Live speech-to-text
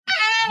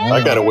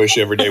I kind of wish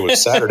every day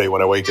was Saturday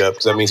when I wake up,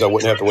 because that means I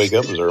wouldn't have to wake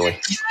up as early.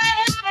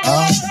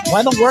 Well,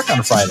 I don't work on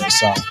a Friday,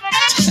 so.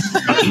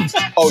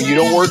 Oh, you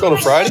don't work on a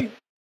Friday?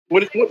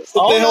 What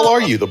the hell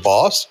are you, the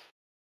boss?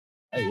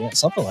 Yeah,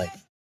 something like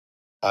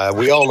that.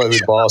 We all know who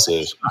the boss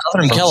is.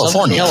 Southern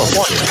California. It's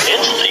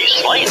the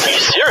Slightly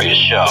Serious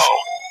Show.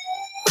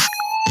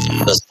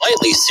 The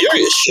Slightly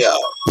Serious Show.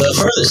 The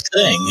furthest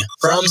thing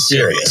from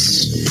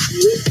serious.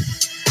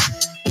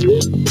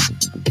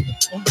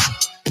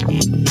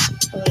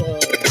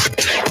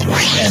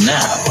 And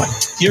now,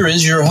 here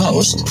is your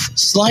host,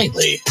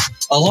 Slightly,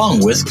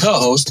 along with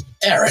co-host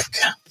Eric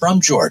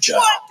from Georgia.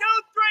 1, 2,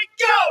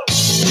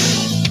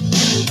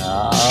 3, go!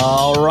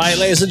 All right,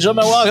 ladies and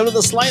gentlemen, welcome to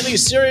the Slightly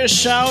Serious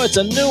Show. It's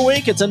a new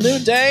week, it's a new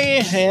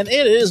day, and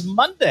it is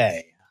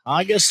Monday,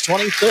 August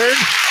 23rd,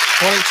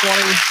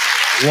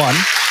 2021.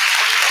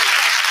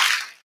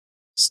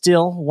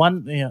 Still,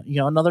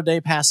 another day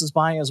passes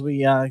by as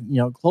we,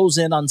 close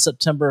in on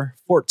September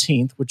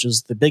 14th, which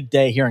is the big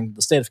day here in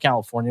the state of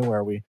California,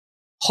 where we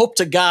hope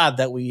to God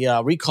that we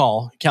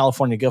recall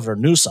California Governor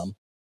Newsom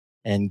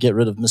and get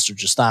rid of Mr.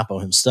 Gestapo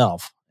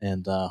himself,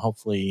 and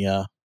hopefully.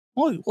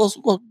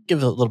 We'll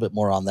give a little bit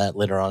more on that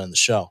later on in the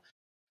show.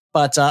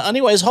 But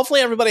anyways, hopefully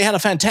everybody had a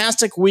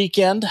fantastic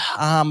weekend.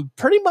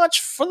 Pretty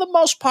much for the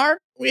most part,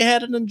 we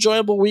had an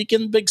enjoyable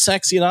weekend. Big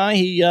Sexy and I,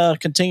 he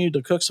continued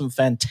to cook some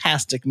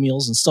fantastic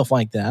meals and stuff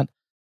like that.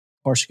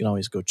 Of course, you can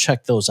always go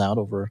check those out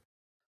over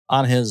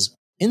on his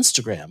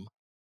Instagram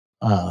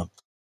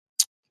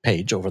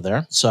page over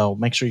there. So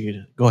make sure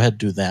you go ahead and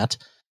do that.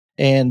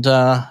 And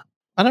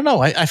I don't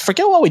know. I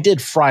forget what we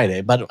did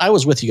Friday, but I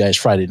was with you guys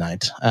Friday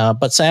night.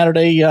 But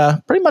Saturday,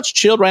 pretty much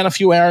chilled, ran a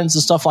few errands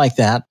and stuff like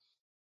that,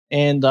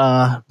 and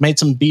made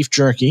some beef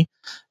jerky.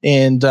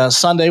 And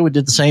Sunday, we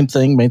did the same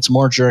thing, made some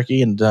more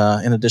jerky. And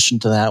in addition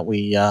to that,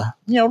 we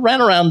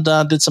ran around,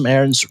 did some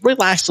errands,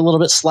 relaxed a little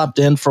bit, slept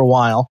in for a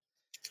while.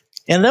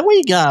 And then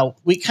we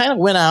kind of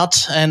went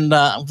out and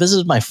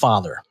visited my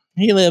father.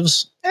 He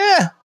lives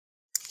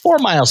 4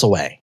 miles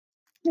away.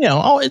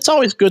 It's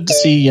always good to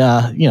see,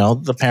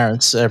 the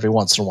parents every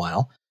once in a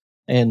while,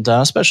 and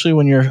especially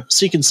when you're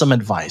seeking some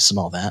advice and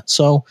all that.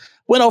 So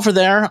went over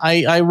there.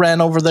 I ran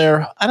over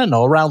there, I don't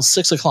know, around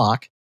 6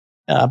 o'clock.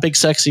 Big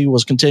Sexy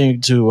was continuing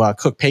to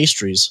cook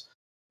pastries.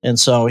 And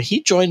so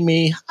he joined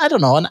me, I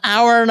don't know, an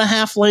hour and a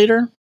half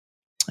later.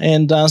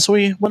 And so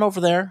we went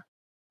over there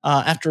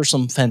after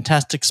some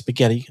fantastic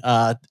spaghetti.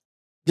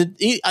 Did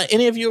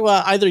any of you,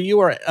 either you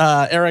or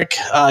Eric,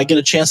 get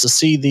a chance to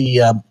see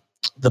the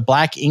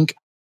black ink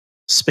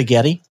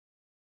spaghetti?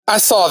 I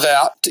saw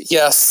that,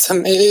 yes.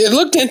 And it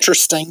looked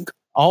interesting.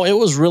 Oh, it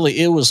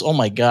was, oh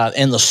my God.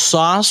 And the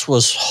sauce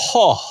was,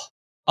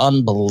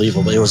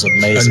 unbelievable. It was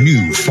amazing. A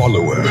new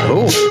follower.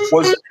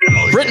 Was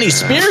Britney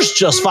Spears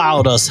just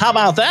followed us. How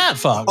about that,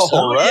 folks?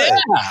 All right.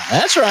 Yeah,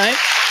 that's right.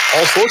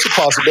 all sorts of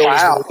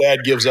possibilities Wow. when your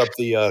dad gives up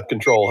the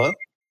control, huh?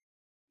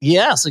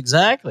 Yes,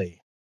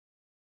 exactly.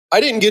 I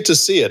didn't get to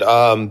see it.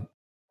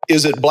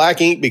 Is it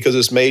black ink because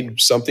it's made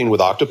something with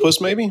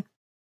octopus, maybe?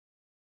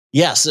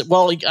 Yes.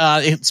 Well,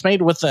 it's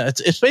made with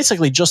it's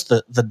basically just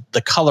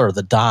the color,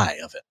 the dye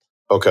of it.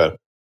 Okay.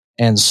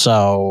 And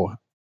so,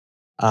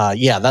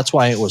 that's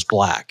why it was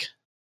black.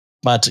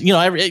 But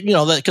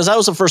because that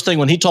was the first thing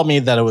when he told me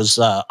that it was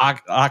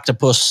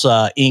octopus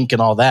ink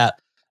and all that.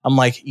 I'm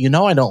like,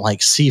 I don't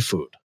like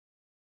seafood.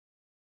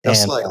 Now,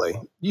 slightly.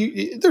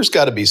 There's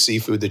got to be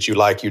seafood that you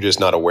like, you're just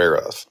not aware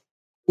of.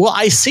 Well,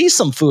 I see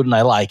some food and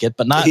I like it,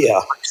 but not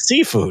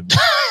seafood.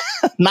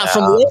 Not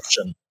from the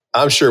ocean.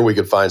 I'm sure we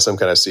could find some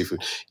kind of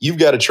seafood. You've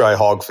got to try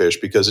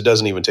hogfish because it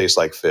doesn't even taste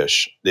like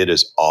fish. It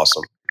is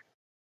awesome.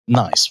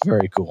 Nice.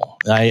 Very cool.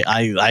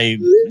 I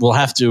will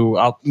have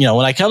to,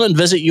 when I come and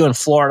visit you in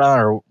Florida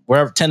or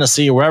wherever,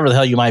 Tennessee, or wherever the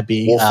hell you might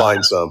be. We'll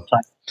find some.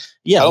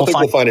 Yeah. I don't think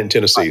we'll find it in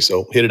Tennessee,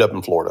 so hit it up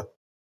in Florida.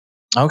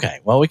 Okay.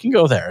 Well, we can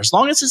go there as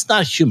long as it's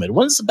not humid.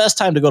 When's the best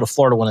time to go to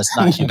Florida when it's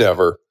not humid?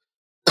 Never.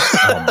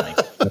 Oh my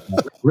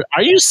goodness.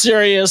 Are you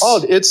serious?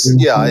 Oh, it's in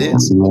the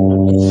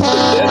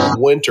dead of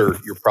winter,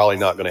 you're probably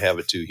not going to have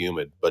it too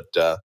humid. But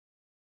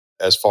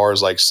as far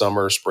as like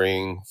summer,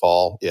 spring,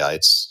 fall,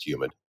 it's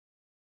humid.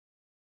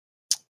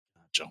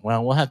 Gotcha.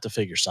 Well, we'll have to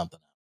figure something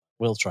out.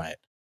 We'll try it.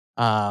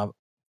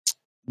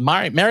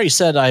 Mary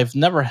said I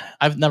never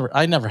had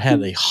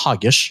a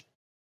hoggish.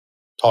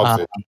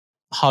 Hogfish.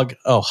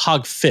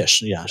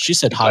 Hogfish. Yeah, she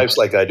said hog. Types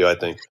like I do, I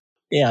think.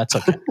 Yeah, it's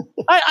okay.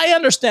 I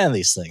understand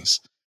these things.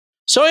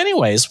 So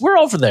anyways, we're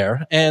over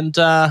there and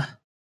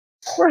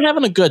we're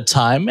having a good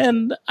time.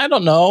 And I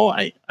don't know,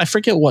 I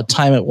forget what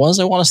time it was.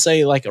 I want to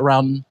say like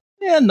around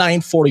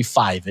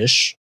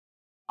 9:45-ish.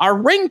 Our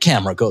Ring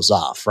camera goes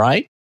off,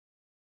 right?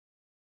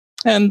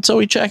 And so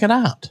we check it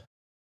out.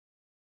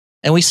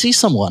 And we see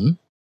someone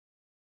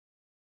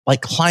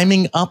like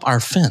climbing up our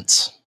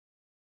fence.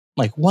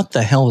 Like, what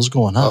the hell is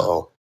going on?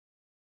 Uh-oh.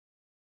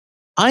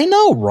 I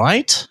know,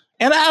 right?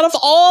 And out of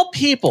all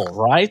people,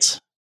 right?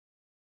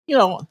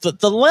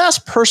 The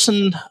last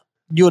person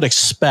you would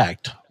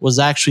expect was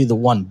actually the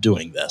one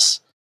doing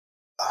this.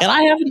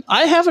 And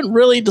I haven't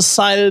really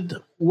decided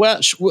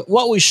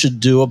what we should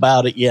do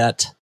about it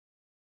yet.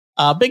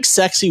 Big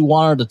Sexy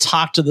wanted to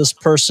talk to this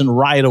person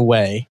right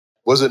away.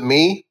 Was it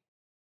me?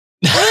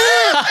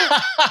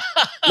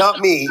 Not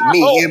me.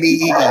 Me. No.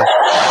 M-E-E.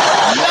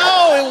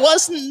 No, it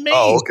wasn't me.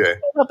 Oh, okay.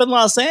 Up in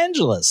Los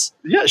Angeles.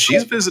 Yeah,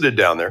 she's visited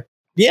down there.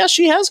 Yeah,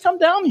 she has come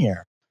down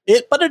here.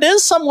 But it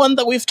is someone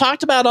that we've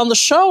talked about on the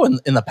show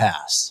in the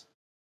past.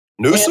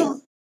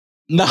 Newsom?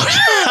 No. All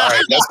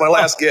right, that's my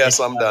last guess.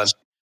 I'm done.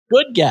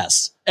 Good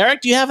guess.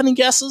 Eric, do you have any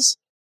guesses?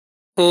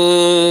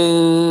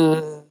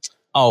 Oh,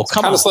 come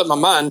kind on. of slipped my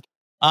mind.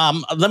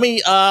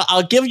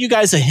 I'll give you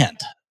guys a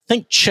hint.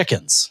 Think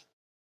chickens.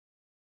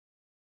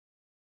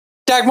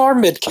 Dagmar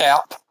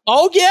Midcap.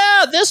 Oh,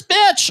 yeah, this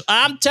bitch.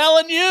 I'm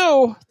telling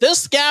you,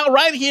 this gal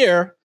right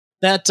here,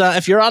 that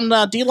if you're on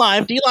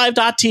DLive,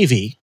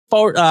 dlive.tv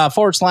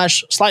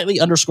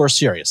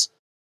 /slightly_serious.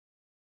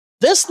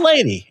 This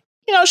lady,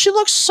 she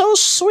looks so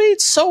sweet,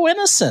 so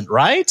innocent,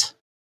 right?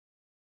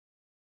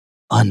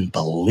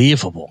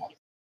 Unbelievable.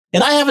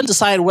 And I haven't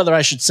decided whether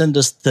I should send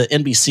this to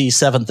NBC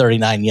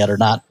 739 yet or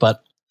not,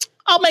 but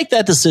I'll make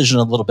that decision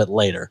a little bit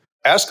later.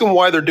 Ask them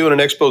why they're doing an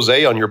expose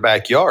on your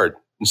backyard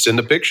and send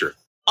a picture.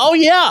 Oh,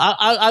 yeah.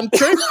 I'm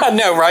curious. I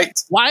know, right?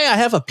 Why I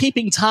have a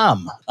peeping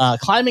Tom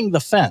climbing the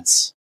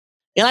fence.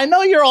 And I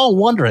know you're all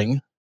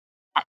wondering,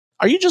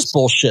 are you just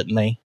bullshitting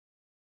me?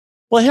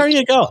 Well, here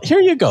you go. Here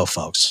you go,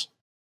 folks.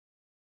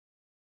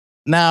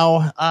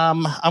 Now,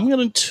 I'm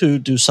going to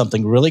do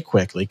something really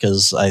quickly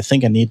because I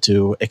think I need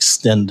to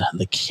extend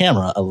the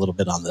camera a little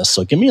bit on this.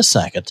 So give me a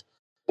second.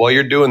 While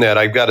you're doing that,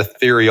 I've got a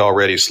theory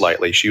already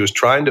slightly. She was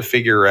trying to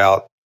figure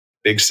out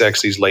Big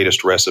Sexy's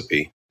latest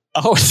recipe.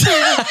 Oh,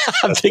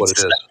 that's what it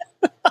is.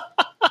 She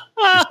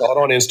saw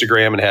it on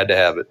Instagram and had to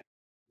have it.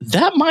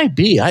 That might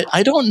be.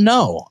 I don't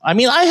know. I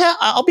mean,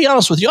 I'll be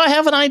honest with you. I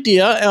have an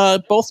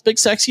idea. Both Big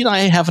Sexy and I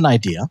have an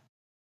idea.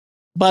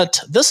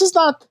 But this is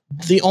not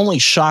the only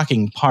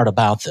shocking part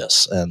about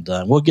this. And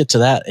we'll get to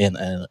that in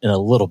a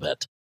little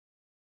bit.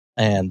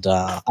 And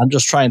I'm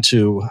just trying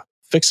to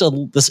fix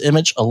this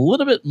image a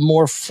little bit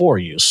more for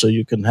you so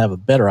you can have a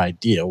better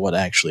idea what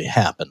actually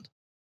happened.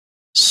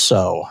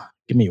 So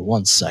give me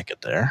 1 second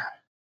there.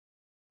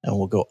 And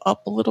we'll go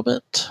up a little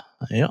bit.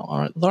 Yeah, all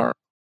right there.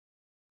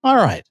 All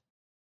right.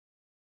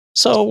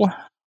 So,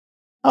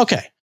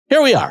 okay,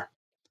 here we are.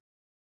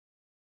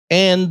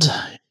 And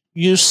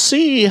you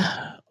see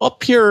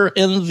up here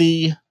in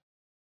the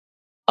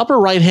upper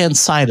right-hand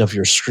side of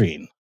your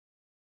screen,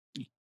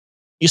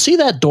 you see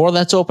that door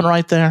that's open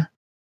right there?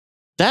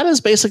 That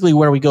is basically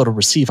where we go to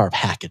receive our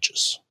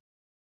packages.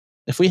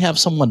 If we have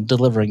someone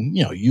delivering,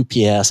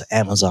 UPS,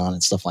 Amazon,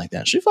 and stuff like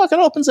that, she fucking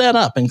opens that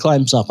up and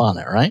climbs up on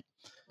it, right?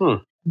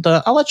 And,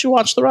 I'll let you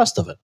watch the rest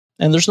of it.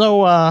 And there's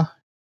no...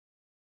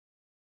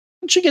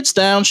 When she gets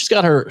down, she's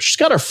got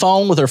her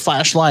phone with her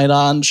flashlight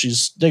on.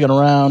 She's digging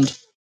around,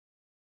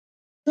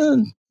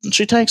 and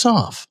she takes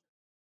off.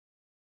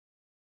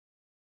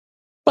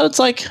 But it's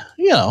like,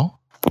 so,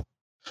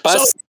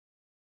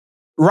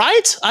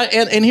 right?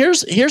 And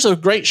here's a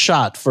great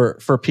shot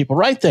for people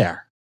right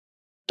there.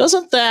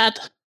 Doesn't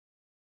that?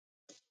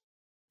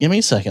 Give me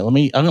a second.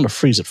 I'm going to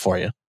freeze it for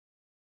you.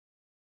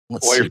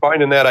 While you're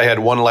finding that, I had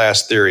one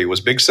last theory.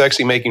 Was Big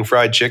Sexy making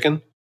fried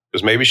chicken?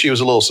 Because maybe she was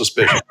a little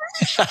suspicious.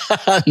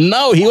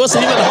 No, he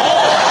wasn't even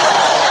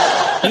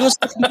home. He was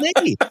with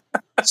me.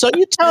 So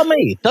you tell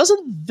me,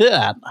 doesn't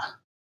that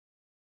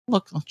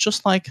look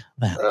just like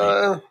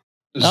that?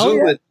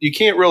 Zoom it. You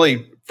can't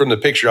really, from the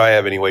picture I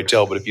have anyway,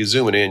 tell. But if you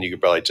zoom it in, you can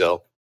probably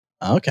tell.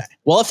 Okay.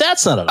 Well, if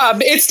that's not enough.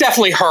 It's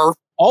definitely her.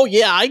 Oh,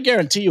 yeah, I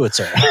guarantee you it's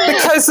her.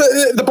 Because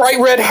the bright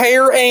red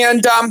hair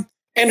and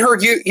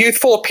her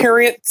youthful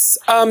appearance.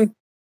 And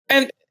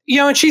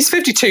she's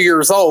 52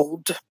 years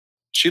old.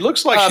 She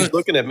looks like she's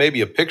looking at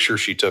maybe a picture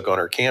she took on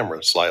her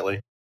camera slightly.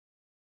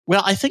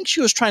 Well, I think she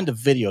was trying to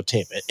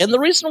videotape it. And the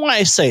reason why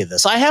I say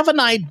this, I have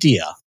an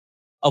idea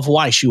of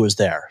why she was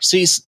there.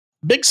 See,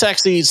 Big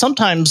Sexy,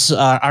 sometimes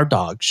our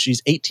dog,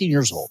 she's 18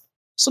 years old.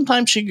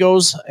 Sometimes she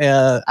goes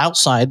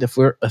outside if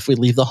we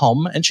leave the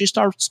home and she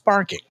starts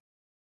barking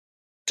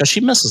because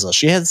she misses us.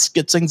 She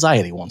gets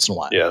anxiety once in a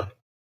while. Yeah.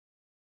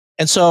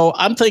 And so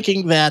I'm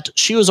thinking that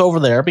she was over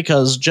there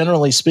because,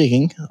 generally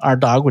speaking, our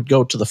dog would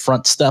go to the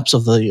front steps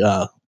of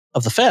the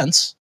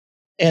fence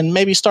and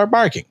maybe start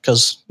barking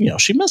because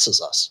she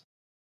misses us.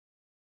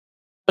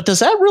 But does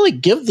that really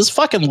give this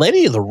fucking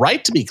lady the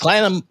right to be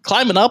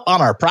climbing up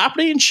on our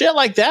property and shit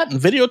like that and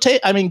videotape?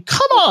 I mean,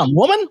 come on,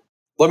 woman.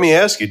 Let me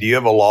ask you: do you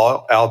have a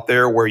law out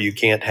there where you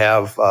can't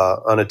have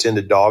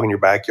unattended dog in your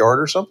backyard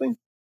or something?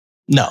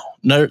 No,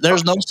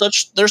 there's no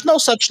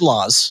such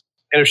laws.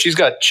 And if she's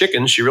got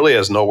chickens, she really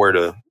has nowhere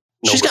to.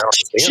 She's got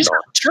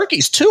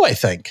turkeys too, I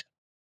think.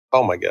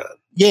 Oh my God!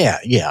 Yeah,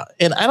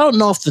 and I don't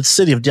know if the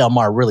city of Del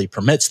Mar really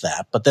permits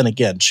that, but then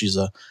again, she's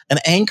an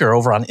anchor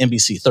over on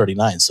NBC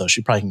 39, so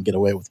she probably can get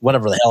away with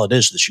whatever the hell it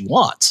is that she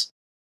wants.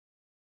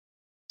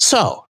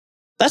 So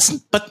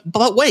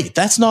but wait,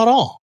 that's not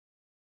all.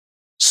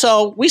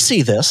 So we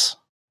see this,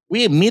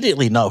 we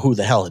immediately know who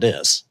the hell it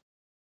is.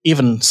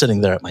 even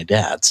sitting there at my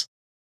dad's.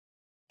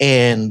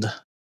 And,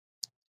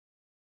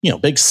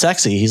 Big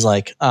Sexy, he's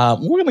like, we're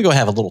going to go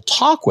have a little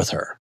talk with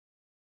her.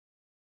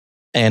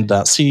 And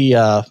see,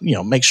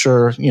 make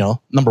sure,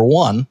 number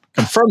one,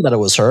 confirm that it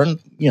was her and,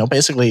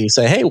 basically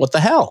say, hey, what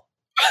the hell?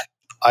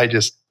 I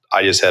just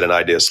had an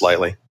idea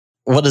slightly.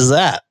 What is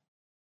that?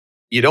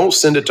 You don't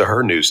send it to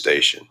her news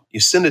station. You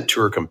send it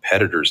to her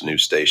competitor's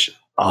news station.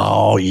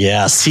 Oh,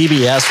 yeah.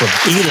 CBS would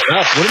eat it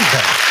up, wouldn't they?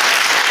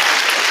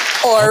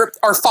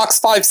 Or Fox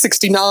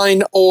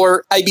 569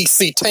 or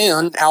ABC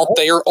 10 out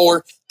there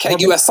or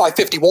KUSI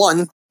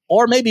 51.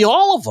 Or maybe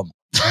all of them.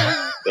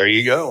 There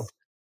you go.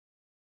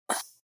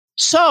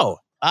 So,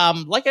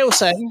 like I was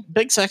saying,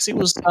 Big Sexy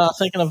was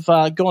thinking of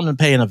going and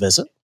paying a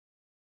visit.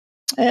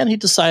 And he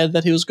decided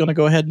that he was going to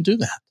go ahead and do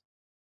that.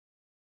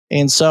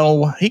 And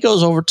so he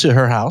goes over to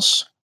her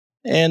house.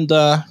 And,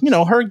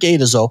 her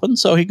gate is open.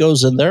 So he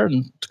goes in there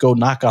and to go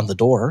knock on the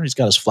door. He's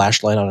got his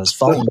flashlight on his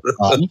phone.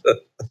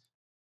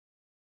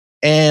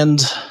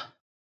 And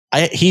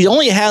he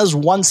only has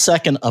 1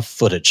 second of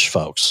footage,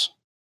 folks.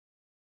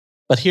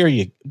 But here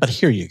you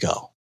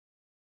go.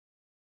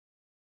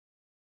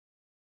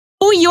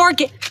 Oh, you're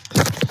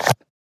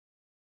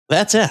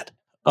That's it.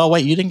 Oh,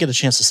 wait, you didn't get a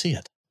chance to see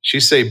it. She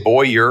say,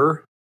 boy,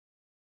 you're.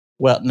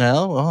 Well,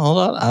 no,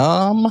 hold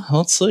on.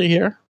 Let's see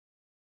here.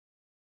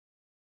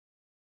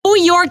 Oh,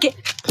 you're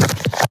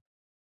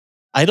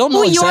I don't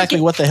know exactly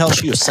what the hell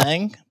she was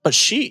saying, but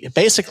she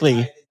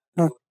basically,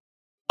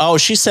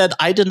 she said,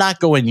 I did not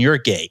go in your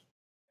gate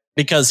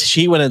because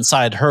she went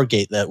inside her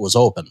gate that was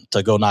open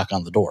to go knock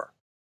on the door.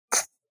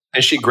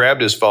 And she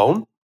grabbed his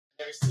phone?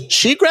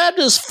 She grabbed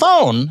his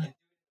phone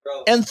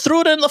and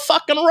threw it in the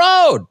fucking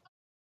road.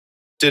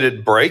 Did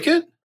it break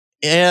it?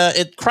 Yeah,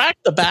 it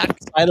cracked the back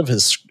side of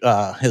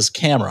his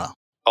camera.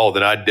 Oh,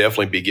 then I'd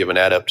definitely be giving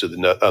that up to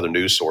the other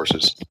news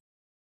sources.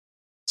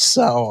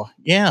 So,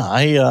 yeah,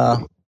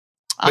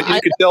 But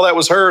you could tell that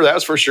was her.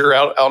 That's for sure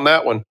out on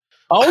that one.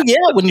 Oh,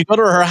 yeah, when you go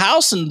to her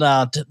house and,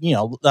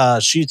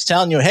 she's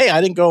telling you, hey,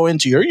 I didn't go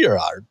into your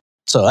yard.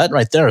 So that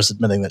right there is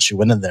admitting that she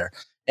went in there.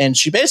 And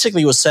she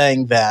basically was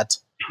saying that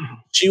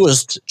she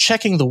was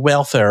checking the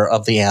welfare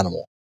of the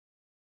animal.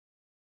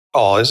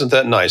 Oh, isn't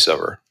that nice of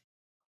her?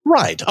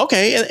 Right.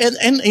 Okay.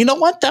 And you know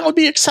what? That would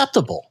be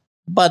acceptable.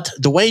 But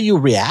the way you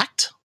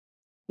react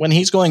when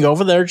he's going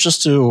over there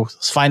just to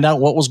find out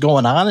what was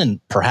going on and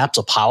perhaps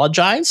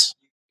apologize.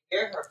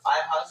 Her 5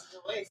 houses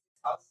away.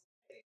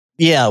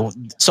 Yeah.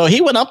 So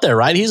he went up there,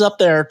 right? He's up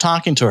there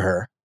talking to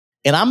her.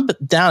 And I'm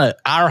down at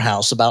our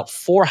house about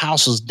 4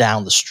 houses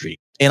down the street.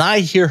 And I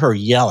hear her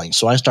yelling.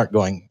 So I start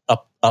going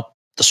up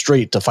the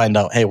street to find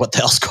out, hey, what the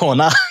hell's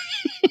going on?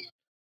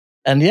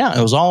 And yeah,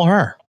 it was all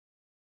her.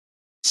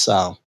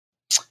 So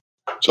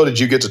did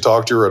you get to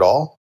talk to her at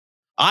all?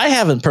 I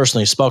haven't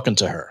personally spoken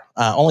to her.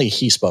 Only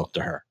he spoke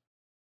to her.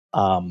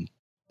 But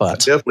I'd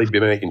definitely be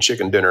making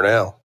chicken dinner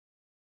now.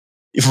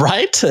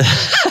 Right?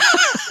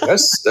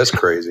 That's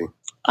crazy.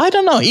 I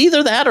don't know.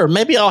 Either that or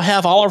maybe I'll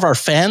have all of our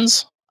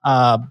fans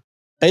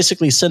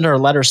basically send her a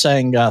letter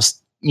saying,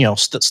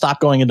 stop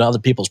going into other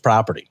people's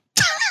property.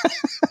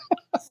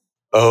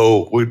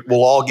 Oh,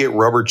 we'll all get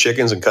rubber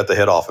chickens and cut the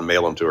head off and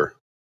mail them to her.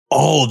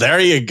 Oh, there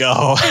you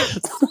go.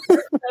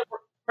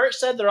 Kurt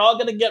said they're all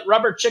going to get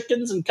rubber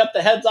chickens and cut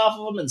the heads off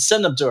of them and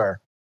send them to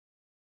her.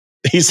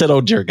 He said,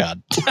 oh, dear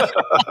God.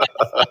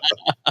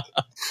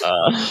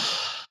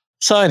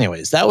 So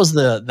anyways, that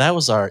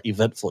was our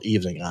eventful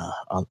evening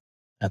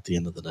at the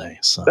end of the day.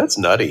 So that's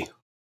nutty.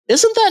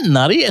 Isn't that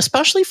nutty?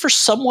 Especially for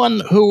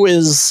someone who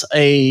is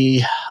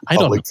a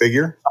public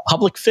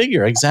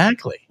figure.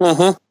 Exactly.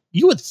 Mm-hmm.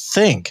 You would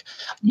think,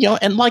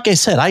 and like I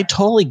said, I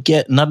totally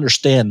get and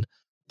understand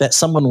that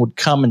someone would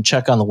come and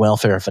check on the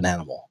welfare of an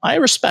animal. I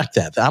respect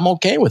that. I'm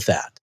okay with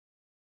that.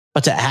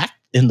 But to act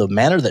in the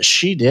manner that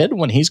she did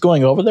when he's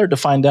going over there to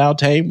find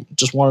out, hey,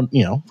 just want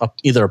to,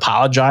 either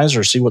apologize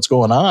or see what's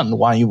going on and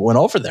why you went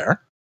over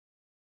there.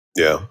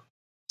 Yeah.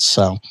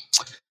 So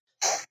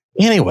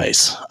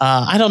anyways,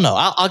 I don't know.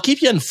 I'll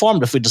keep you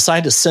informed if we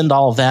decide to send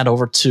all of that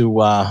over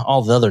to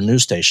all the other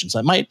news stations.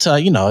 I might,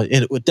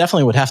 it would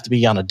definitely have to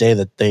be on a day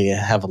that they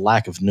have a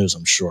lack of news,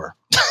 I'm sure.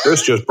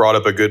 Chris just brought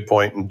up a good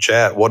point in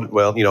chat.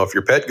 If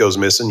your pet goes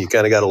missing, you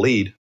kind of got a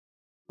lead.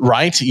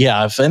 Right?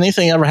 Yeah. If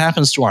anything ever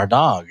happens to our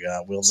dog,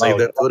 we'll save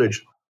that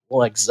footage.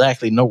 We'll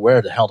exactly know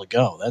where the hell to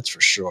go. That's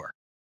for sure.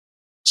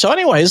 So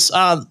anyways,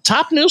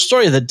 top news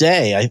story of the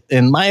day,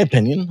 in my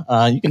opinion,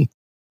 you can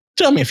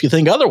tell me if you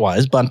think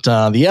otherwise, but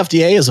the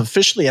FDA has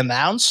officially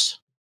announced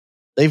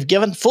they've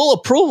given full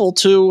approval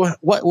to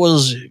what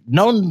was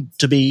known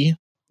to be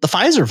the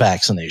Pfizer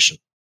vaccination.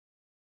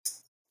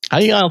 How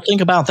do you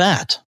think about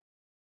that?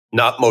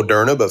 Not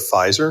Moderna, but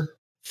Pfizer?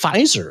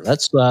 Pfizer.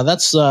 That's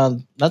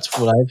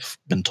what I've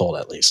been told,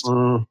 at least.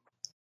 I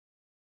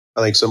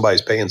think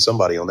somebody's paying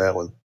somebody on that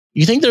one.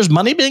 You think there's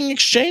money being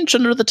exchanged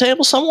under the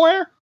table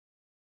somewhere?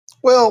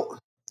 Well,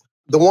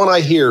 the one I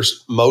hear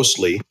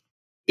mostly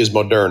is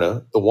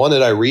Moderna. The one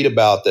that I read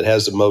about that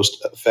has the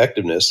most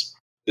effectiveness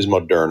is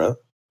Moderna.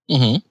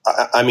 Mm-hmm.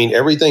 I mean,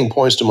 everything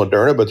points to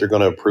Moderna, but they're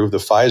going to approve the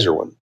Pfizer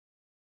one.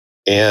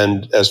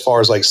 And as far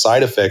as like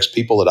side effects,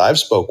 people that I've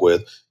spoke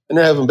with, and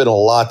there haven't been a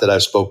lot that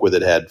I've spoke with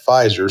that had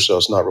Pfizer, so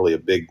it's not really a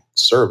big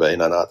survey.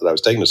 Not that I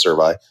was taking a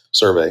survey.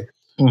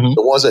 Mm-hmm.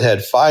 The ones that had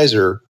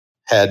Pfizer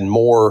had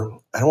more,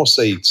 I don't want to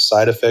say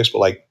side effects, but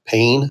like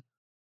pain,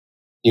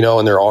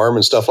 in their arm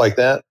and stuff like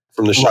that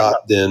from the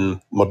shot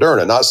than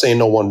Moderna. Not saying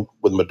no one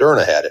with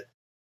Moderna had it.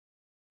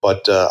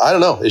 But I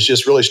don't know. It's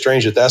just really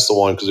strange that that's the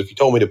one, because if you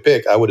told me to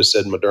pick, I would have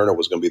said Moderna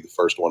was going to be the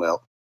first one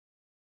out.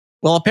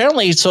 Well,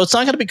 apparently, so it's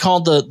not going to be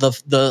called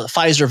the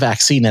Pfizer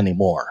vaccine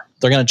anymore.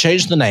 They're going to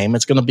change the name.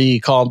 It's going to be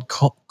called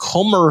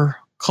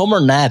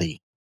Comirnaty.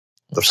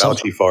 The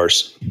Fauci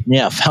farce.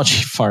 Yeah,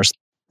 Fauci farce.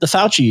 The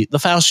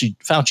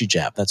Fauci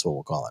jab. That's what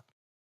we'll call it.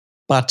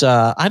 But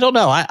I don't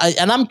know.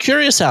 And I'm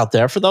curious out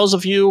there for those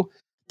of you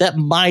that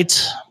might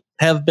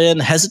have been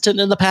hesitant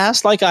in the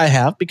past, like I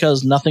have,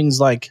 because nothing's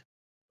like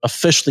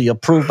officially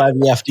approved by the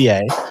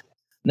FDA.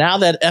 Now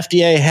that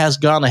FDA has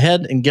gone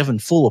ahead and given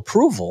full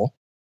approval,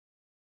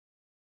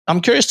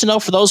 I'm curious to know,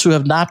 for those who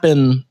have not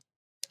been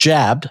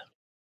jabbed,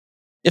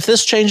 if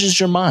this changes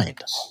your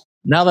mind.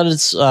 Now that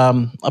it's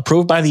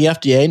approved by the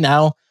FDA,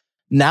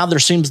 now there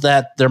seems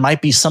that there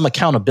might be some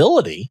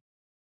accountability.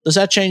 Does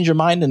that change your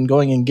mind in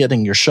going and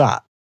getting your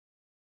shot?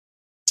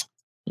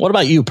 What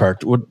about you,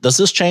 Pert? Does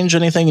this change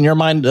anything in your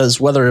mind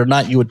as whether or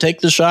not you would take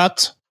the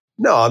shot?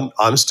 No,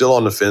 I'm still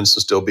on the fence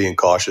and still being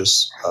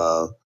cautious.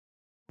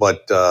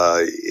 But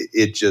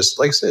it just,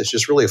 like I said, it's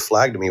just really a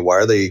flag to me. Why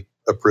are they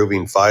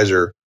approving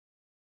Pfizer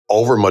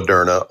over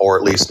Moderna, or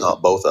at least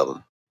not both of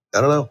them?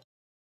 I don't know.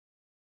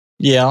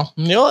 Yeah.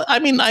 I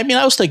mean,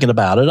 I was thinking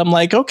about it. I'm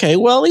like, okay,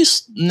 well, at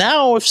least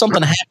now if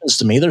something happens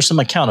to me, there's some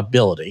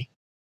accountability.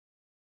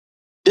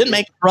 Didn't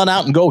make me run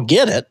out and go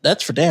get it.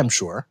 That's for damn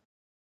sure.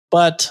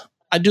 But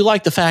I do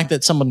like the fact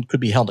that someone could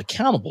be held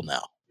accountable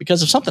now,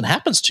 because if something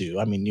happens to you,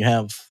 I mean, they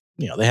have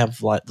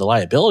the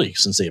liability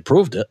since they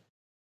approved it.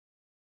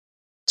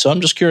 So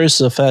I'm just curious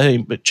if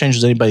it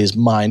changes anybody's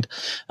mind.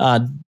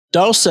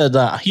 Doe said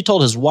he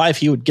told his wife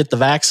he would get the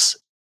vax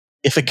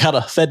if it got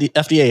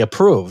FDA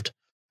approved.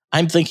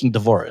 I'm thinking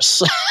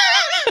divorce.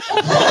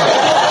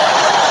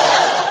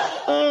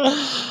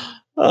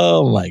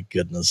 Oh my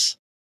goodness.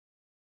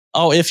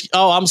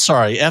 I'm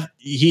sorry.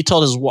 He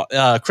told his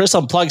Chris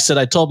Unplugged said,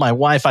 I told my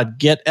wife I'd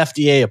get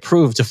FDA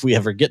approved if we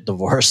ever get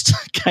divorced.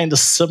 Kind of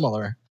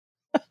similar.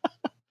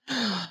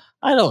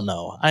 I don't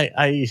know.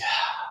 I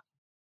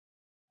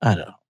don't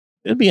know.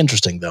 It'd be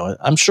interesting though.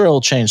 I'm sure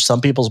it'll change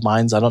some people's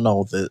minds. I don't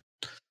know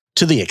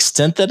to the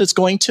extent that it's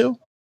going to.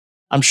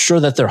 I'm sure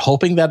that they're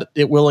hoping that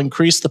it will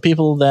increase the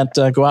people that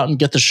go out and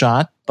get the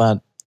shot,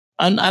 but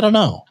I don't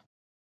know.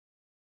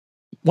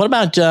 What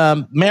about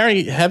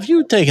Mary? Have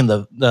you taken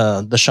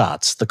the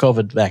shots, the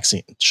COVID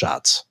vaccine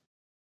shots?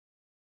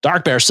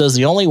 Dark Bear says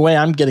the only way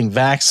I'm getting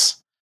vax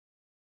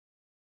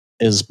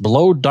is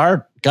blow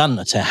dart gun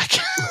attack.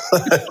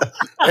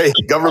 Hey,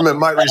 government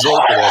might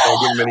resort to that.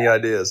 Don't give them any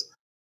ideas.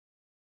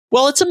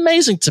 Well, it's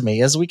amazing to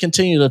me as we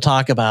continue to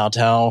talk about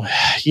how,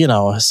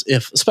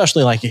 if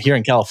especially like here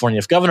in California,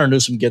 if Governor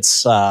Newsom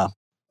does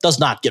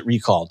not get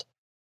recalled,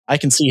 I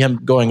can see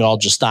him going all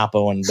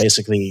Gestapo and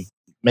basically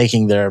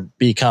making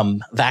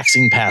become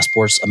vaccine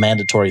passports a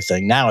mandatory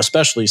thing now,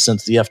 especially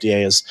since the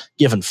FDA has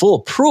given full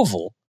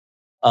approval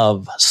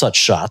of such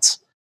shots.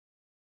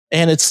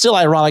 And it's still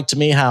ironic to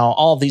me how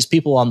all these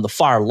people on the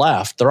far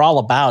left, they're all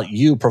about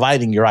you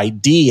providing your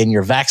ID and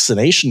your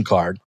vaccination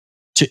card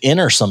to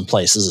enter some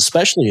places,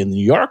 especially in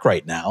New York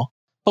right now.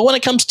 But when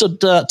it comes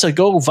to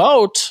go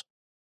vote,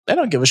 they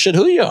don't give a shit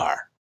who you are.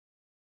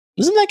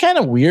 Isn't that kind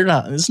of weird?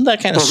 Isn't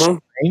that kind of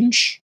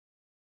strange?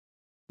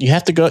 You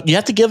have to give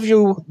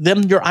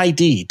them your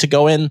ID to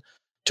go in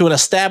to an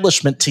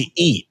establishment to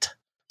eat,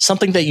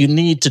 something that you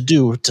need to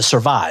do to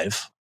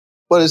survive.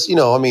 But it's,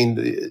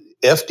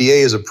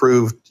 FDA has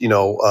approved,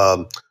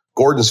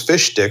 Gordon's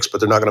fish sticks, but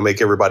they're not going to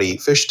make everybody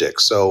eat fish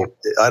sticks. So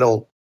I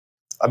know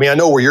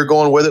where you're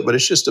going with it, but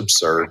it's just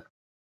absurd.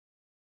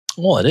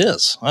 Well, it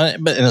is.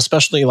 And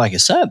especially, like I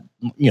said,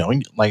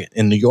 like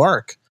in New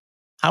York,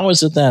 how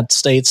is it that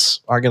states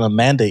are going to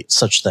mandate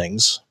such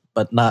things,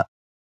 but not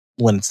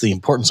when it's the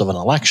importance of an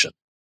election?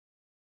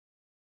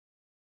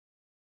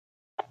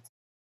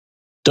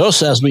 Doe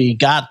says we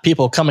got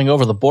people coming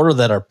over the border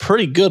that are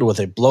pretty good with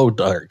a blow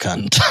dart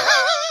gun.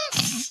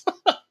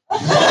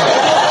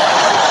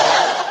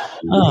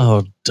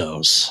 Oh,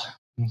 Dose.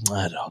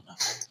 I don't know.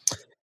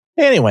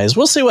 Anyways,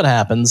 we'll see what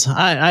happens.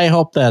 I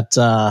hope that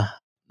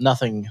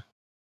nothing.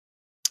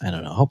 I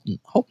don't know.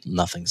 Hope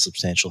nothing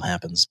substantial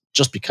happens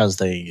just because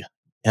they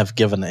have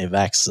given an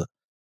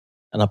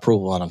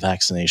approval on a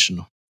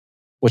vaccination,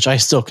 which I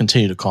still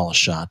continue to call a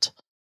shot.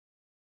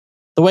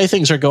 The way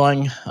things are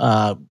going,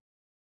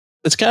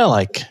 it's kind of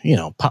like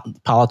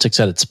politics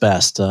at its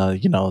best.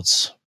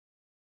 It's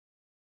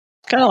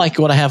kind of like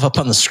what I have up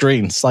on the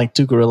screen. It's like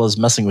two gorillas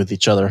messing with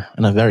each other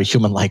in a very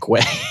human-like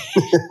way.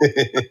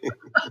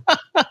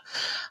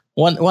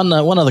 One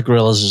of the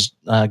gorillas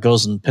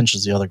goes and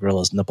pinches the other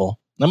gorilla's nipple.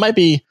 That might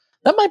be.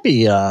 They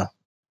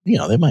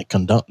might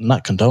condone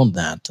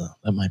that.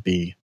 That might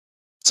be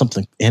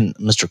something in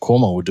Mr.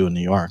 Cuomo would do in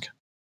New York.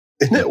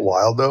 Isn't it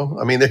wild though?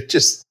 I mean,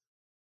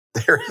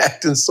 they're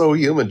acting so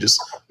human,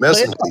 just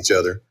messing with each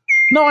other.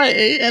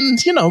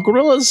 No,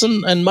 gorillas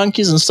and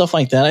monkeys and stuff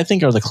like that, I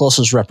think, are the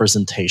closest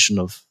representation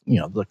of,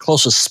 the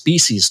closest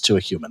species to a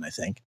human, I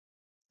think.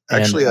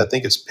 Actually, I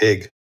think it's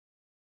pig.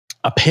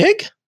 A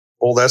pig?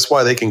 Well, that's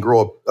why they can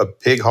grow a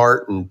pig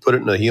heart and put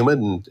it in a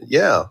human. And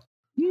yeah.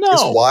 No.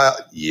 It's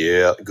wild.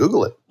 Yeah.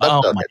 Google it.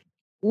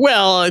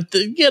 Well,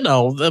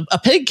 a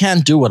pig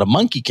can't do what a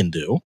monkey can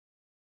do,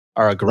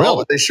 or a gorilla. No,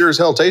 but they sure as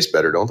hell taste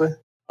better, don't they?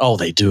 Oh,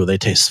 they do. They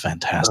taste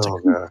fantastic.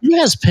 Oh, who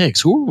has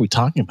pigs? Who were we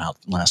talking about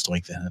last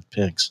week that had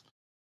pigs?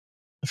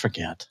 I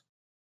forget.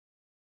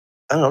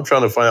 I don't know, I'm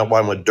trying to find out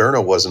why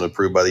Moderna wasn't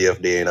approved by the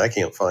FDA, and I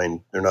can't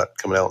find. They're not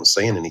coming out and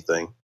saying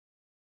anything.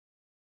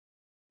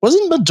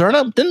 Didn't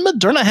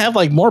Moderna have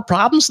like more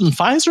problems than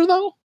Pfizer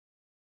though?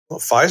 Well,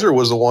 Pfizer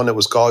was the one that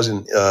was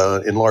causing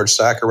enlarged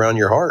sac around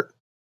your heart.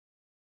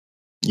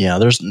 Yeah,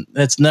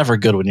 it's never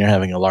good when you're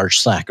having a large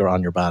sac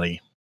around your body.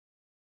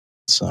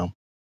 So,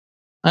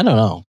 I don't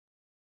know.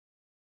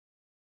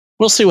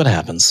 We'll see what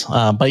happens.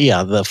 But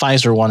yeah, the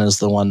Pfizer one is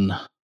the one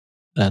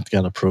that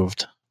got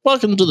approved.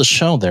 Welcome to the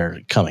show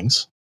there,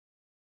 Cummings.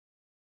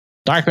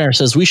 Darkmare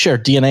says, we share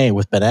DNA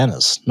with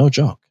bananas. No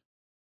joke.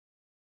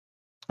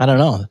 I don't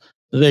know.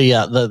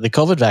 The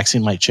COVID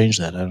vaccine might change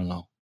that. I don't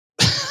know.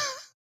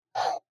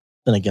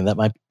 Then again,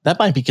 that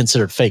might be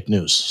considered fake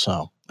news.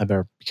 So I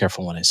better be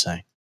careful what I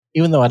say,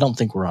 even though I don't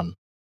think we're on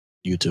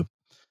YouTube.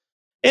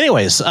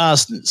 Anyways,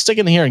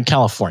 sticking here in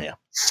California,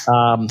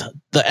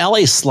 the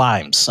LA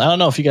Slimes. I don't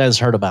know if you guys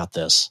heard about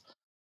this,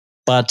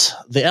 but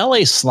the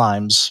LA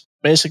Slimes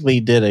basically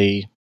did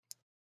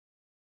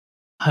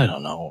I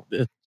don't know.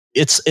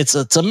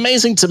 It's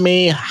amazing to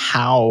me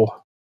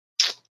how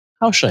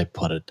should I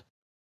put it?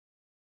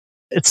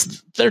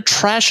 They're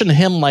trashing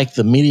him like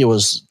the media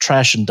was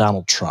trashing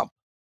Donald Trump.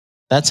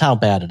 That's how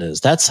bad it is.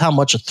 That's how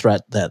much a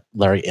threat that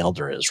Larry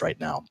Elder is right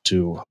now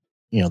to,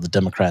 the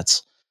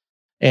Democrats.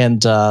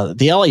 And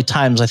the LA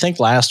Times, I think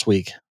last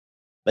week,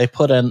 they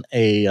put in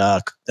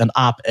an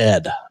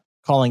op-ed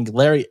calling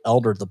Larry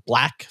Elder the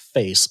black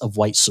face of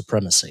white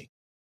supremacy.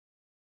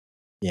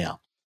 Yeah.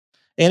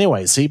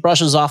 Anyways, he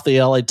brushes off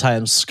the LA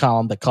Times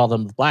column that called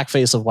him the black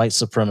face of white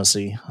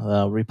supremacy.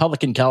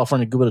 Republican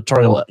California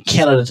gubernatorial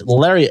candidate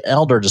Larry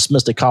Elder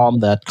dismissed a column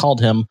that called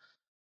him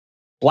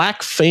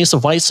black face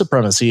of white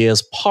supremacy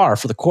as par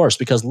for the course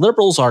because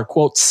liberals are,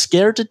 quote,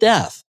 scared to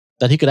death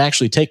that he could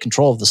actually take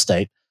control of the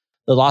state.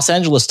 The Los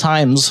Angeles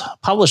Times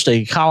published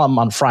a column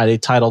on Friday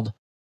titled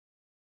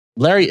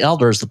Larry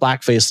Elder is the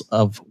blackface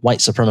of white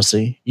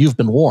supremacy. You've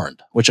been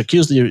warned, which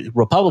accused the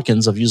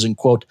Republicans of using,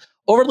 quote,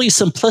 overly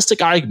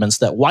simplistic arguments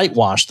that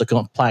whitewash the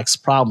complex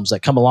problems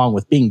that come along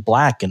with being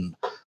black in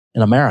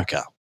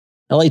America.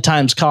 LA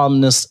Times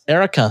columnist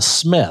Erica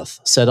Smith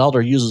said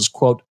Elder uses,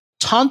 quote,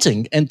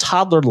 taunting and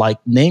toddler-like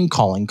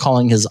name-calling,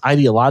 calling his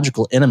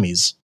ideological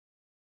enemies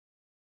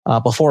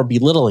before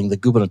belittling the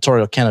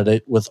gubernatorial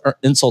candidate with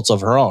insults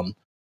of her own.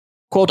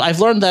 Quote, I've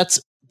learned that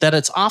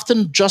it's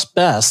often just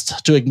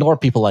best to ignore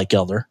people like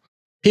Elder,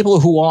 people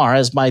who are,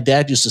 as my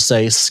dad used to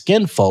say,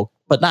 skin folk,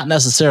 but not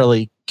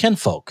necessarily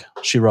kinfolk,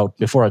 she wrote,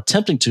 before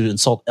attempting to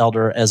insult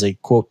Elder as a,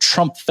 quote,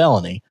 Trump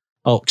fanboy,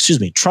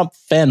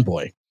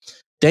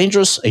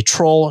 dangerous, a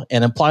troll,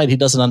 and implied he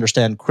doesn't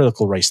understand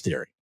critical race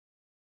theory.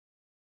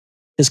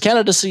 His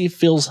candidacy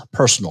feels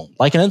personal,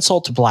 like an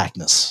insult to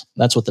blackness.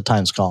 That's what the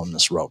Times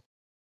columnist wrote.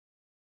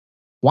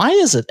 Why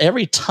is it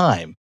every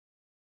time,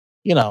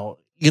 over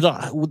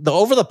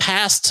the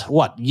past,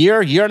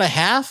 year and a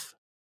half,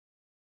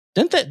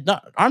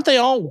 aren't they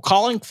all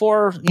calling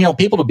for,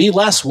 people to be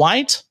less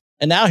white?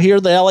 And now here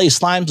the LA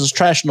Slimes is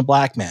trashing a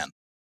black man.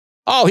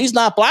 Oh, he's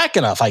not black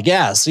enough, I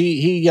guess.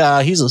 He's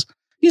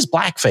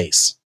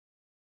blackface.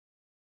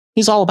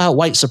 He's all about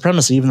white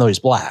supremacy, even though he's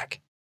black.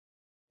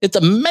 It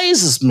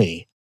amazes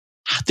me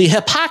the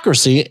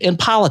hypocrisy in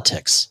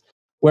politics,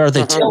 where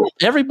they tell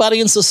everybody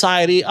in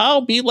society,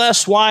 oh, be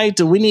less white,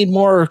 we need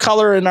more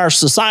color in our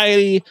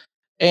society.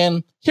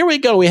 And here we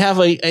go. We have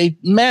a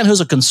man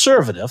who's a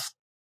conservative.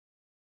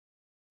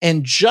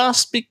 And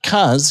just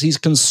because he's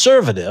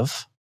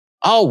conservative,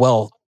 oh,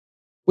 well,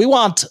 we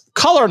want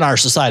color in our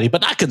society,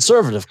 but not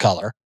conservative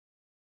color.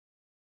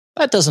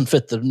 That doesn't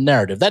fit the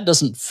narrative. That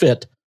doesn't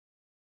fit,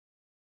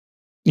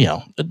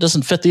 it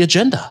doesn't fit the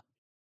agenda.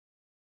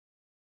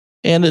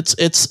 And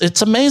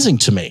it's amazing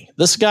to me.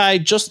 This guy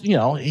just,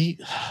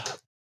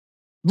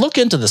 look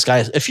into this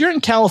guy. If you're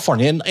in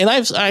California, and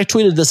I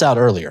tweeted this out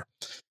earlier,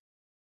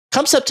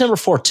 come September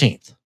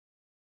 14th,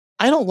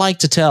 I don't like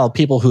to tell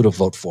people who to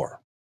vote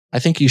for. I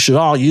think you should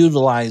all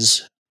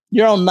utilize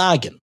your own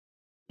noggin.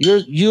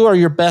 You are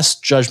your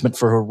best judgment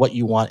for what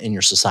you want in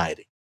your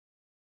society.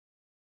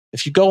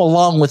 If you go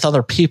along with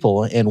other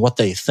people and what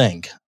they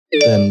think,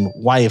 then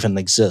why even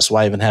exist?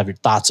 Why even have your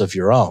thoughts of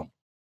your own?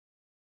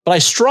 But I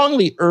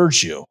strongly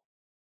urge you,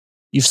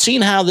 you've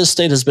seen how this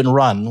state has been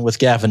run with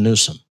Gavin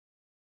Newsom.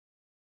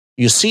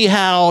 You see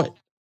how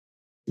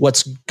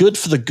what's good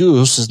for the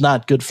goose is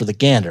not good for the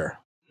gander.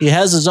 He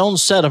has his own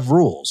set of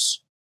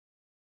rules.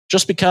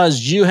 just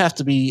because you have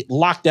to be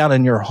locked down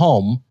in your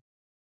home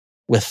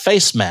with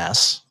face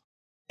masks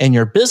and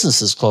your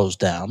business is closed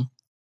down,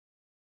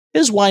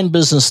 his wine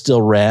business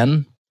still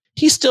ran.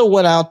 He still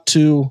went out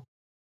to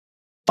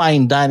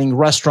fine dining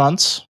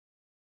restaurants,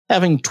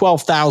 having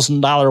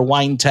 $12,000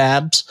 wine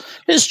tabs.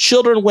 His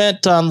children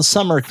went on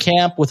summer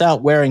camp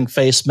without wearing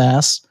face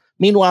masks.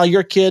 Meanwhile,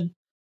 your kid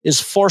is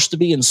forced to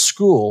be in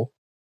school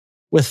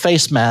with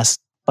face masks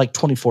like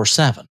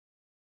 24/7.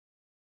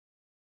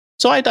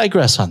 So I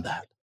digress on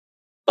that.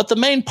 But the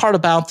main part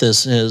about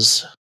this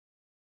is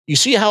you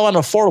see how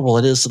unaffordable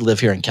it is to live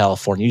here in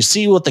California. You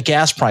see what the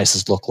gas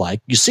prices look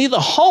like. You see the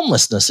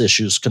homelessness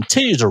issues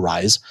continue to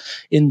rise.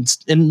 In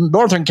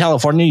Northern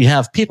California, you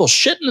have people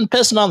shitting and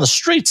pissing on the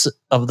streets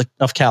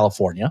of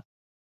California.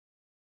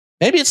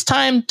 Maybe it's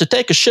time to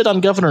take a shit on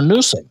Governor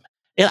Newsom.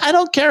 And I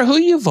don't care who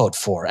you vote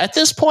for. At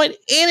this point,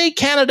 any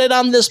candidate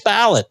on this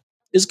ballot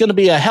is going to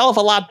be a hell of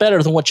a lot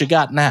better than what you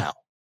got now.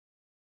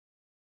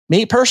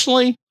 Me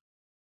personally,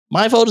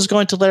 my vote is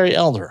going to Larry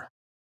Elder.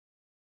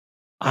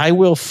 I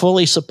will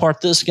fully support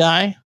this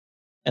guy,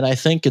 and I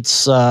think it's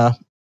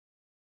something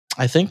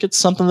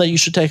that you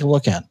should take a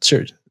look at.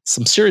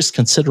 Some serious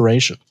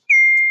consideration.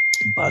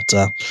 But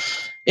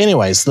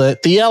anyways, the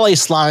LA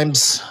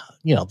Slimes,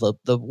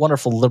 the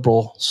wonderful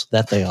liberals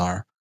that they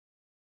are,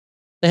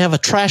 they have a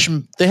trash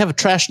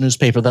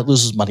newspaper that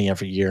loses money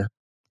every year,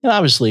 and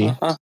obviously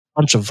a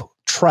bunch of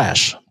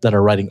trash that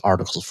are writing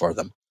articles for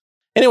them.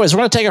 Anyways, we're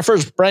going to take our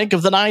first break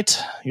of the night.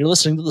 You're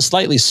listening to the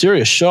Slightly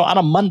Serious Show on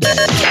a Monday.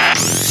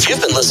 You've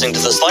been listening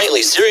to the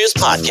Slightly Serious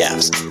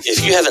Podcast.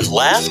 If you haven't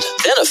laughed,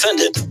 been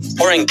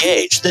offended, or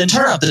engaged, then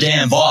turn up the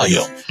damn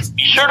volume.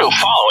 Be sure to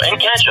follow and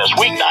catch us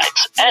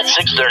weeknights at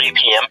 6:30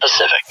 p.m.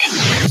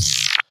 Pacific.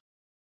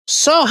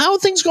 So, how are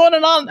things going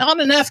on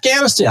in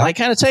Afghanistan? I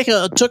kind of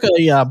took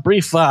a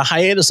brief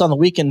hiatus on the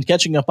weekend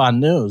catching up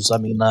on news. I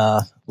mean,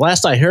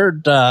 last I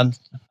heard, the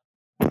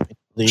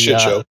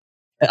Shit show.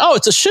 Oh,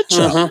 it's a shit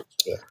show. Mhm.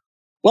 Yeah.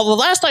 Well, the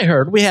last I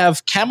heard, we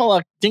have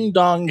Kamala Ding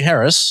Dong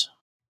Harris,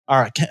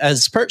 or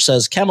as Pert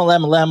says, Kamala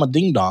Lama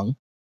Ding Dong,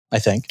 I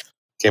think.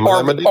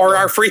 Or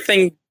our free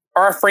think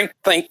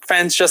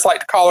fans just like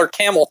to call her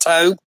Camel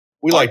Toe.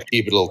 We like to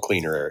keep it a little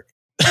cleaner, Eric.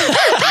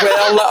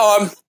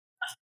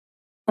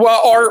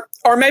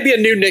 Or maybe a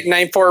new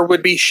nickname for her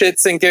would be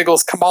Shits and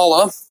Giggles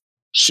Kamala.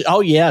 She's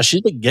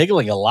been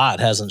giggling a lot,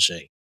 hasn't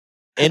she?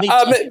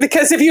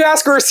 Because if you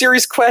ask her a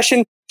serious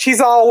question,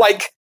 she's all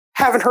like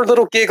having her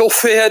little giggle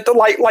fit,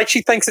 like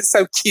she thinks it's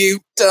so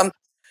cute. Well,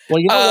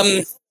 you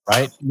know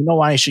right? You know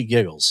why she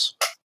giggles?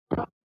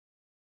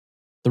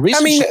 The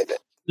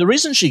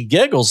reason she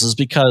giggles is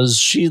because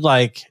she's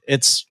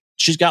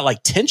got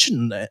like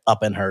tension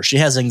up in her. She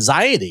has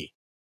anxiety.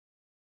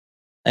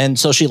 And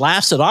so she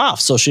laughs it off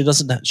so she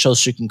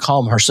can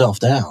calm herself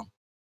down.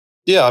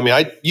 Yeah, I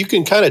mean, you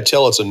can kind of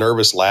tell it's a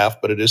nervous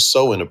laugh, but it is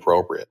so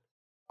inappropriate.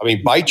 I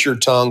mean, bite your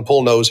tongue,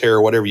 pull nose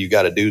hair, whatever you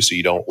got to do so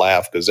you don't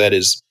laugh, because that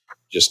is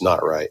just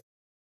not right.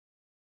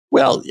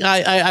 Well,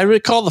 I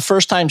recall the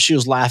first time she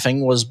was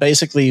laughing was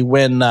basically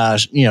when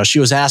she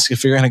was asked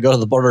if you're going to go to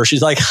the border.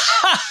 She's like,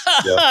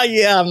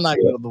 yeah, I'm not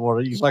going to the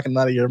border. You fucking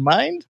out of your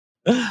mind?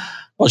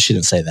 Well, she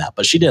didn't say that,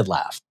 but she did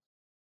laugh.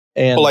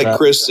 And well, like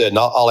Chris said, and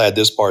I'll add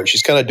this part.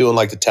 She's kind of doing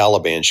like the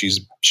Taliban. She's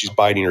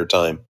biding her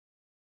time,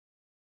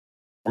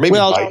 or maybe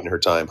biting her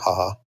time.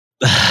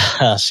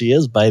 Haha. She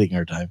is biting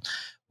her time.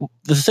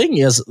 The thing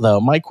is, though,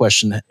 my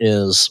question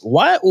is,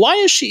 why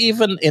is she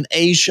even in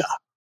Asia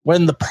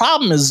when the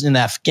problem is in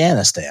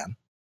Afghanistan?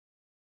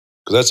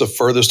 Because that's the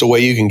furthest away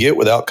you can get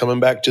without coming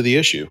back to the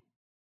issue.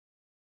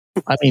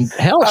 I mean,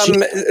 hell,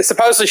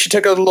 supposedly she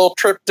took a little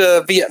trip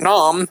to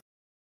Vietnam.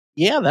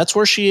 Yeah, that's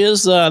where she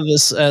is.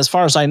 As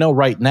far as I know,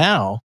 right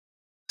now.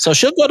 So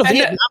she'll go to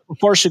Vietnam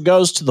before she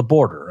goes to the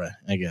border,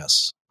 I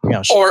guess.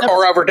 Or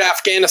over to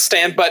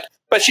Afghanistan, but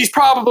she's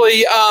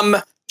probably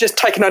just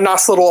taking a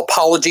nice little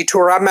apology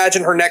tour. I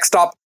imagine her next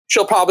stop,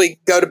 she'll probably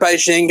go to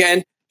Beijing,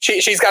 and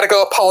she's got to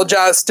go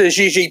apologize to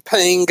Xi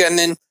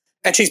Jinping,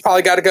 and she's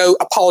probably got to go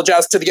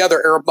apologize to the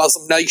other Arab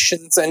Muslim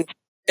nations and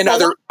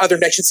other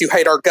nations who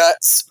hate our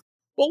guts.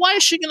 Well, why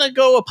is she going to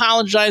go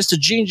apologize to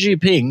Xi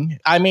Jinping?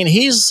 I mean,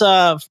 he's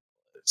I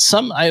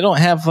don't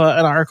have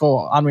an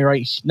article on me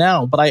right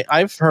now, but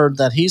I've heard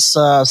that he's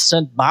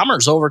sent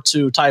bombers over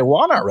to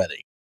Taiwan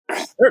already.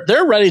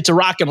 They're ready to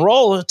rock and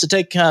roll to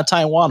take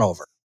Taiwan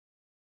over.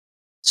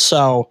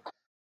 So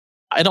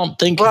I don't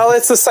think. Well,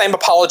 it's the same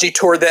apology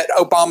tour that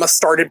Obama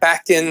started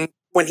back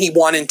when he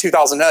won in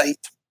 2008.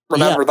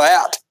 Remember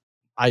that?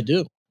 I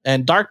do.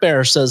 And Dark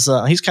Bear says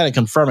he's kind of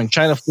confirming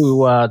China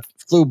flew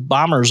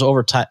bombers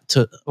over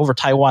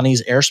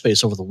Taiwanese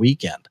airspace over the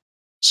weekend.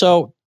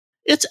 So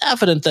it's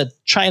evident that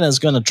China is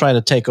going to try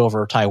to take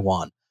over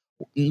Taiwan.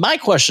 My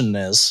question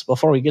is,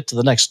 before we get to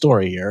the next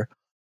story here,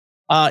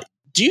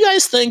 do you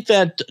guys think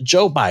that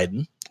Joe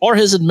Biden or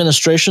his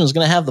administration is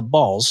going to have the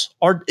balls,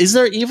 or is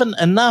there even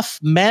enough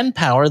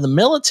manpower in the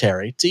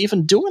military to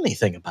even do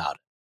anything about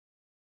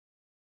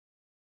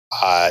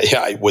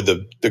it? With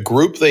the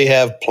group they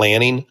have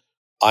planning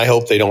I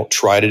hope they don't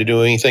try to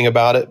do anything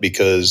about it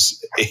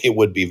because it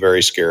would be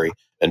very scary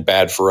and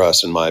bad for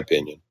us, in my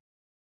opinion.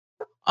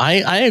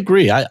 I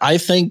agree. I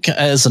think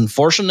as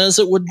unfortunate as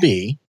it would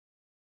be,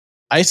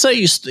 I say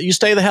you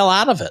stay the hell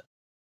out of it.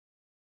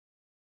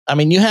 I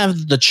mean, you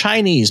have the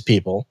Chinese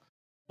people.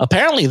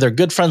 Apparently, they're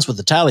good friends with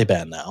the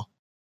Taliban now.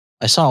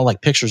 I saw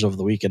like pictures over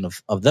the weekend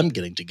of them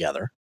getting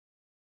together.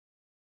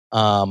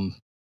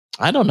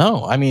 I don't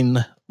know. I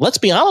mean, let's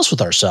be honest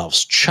with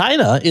ourselves.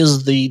 China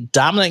is the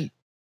dominant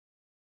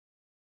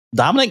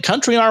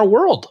country in our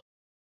world.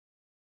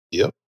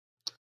 Yep.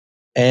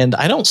 And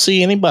I don't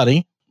see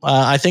anybody.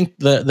 I think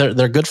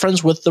they're good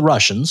friends with the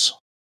Russians.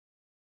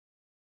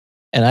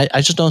 And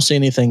I just don't see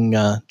anything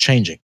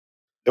changing.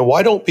 And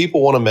why don't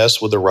people want to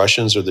mess with the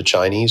Russians or the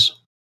Chinese?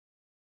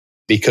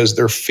 Because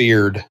they're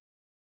feared.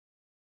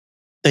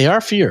 They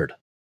are feared.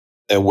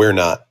 And we're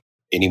not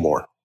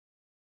anymore.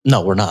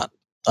 No, we're not.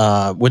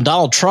 When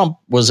Donald Trump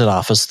was in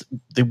office,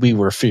 we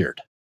were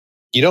feared.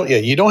 You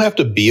don't have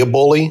to be a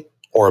bully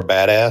or a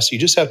badass. You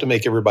just have to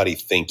make everybody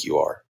think you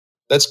are.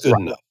 That's good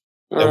enough.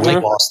 And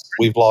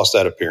we've lost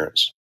that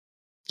appearance.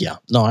 Yeah.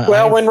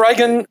 No. When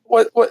Reagan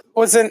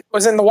was in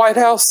the White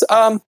House,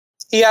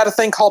 he had a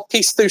thing called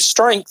peace through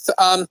strength,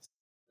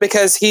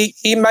 because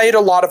he made a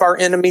lot of our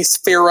enemies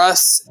fear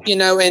us.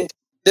 And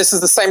this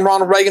is the same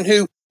Ronald Reagan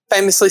who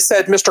famously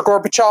said, "Mr.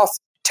 Gorbachev,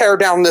 tear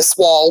down this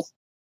wall."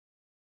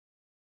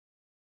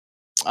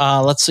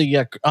 Let's see.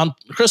 Yeah,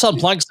 Chris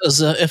Unplugged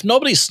says, if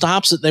nobody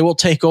stops it, they will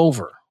take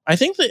over. I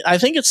think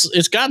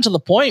it's gotten to the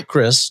point,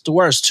 Chris, to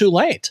where it's too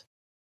late.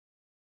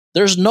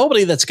 There's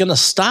nobody that's going to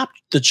stop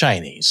the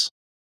Chinese.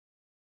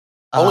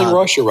 Only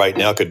Russia right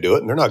now could do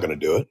it, and they're not going to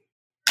do it.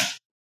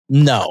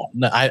 No,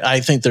 I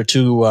think they're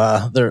too.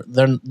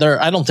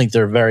 They're. I don't think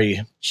they're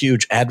very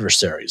huge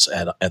adversaries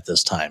at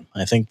this time.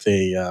 I think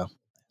they're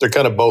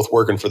kind of both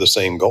working for the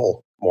same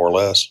goal, more or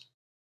less.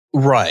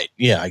 Right.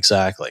 Yeah.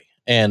 Exactly.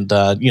 And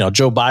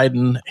Joe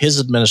Biden, his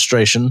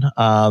administration,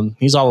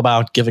 he's all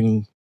about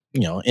giving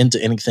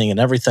into anything and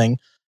everything,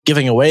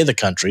 giving away the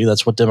country.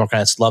 That's what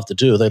Democrats love to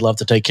do. They love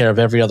to take care of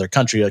every other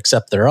country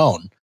except their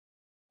own.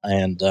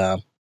 And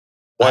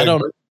I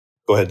don't.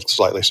 Go ahead.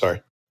 Slightly.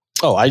 Sorry.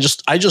 Oh, I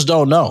just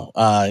don't know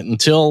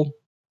until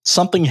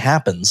something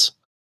happens,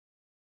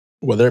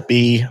 whether it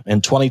be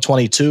in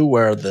 2022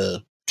 where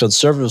the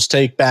conservatives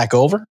take back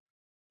over.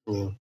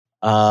 Mm.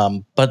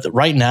 But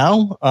right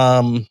now,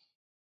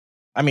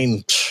 I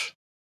mean,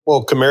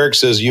 well, Comeric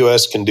says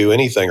U.S. can do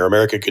anything or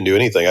America can do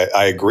anything.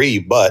 I agree,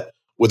 but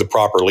with the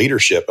proper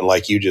leadership, and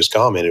like you just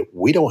commented,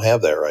 we don't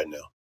have that right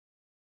now.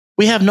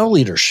 We have no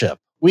leadership.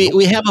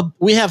 We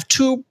have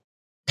two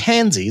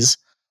pansies,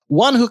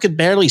 one who could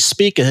barely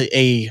speak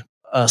a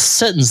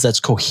sentence that's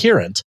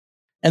coherent,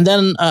 and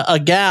then a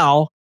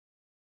gal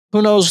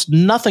who knows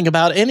nothing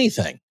about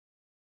anything.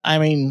 I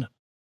mean,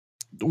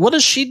 what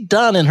has she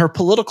done in her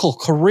political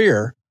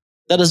career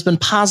that has been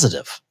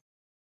positive?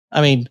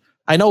 I mean,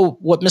 I know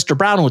what Mr.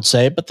 Brown would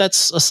say, but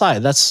that's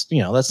aside. That's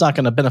not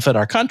going to benefit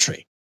our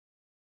country.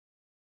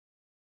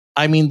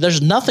 I mean,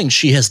 there's nothing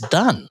she has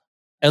done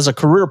as a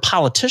career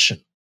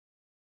politician.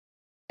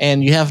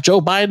 And you have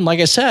Joe Biden, like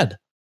I said,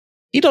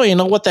 he don't even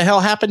know what the hell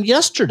happened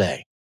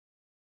yesterday.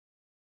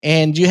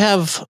 And you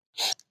have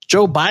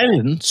Joe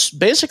Biden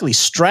basically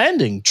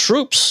stranding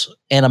troops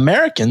and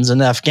Americans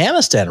in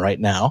Afghanistan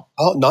right now.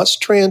 Oh, not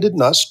stranded.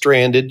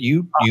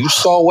 You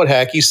saw what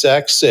Hacky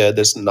Sack said.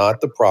 That's not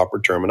the proper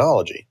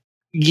terminology.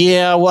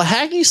 Yeah, well,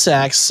 Hacky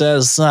Sack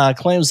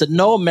claims that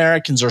no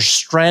Americans are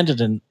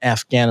stranded in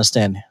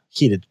Afghanistan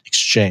heated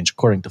exchange,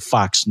 according to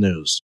Fox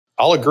News.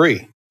 I'll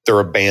agree. They're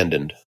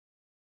abandoned.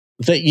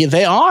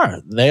 They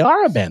are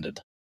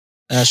abandoned.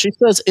 She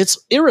says it's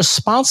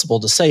irresponsible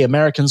to say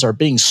Americans are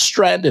being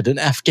stranded in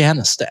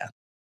Afghanistan.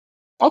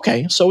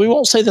 Okay, so we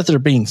won't say that they're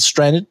being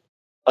stranded.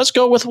 Let's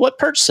go with what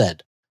Perch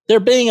said. They're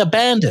being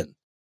abandoned.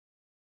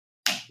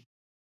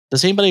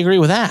 Does anybody agree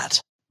with that?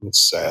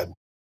 It's sad.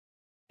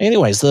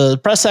 Anyways, the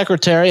press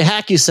secretary,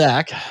 Hacky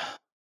Sack,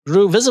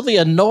 grew visibly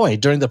annoyed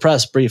during the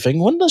press briefing.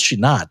 When does she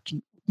not?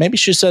 Maybe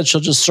she said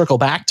she'll just circle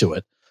back to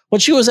it.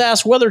 When she was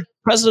asked whether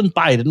President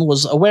Biden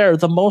was aware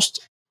that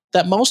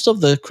most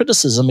of the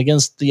criticism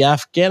against the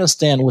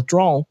Afghanistan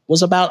withdrawal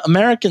was about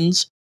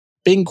Americans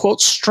being, quote,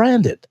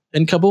 stranded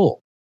in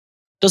Kabul.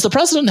 Does the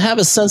president have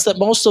a sense that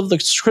most of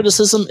the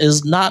criticism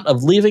is not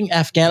of leaving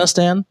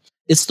Afghanistan?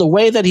 It's the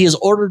way that he is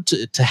ordered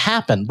to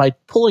happen by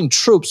pulling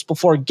troops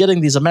before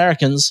getting these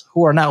Americans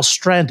who are now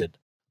stranded.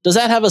 Does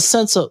he have a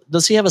sense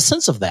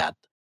of that?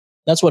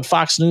 That's what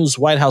Fox News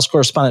White House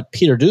correspondent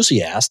Peter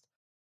Doocy asked.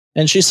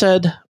 And she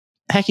said,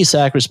 Hacky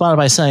Sack responded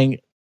by saying,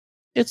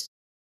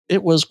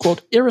 it was,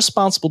 quote,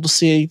 irresponsible to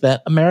see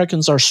that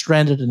Americans are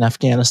stranded in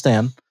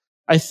Afghanistan.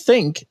 I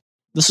think,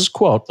 this is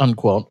quote,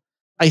 unquote,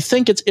 I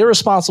think it's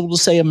irresponsible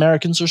to say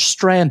Americans are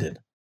stranded.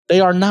 They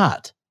are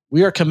not.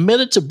 We are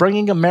committed to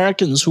bringing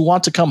Americans who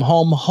want to come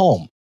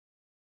home.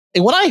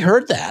 And when I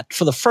heard that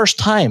for the first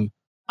time,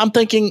 I'm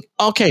thinking,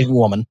 okay,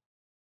 woman,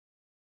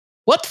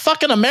 what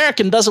fucking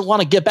American doesn't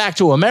want to get back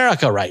to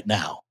America right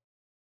now?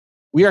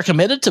 We are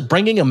committed to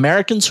bringing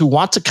Americans who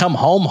want to come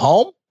home.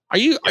 Are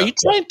you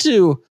trying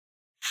to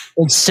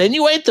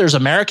insinuate there's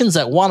Americans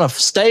that want to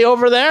stay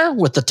over there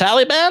with the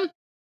Taliban?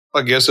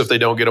 I guess if they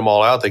don't get them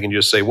all out, they can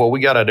just say, well, we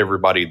got out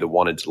everybody that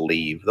wanted to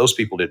leave. Those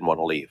people didn't want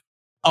to leave.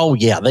 Oh,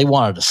 yeah, they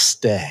wanted to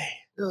stay.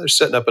 They're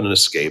setting up an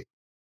escape.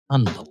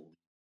 Unbelievable.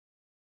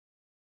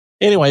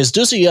 Anyways,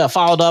 Ducey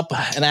followed up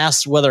and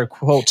asked whether,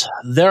 quote,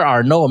 there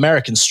are no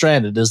Americans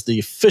stranded is the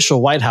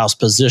official White House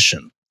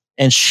position.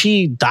 And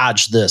she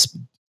dodged this,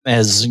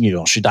 as you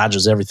know, she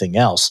dodges everything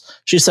else.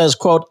 She says,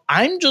 quote,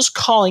 I'm just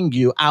calling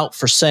you out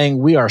for saying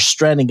we are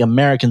stranding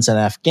Americans in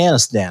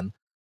Afghanistan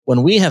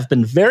when we have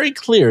been very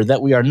clear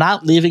that we are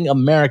not leaving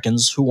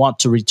Americans who want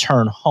to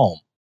return home.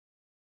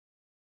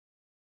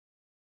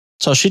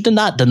 So she did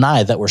not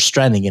deny that we're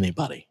stranding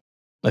anybody,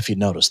 if you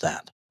notice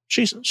that.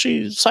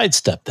 She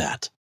sidestepped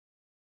that.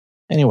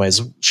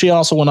 Anyways, she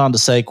also went on to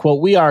say,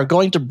 quote, we are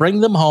going to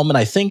bring them home, and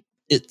I think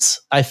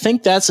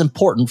that's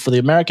important for the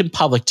American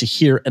public to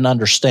hear and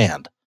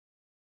understand.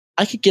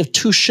 I could give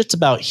two shits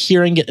about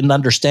hearing it and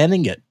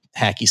understanding it,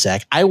 hacky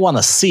sack. I want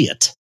to see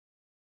it.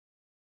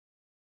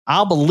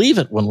 I'll believe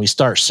it when we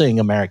start seeing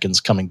Americans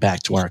coming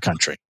back to our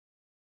country.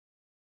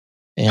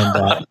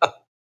 And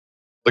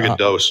look at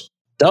Dose.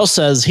 Dose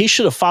says he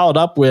should have followed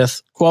up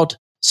with, quote,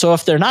 so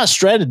if they're not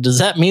stranded, does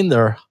that mean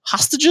they're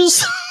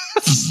hostages?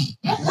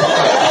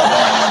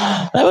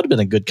 That would have been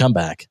a good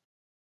comeback.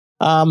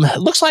 It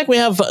looks like we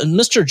have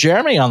Mr.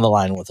 Jeremy on the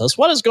line with us.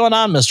 What is going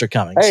on, Mr.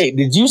 Cummings? Hey,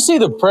 did you see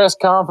the press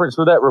conference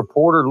where that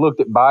reporter looked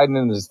at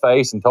Biden in his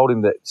face and told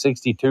him that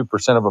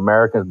 62% of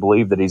Americans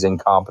believe that he's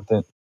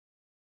incompetent?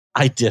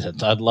 I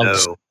didn't. I'd love to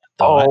see that,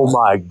 Oh,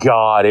 my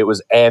God. It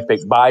was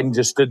epic. Biden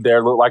just stood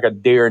there, looked like a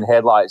deer in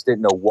headlights,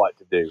 didn't know what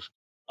to do.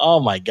 Oh,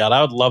 my God.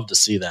 I would love to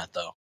see that,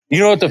 though. You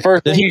know what the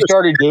first thing he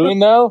started doing,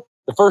 though?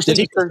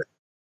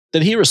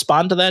 Did he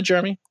respond to that,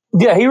 Jeremy?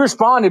 Yeah, he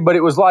responded, but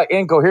it was like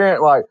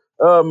incoherent, like,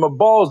 my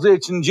balls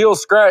itching, Jill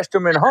scratched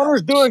him, and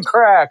Hunter's doing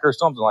crack or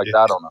something like that.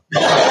 I don't know.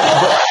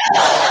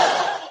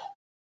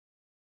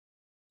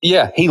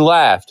 Yeah, he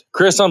laughed.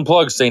 Chris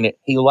Unplugged seen it.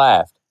 He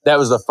laughed. That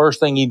was the first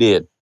thing he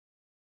did.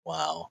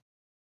 Wow.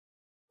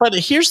 But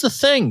here's the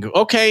thing.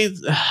 Okay,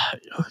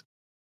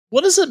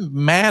 what does it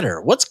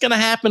matter? What's going to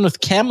happen if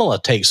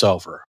Kamala takes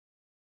over?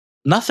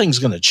 Nothing's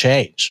going to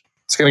change.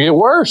 It's going to get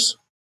worse.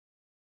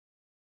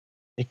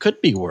 It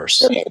could be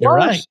worse. You're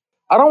right.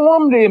 I don't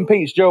want them to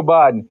impeach Joe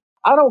Biden.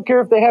 I don't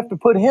care if they have to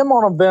put him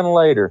on a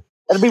ventilator.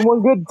 That'd be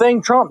one good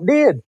thing Trump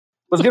did,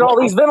 was get all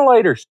these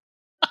ventilators.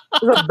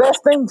 The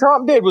best thing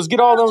Trump did was get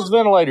all those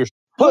ventilators.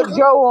 Put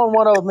Joe on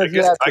one of them if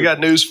you have to. I got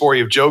news for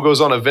you. If Joe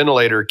goes on a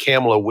ventilator,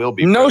 Kamala will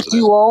be president. No,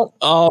 she won't.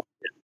 Oh,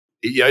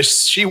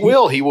 yes, she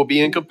will. He will be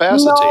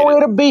incapacitated. No,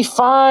 it'll be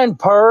fine,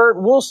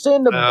 Pert. We'll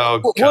send him.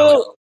 Oh,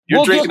 God.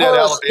 You're drinking that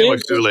Alabama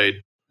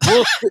Kool-Aid.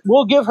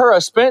 We'll give her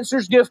a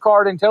Spencer's gift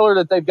card and tell her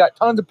that they've got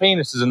tons of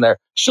penises in there.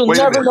 She'll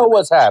never know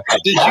what's happening.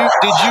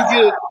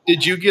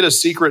 Did you get a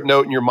secret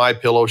note in your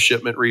MyPillow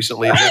shipment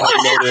recently? Is that how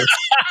you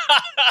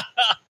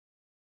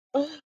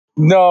know this?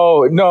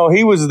 No,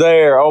 he was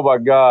there. Oh my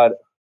God.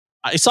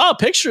 I saw a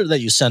picture that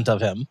you sent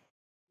of him.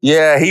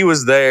 Yeah, he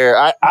was there.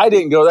 I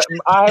didn't go.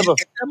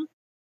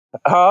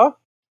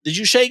 Did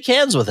you shake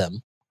hands with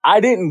him?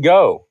 I didn't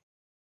go.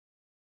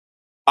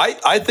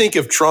 I think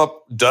if Trump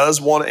does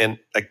want to, and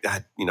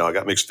I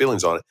got mixed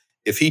feelings on it.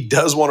 If he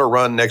does want to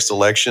run next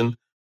election,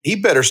 he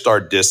better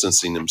start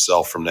distancing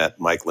himself from that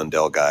Mike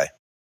Lindell guy.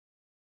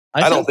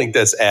 I don't think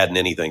that's adding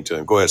anything to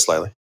him. Go ahead,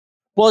 Slightly.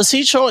 Well, is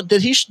he show?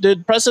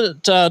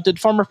 Did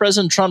former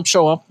President Trump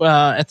show up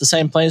at the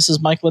same place as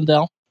Mike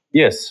Lindell?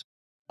 Yes.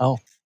 Oh,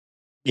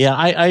 yeah.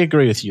 I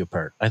agree with you,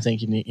 Pert. I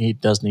think he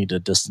does need to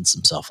distance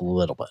himself a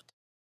little bit.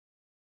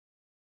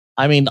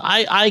 I mean,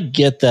 I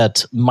get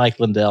that Mike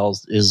Lindell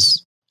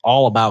is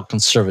all about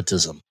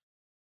conservatism.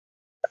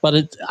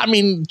 But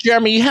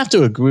Jeremy, you have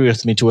to agree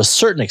with me to a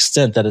certain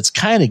extent that it's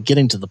kind of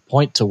getting to the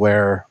point to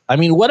where,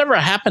 whatever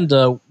happened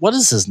to, what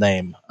is his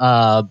name?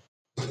 God,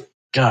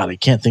 I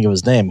can't think of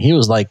his name. He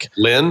was like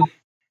Lynn.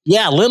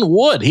 Yeah, Lynn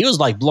Wood. He was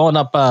like blowing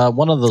up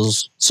one of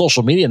those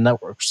social media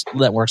networks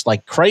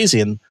like crazy,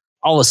 and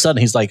all of a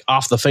sudden he's like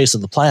off the face of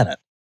the planet.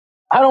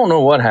 I don't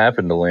know what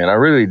happened to Lynn. I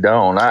really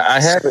don't.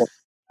 I haven't.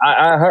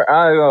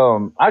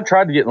 I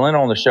tried to get Lynn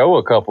on the show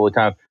a couple of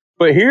times.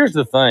 But here's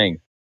the thing.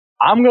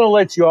 I'm going to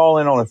let you all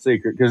in on a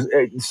secret because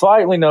it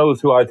slightly knows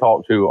who I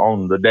talk to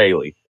on the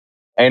daily.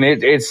 And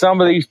it's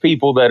some of these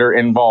people that are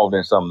involved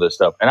in some of this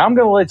stuff. And I'm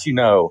going to let you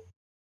know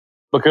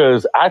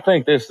because I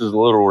think this is a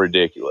little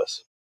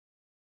ridiculous.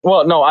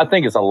 Well, no, I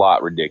think it's a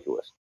lot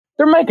ridiculous.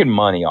 They're making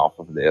money off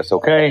of this,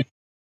 okay?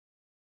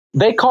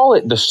 They call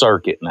it the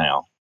circuit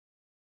now.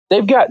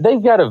 They've got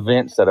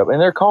events set up,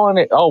 and they're calling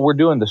it, we're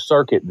doing the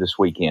circuit this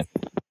weekend.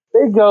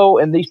 They go,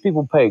 and these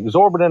people pay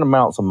exorbitant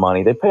amounts of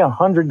money. They pay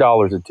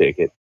 $100 a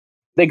ticket.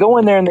 They go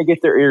in there, and they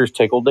get their ears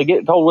tickled. They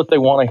get told what they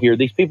want to hear.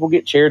 These people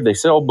get cheered. They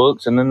sell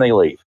books, and then they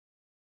leave.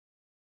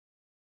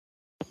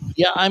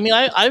 Yeah,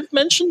 I've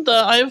mentioned,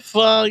 I've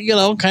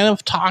kind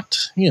of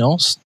talked,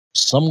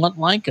 somewhat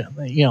like,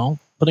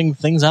 putting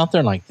things out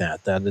there like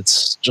that. That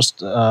it's just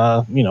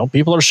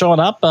people are showing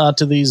up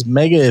to these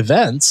mega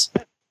events.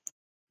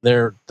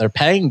 They're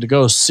paying to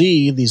go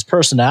see these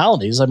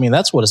personalities. I mean,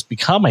 that's what it's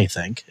become, I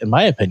think, in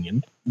my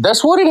opinion.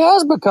 That's what it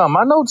has become.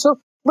 I know. So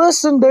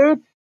listen, dude,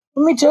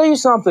 let me tell you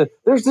something.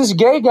 There's this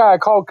gay guy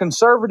called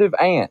Conservative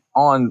Ant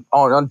on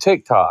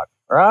TikTok,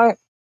 right?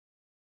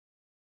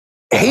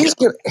 He's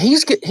gonna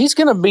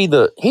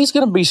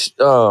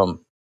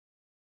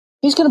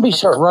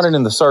start running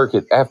in the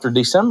circuit after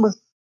December.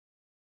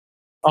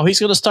 Oh, he's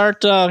gonna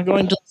start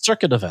going to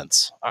circuit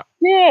events.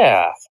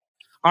 Yeah.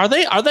 Are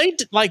they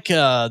like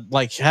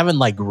having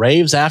like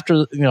raves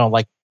after,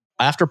 like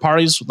after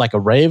parties, like a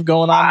rave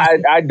going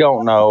on? I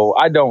don't know.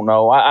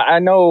 I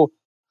know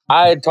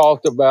I had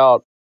talked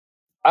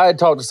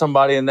to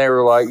somebody and they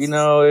were like,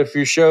 if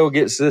your show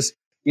gets this,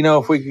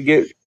 if we could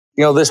get,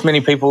 this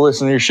many people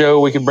listen to your show,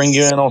 we could bring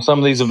you in on some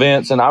of these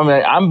events. And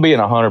I'm being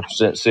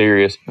 100%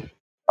 serious.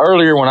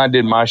 Earlier when I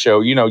did my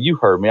show, you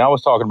heard me. I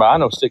was talking about, I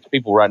know 6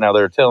 people right now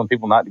that are telling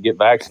people not to get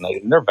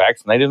vaccinated, and they're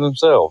vaccinated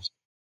themselves.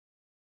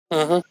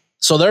 Mm-hmm.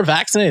 So they're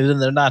vaccinated and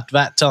they're not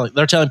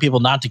they're telling people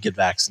not to get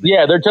vaccinated.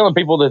 Yeah, they're telling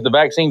people that the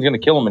vaccine's going to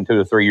kill them in 2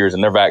 to 3 years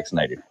and they're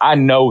vaccinated. I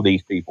know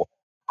these people.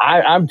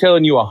 I'm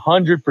telling you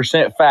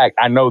 100% fact.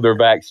 I know they're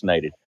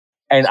vaccinated.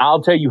 And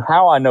I'll tell you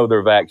how I know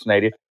they're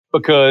vaccinated,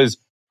 because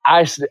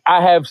I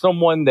have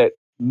someone that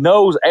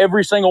knows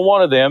every single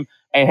one of them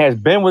and has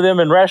been with them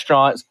in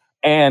restaurants,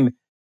 and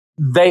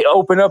they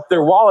open up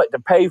their wallet to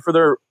pay for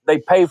their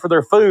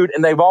food,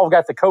 and they've all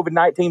got the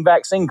COVID-19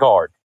 vaccine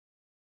card.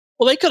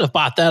 Well, they could have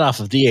bought that off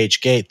of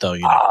DH Gate, though.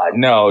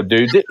 No,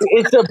 dude.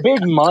 It's a big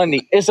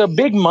money. It's a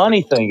big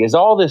money thing. Is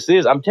all this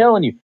is. I'm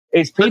telling you,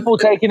 it's people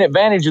taking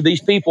advantage of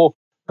these people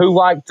who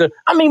like to.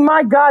 I mean,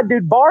 my God,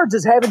 dude, Bards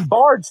is having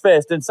Bards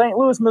Fest in St.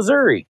 Louis,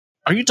 Missouri.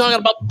 Are you talking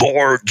about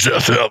Bards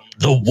FM,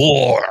 the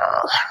war?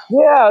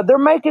 Yeah, they're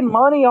making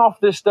money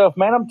off this stuff,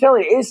 man. I'm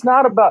telling you, it's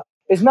not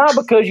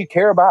because you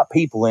care about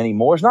people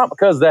anymore. It's not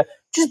because of that.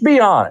 Just be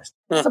honest.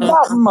 It's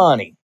about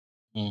money.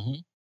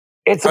 Mm-hmm.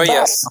 It's about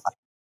money.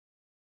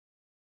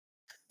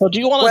 So do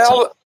you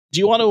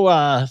want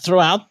to throw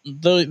out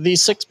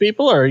these 6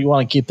 people, or you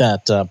want to keep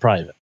that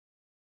private?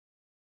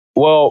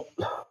 Well,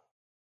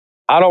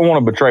 I don't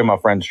want to betray my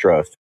friend's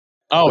trust.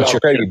 Oh, I'll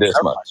tell you this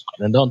much.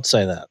 Then don't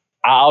say that.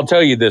 I'll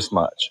tell you this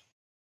much.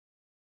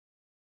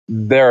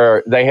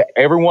 Every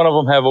one of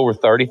them have over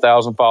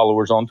 30,000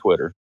 followers on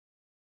Twitter.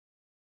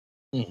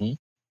 Mm-hmm.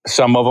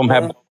 Some of them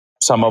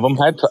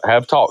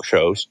have talk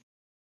shows.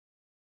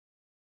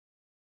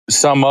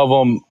 Some of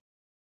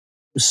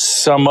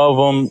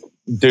them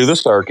do the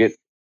circuit,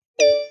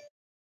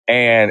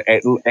 and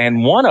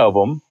one of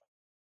them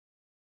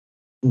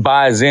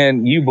buys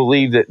in. You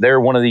believe that they're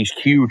one of these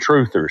Q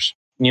truthers.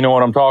 You know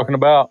what I'm talking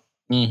about?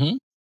 Mm-hmm.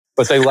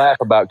 But they laugh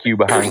about Q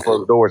behind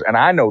closed doors, and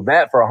I know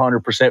that for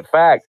 100%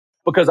 fact,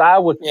 because I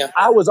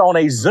was on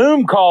a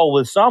Zoom call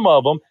with some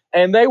of them,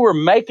 and they were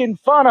making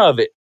fun of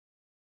it.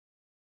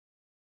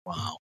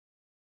 Wow,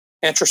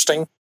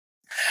 interesting.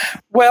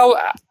 Well,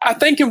 I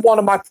think in one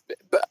of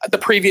the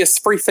previous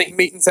Free Think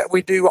meetings that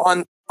we do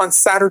on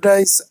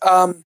Saturdays,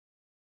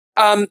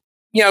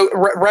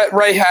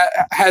 Ray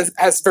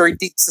has very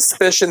deep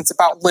suspicions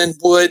about Lin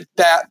Wood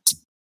that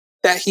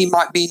he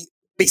might be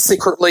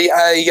secretly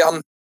a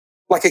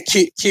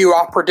Q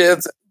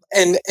operative,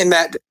 and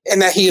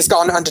that he has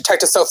gone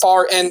undetected so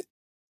far. And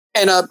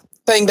a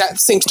thing that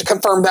seems to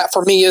confirm that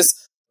for me is,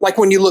 like,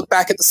 when you look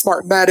back at the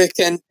Smartmatic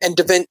and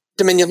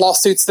Dominion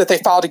lawsuits that they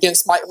filed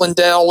against Mike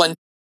Lindell and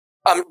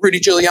Rudy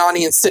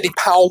Giuliani and Sidney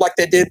Powell, like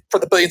they did for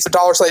the billions of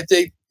dollars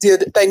they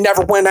did, they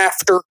never went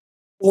after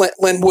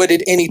Lin Wood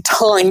at any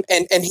time,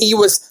 and he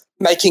was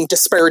making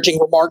disparaging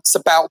remarks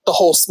about the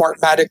whole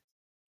Smartmatic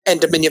and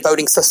Dominion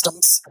voting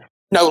systems.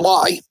 No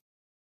lie.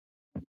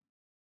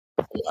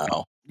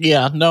 Wow.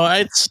 Yeah, no,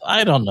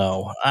 I don't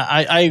know.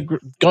 I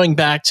going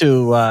back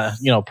to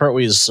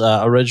Pertwee's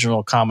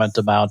original comment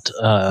about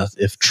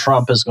if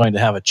Trump is going to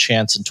have a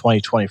chance in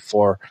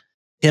 2024,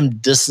 him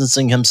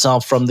distancing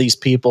himself from these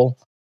people.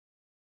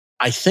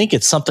 I think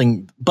it's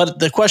something, but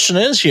the question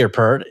is here,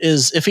 Pert,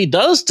 is if he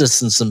does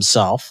distance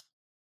himself,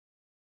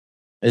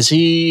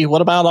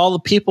 what about all the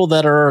people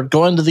that are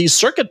going to these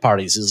circuit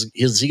parties?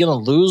 Is he going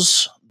to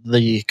lose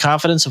the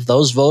confidence of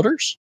those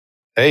voters?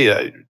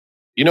 Hey,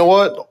 you know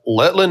what?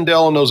 Let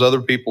Lindell and those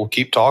other people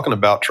keep talking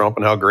about Trump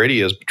and how great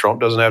he is, but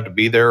Trump doesn't have to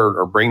be there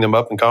or bring them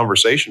up in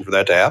conversation for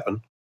that to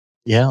happen.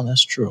 Yeah,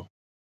 that's true.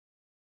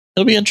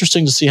 It'll be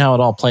interesting to see how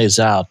it all plays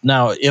out.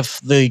 Now, if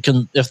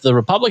the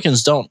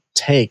Republicans don't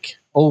take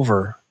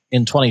over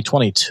in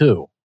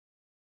 2022,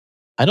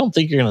 I don't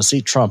think you're going to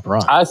see Trump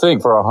run. I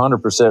think for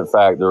 100%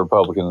 fact the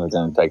Republicans are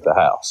going to take the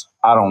House.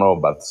 I don't know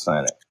about the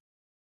Senate.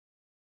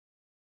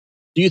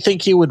 Do you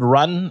think he would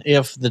run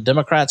if the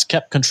Democrats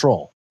kept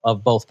control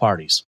of both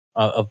parties,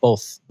 of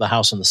both the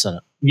House and the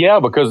Senate? Yeah,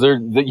 because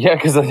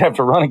they'd have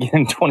to run again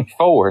in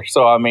 24.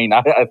 So, I mean,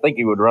 I think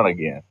he would run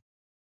again.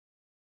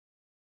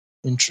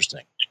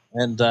 Interesting.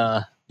 And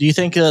do Do you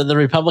think the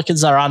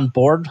Republicans are on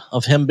board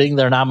of him being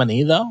their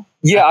nominee, though?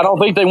 Yeah, I don't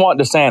think they want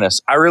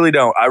DeSantis. I really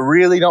don't. I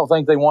really don't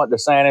think they want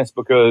DeSantis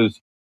because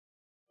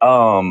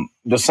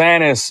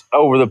DeSantis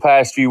over the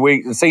past few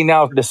weeks, and see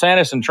now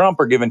DeSantis and Trump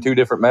are giving two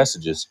different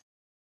messages.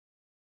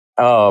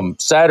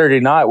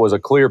 Saturday night was a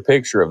clear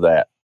picture of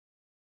that.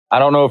 I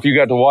don't know if you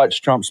got to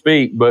watch Trump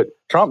speak, but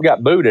Trump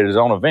got booed at his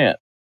own event.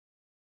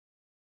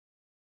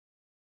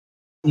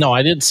 No,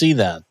 I didn't see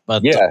that.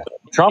 But yeah,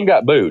 Trump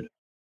got booed.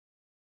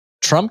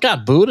 Trump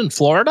got booed in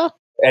Florida?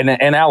 And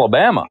in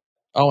Alabama.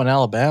 Oh, in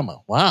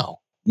Alabama. Wow.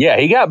 Yeah,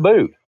 he got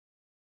booed.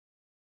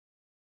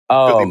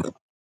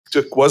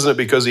 Wasn't it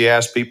because he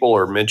asked people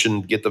or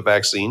mentioned get the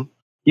vaccine?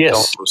 Yes.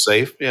 Tell them it was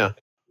safe? Yeah.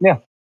 Yeah.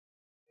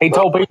 He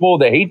told people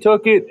that he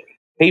took it.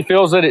 He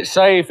feels that it's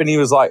safe. And he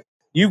was like,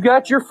 you've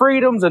got your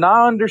freedoms and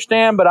I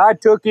understand, but I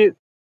took it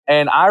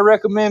and I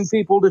recommend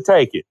people to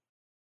take it.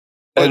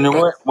 And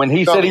when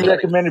he said he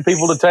recommended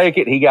people to take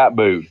it, he got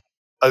booed.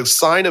 A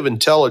sign of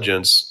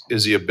intelligence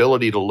is the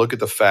ability to look at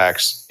the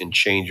facts and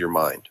change your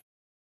mind.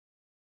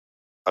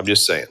 I'm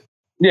just saying.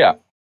 Yeah.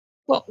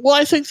 Well,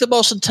 I think the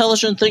most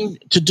intelligent thing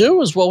to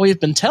do is what we've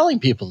been telling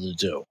people to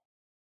do.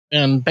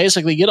 And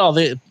basically get all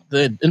the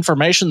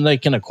information they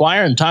can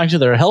acquire and talk to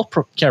their health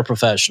care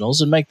professionals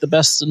and make the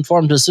best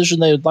informed decision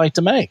they would like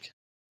to make.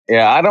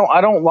 Yeah, I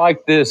don't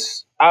like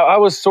this. I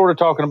was sort of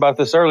talking about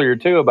this earlier,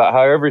 too, about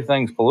how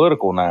everything's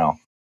political now.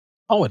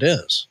 Oh, it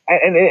is.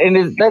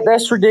 And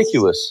that's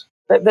ridiculous.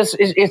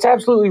 It's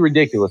absolutely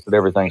ridiculous that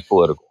everything's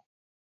political.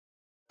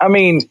 I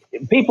mean,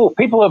 people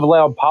have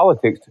allowed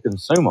politics to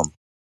consume them.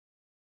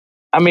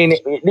 I mean,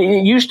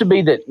 it used to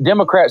be that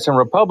Democrats and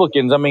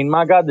Republicans, I mean,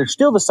 my God, they're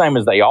still the same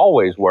as they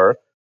always were.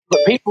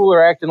 But people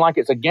are acting like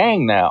it's a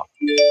gang now.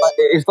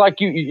 It's like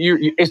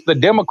it's the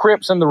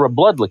Democrips and the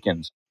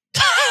Republicans.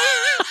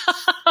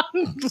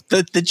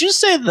 Did you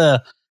say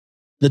the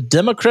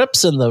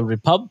Democrips and the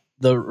Republicans?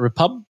 The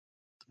Republicans.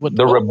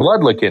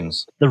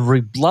 The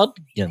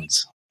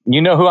Republicans. You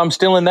know who I'm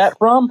stealing that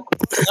from?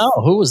 No,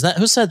 who was that?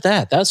 Who said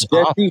that? That's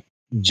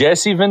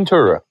Jesse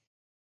Ventura.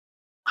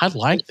 I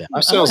like that.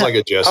 That sounds like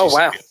a Jesse. Oh,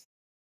 wow.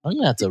 I'm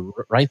going to have to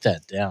write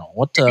that down.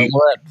 We're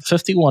at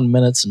 51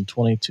 minutes and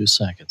 22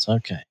 seconds.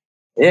 Okay.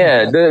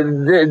 Yeah,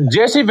 the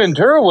Jesse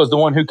Ventura was the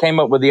one who came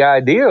up with the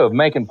idea of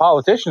making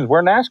politicians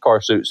wear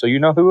NASCAR suits, so you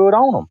know who would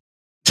own them.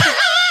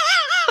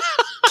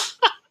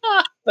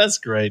 That's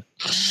great.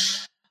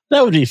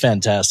 That would be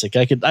fantastic.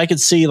 I could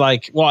see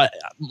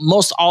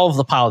most all of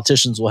the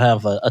politicians will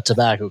have a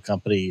tobacco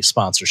company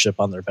sponsorship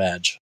on their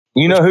badge.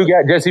 You know who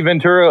got Jesse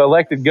Ventura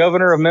elected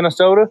governor of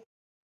Minnesota?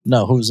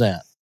 No, who's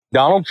that?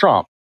 Donald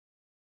Trump.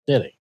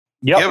 Did he?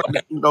 Yep.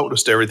 You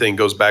noticed everything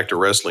goes back to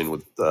wrestling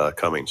with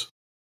Cummings.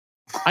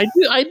 I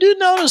do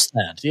notice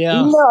that.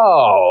 Yeah.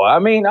 No, I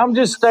mean, I'm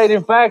just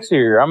stating facts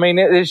here. I mean,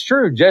 it's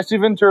true. Jesse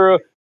Ventura.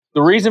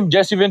 The reason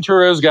Jesse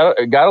Ventura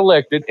got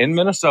elected in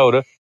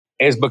Minnesota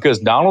is because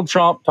Donald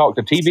Trump talked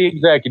to TV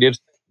executives,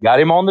 got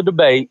him on the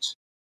debates.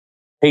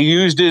 He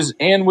used his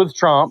in with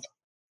Trump.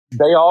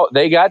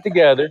 They got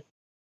together.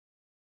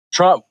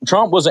 Trump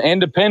was an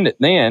independent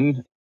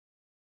then,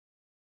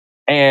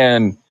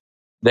 and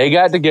they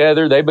got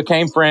together. They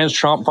became friends.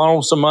 Trump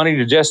funneled some money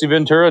to Jesse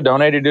Ventura,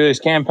 donated to his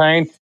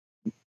campaign,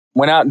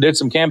 went out and did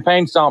some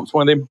campaign stomps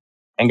with him,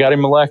 and got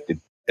him elected.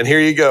 And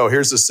here you go.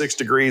 Here's the 6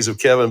 degrees of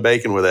Kevin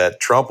Bacon with that.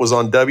 Trump was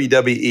on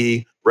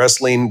WWE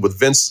wrestling with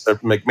Vince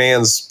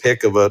McMahon's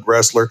pick of a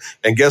wrestler.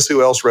 And guess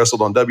who else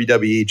wrestled on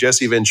WWE?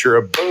 Jesse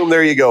Ventura. Boom,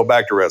 there you go.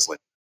 Back to wrestling.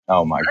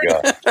 Oh, my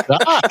God.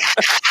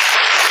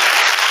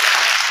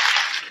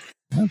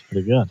 That's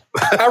pretty good.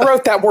 I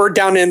wrote that word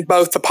down in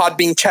both the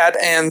Podbean chat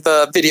and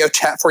the video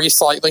chat for you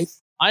slightly.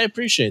 I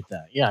appreciate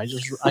that. Yeah, I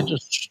just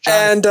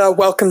and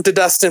welcome to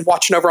Dustin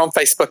watching over on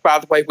Facebook, by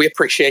the way. We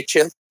appreciate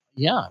you.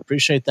 Yeah,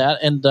 appreciate that.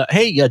 And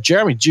hey,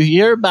 Jeremy, did you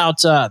hear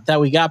about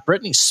that we got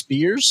Britney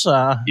Spears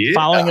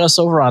following us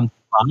over on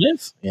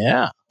Live?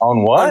 Yeah.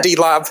 On what? On D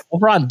Live.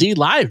 Over on D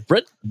Live.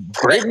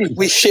 Britney.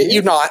 We shit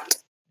you not.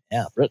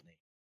 Yeah, Britney.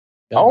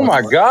 Oh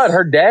my God,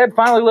 her dad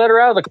finally let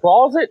her out of the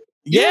closet?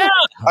 Yeah.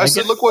 I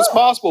said, look what's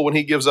possible when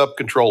he gives up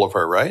control of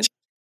her, right?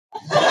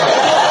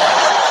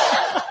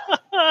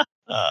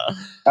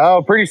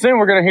 Pretty soon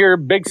we're going to hear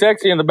Big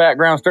Sexy in the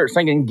background start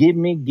singing, give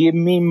me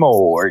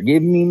more,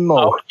 give me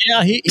more. Oh,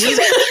 yeah, he's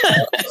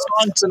a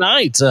song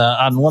tonight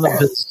on one of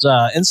his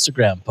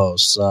Instagram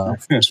posts.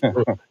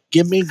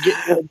 Give me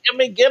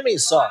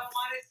song.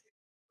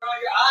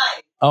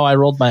 Oh, I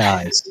rolled my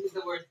eyes.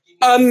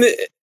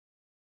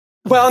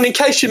 Well, and in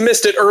case you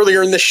missed it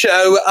earlier in the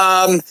show,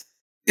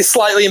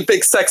 Slightly and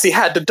Big Sexy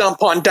had to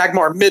dump on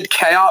Dagmar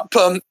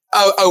Midcap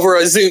over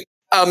a Zoom,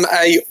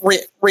 a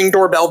Ring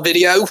doorbell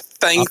video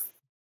thing.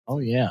 Oh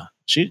yeah,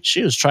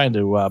 she was trying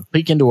to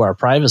peek into our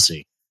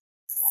privacy.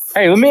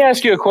 Hey, let me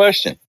ask you a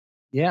question.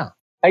 Yeah,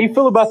 how you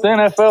feel about the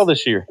NFL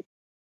this year?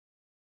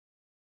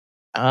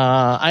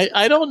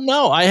 I don't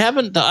know. I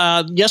haven't.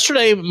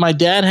 Yesterday, my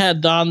dad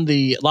had on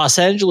the Los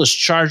Angeles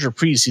Charger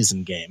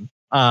preseason game.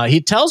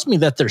 He tells me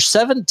that there's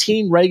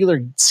 17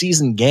 regular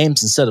season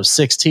games instead of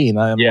 16.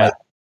 I'm like,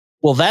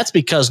 Well, that's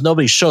because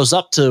nobody shows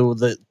up to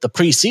the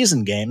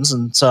preseason games,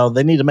 and so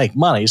they need to make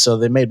money. So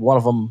they made one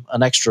of them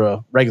an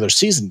extra regular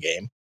season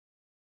game.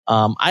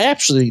 I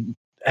actually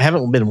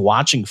haven't been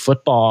watching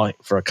football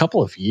for a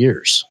couple of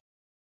years.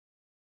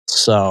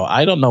 So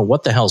I don't know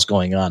what the hell's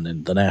going on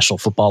in the National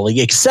Football League,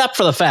 except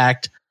for the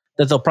fact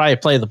that they'll probably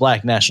play the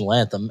Black National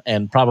Anthem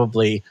and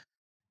probably,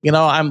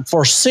 I'm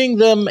foreseeing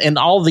them in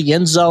all the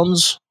end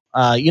zones.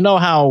 You know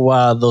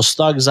how those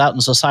thugs out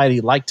in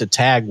society like to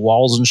tag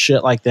walls and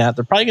shit like that?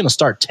 They're probably going to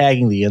start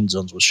tagging the end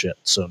zones with shit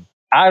soon.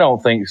 I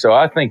don't think so.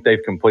 I think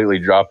they've completely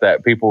dropped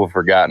that. People have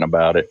forgotten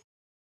about it.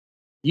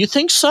 You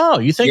think so?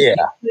 You think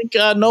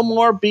no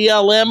more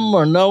BLM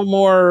or no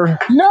more?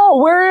 No,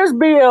 where is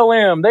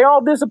BLM? They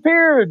all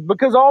disappeared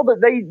because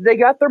they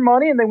got their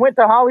money and they went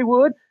to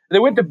Hollywood. They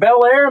went to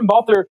Bel Air and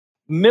bought their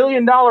 $1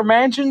 million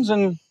mansions,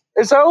 and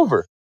it's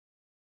over.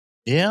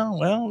 Yeah,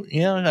 well,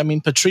 yeah. I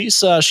mean,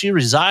 Patrice, she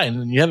resigned,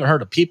 and you haven't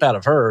heard a peep out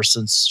of her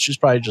since she's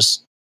probably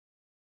just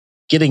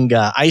getting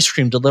ice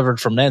cream delivered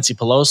from Nancy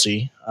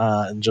Pelosi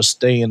and just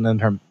staying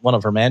in one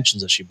of her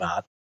mansions that she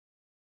bought.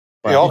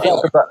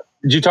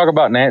 Did you talk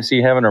about Nancy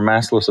having her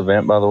maskless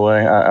event? By the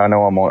way, I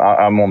know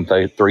I'm on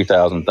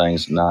 3,000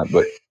 things tonight,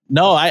 but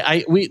no,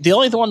 the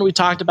only one we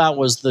talked about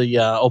was the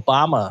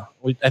Obama.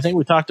 I think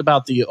we talked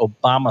about the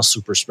Obama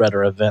super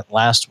spreader event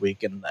last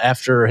week, and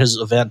after his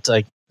event,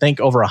 I think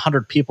over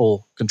 100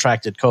 people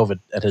contracted COVID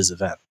at his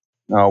event.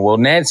 Oh well,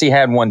 Nancy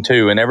had one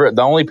too, and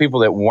the only people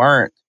that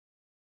were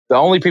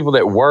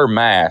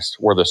masked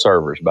were the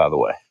servers. By the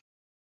way,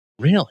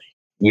 really?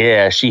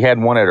 Yeah, she had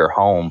one at her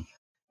home.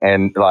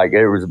 And like,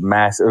 it was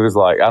massive. It was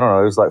like, I don't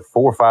know, it was like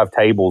 4 or 5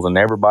 tables and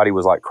everybody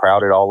was like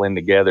crowded all in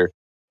together.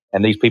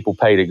 And these people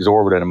paid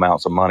exorbitant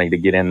amounts of money to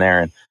get in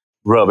there and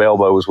rub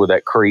elbows with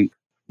that creep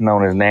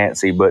known as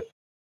Nancy. But,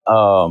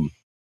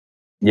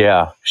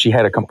 yeah, she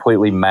had a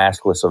completely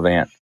maskless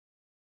event.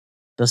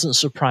 Doesn't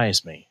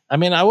surprise me. I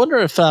mean, I wonder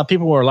if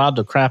people were allowed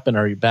to crap in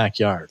her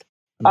backyard.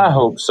 I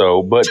hope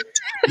so. But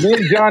me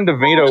and John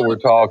DeVito were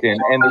talking,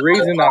 and the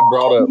reason I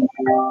brought up,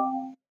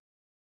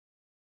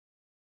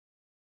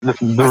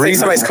 The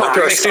reason somebody's called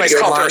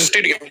to our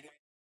studio.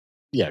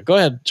 Yeah, go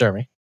ahead,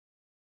 Jeremy.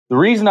 The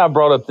reason I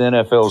brought up the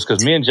NFL is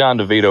because me and John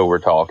DeVito were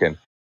talking,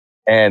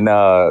 and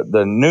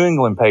the New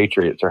England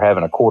Patriots are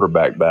having a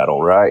quarterback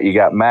battle, right? You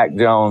got Mac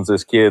Jones.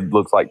 This kid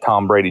looks like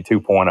Tom Brady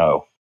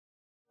 2.0.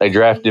 They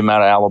drafted him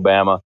out of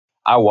Alabama.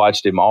 I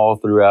watched him all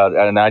throughout,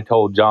 and I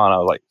told John, I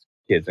was like,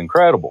 kid's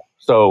incredible.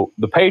 So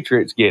the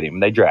Patriots get him.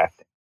 They draft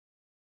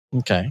him.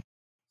 Okay.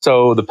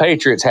 So the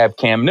Patriots have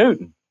Cam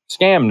Newton.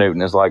 Scam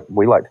Newton is like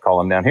we like to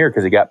call him down here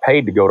because he got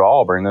paid to go to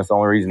Auburn. That's the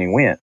only reason he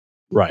went.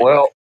 Right.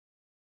 Well,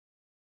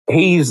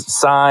 he's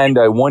signed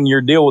a 1-year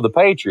deal with the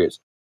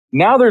Patriots.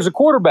 Now there's a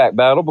quarterback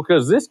battle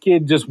because this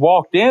kid just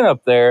walked in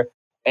up there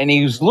and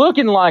he's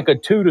looking like a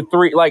 2 to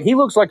 3. Like he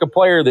looks like a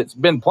player that's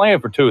been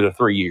playing for 2 to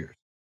 3 years.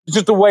 It's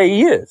just the way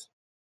he is.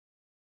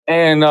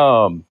 And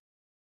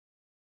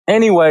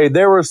anyway,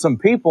 there were some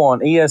people on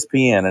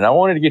ESPN, and I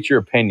wanted to get your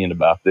opinion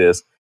about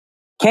this.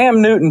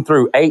 Cam Newton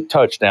threw 8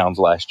 touchdowns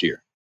last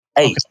year.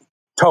 8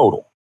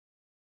 total.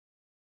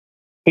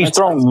 He's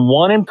thrown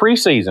 1 in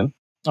preseason.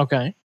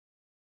 Okay.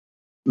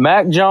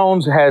 Mac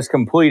Jones has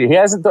completed.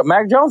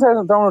 Mac Jones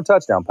hasn't thrown a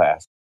touchdown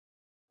pass,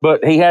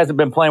 but he hasn't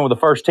been playing with the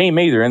first team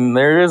either. And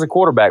there is a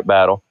quarterback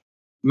battle.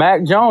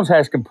 Mac Jones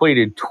has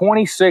completed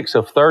 26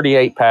 of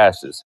 38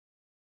 passes.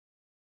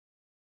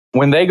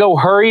 When they go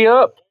hurry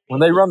up, when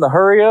they run the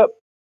hurry up,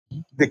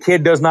 the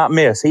kid does not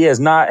miss. He has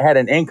not had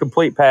an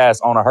incomplete pass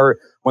on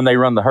when they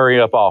run the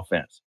hurry up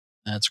offense.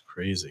 That's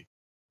crazy.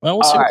 Well,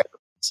 we'll see. Right.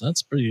 So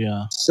that's pretty.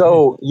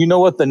 So you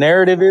know what the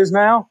narrative is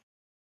now?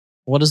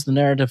 What is the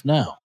narrative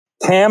now?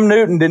 Cam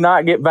Newton did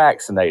not get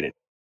vaccinated.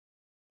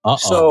 Uh-oh.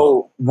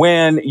 So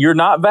when you're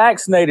not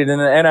vaccinated in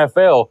the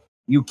NFL,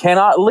 you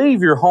cannot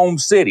leave your home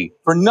city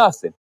for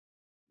nothing.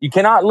 You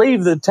cannot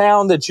leave the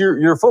town that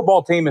your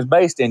football team is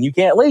based in. You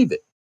can't leave it.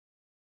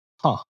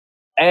 Huh.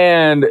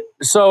 And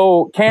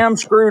so Cam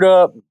screwed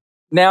up.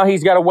 Now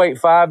he's got to wait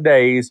 5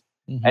 days.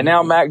 Mm-hmm. And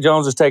now Mac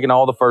Jones is taking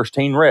all the first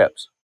team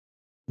reps.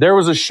 There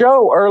was a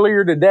show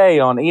earlier today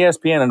on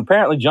ESPN, and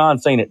apparently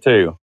John's seen it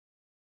too.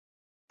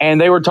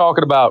 And they were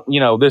talking about,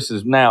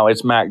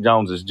 it's Mac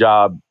Jones's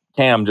job.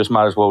 Cam just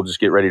might as well just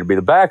get ready to be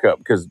the backup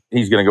because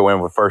he's going to go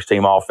in with first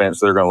team offense.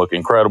 They're going to look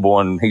incredible,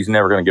 and he's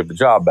never going to give the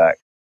job back.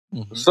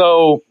 Mm-hmm.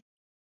 So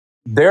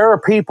there are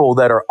people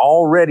that are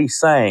already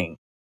saying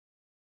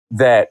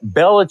that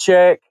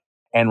Belichick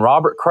and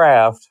Robert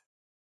Kraft,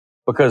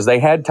 because they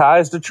had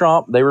ties to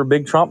Trump, they were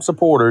big Trump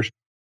supporters,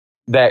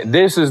 that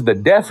this is the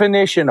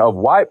definition of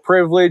white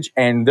privilege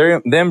and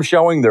them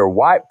showing their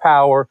white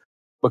power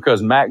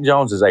because Mac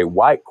Jones is a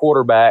white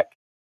quarterback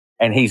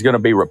and he's going to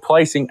be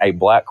replacing a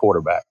black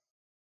quarterback.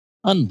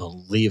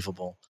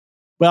 Unbelievable.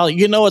 Well,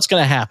 you know what's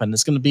going to happen.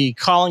 It's going to be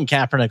Colin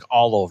Kaepernick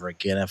all over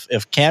again.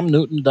 If Cam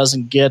Newton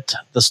doesn't get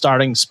the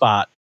starting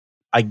spot,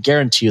 I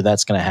guarantee you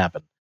that's going to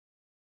happen.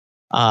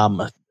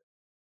 I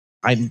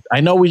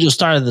know we just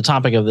started the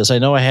topic of this. I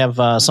know I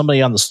have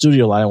somebody on the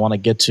studio line I want to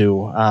get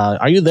to.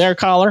 Are you there,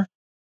 caller?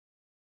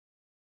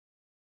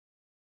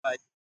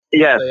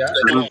 Yes,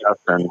 I'm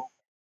Justin.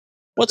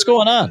 What's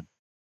going on?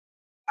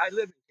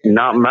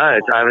 Not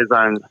much. I was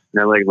on,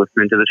 like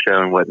listening to the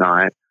show and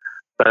whatnot.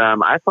 But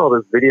I saw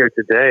this video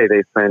today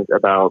they sent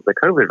about the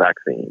COVID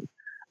vaccine,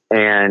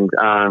 and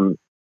I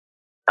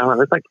don't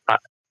know, it's like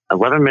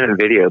 11-minute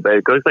video, but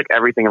it goes like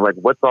everything of like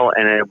what's all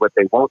in it, what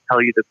they won't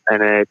tell you that's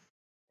in it,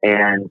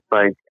 and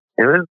like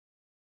it was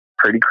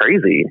pretty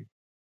crazy.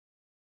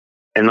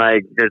 And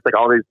like there's like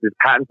all these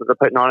patents that they're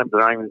putting on it, but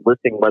they're not even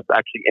listing what's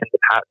actually in the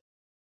patent.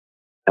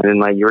 And then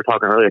like you were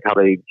talking earlier, like how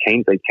they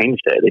changed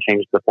it. They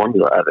changed the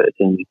formula of it,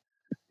 and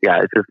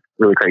yeah, it's just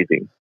really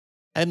crazy.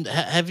 And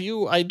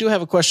I do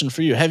have a question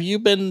for you. Have you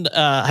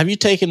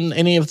taken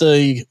any of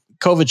the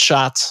COVID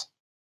shots?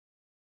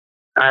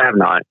 I have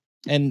not.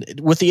 And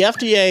with the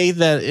FDA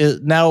that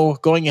is now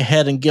going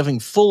ahead and giving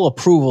full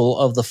approval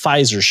of the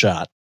Pfizer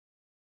shot,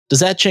 does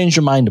that change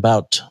your mind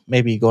about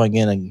maybe going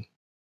in and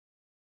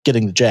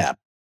getting the jab?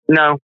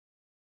 No,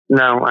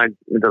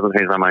 it doesn't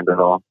change my mind at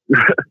all.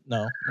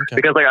 No, okay.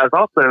 Because like I was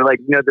also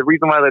like, the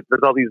reason why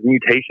there's all these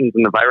mutations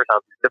in the virus,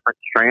 all these different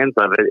strands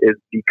of it, is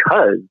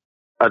because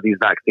of these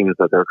vaccines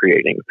that they're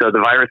creating. So the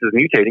virus is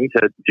mutating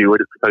to do what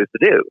it's supposed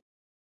to do.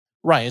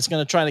 Right. It's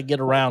going to try to get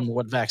around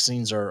what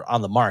vaccines are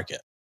on the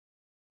market.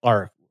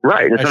 Right.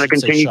 It's going to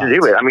continue to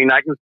do it. I mean,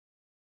 don't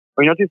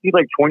you see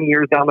like 20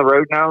 years down the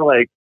road now,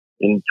 like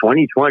in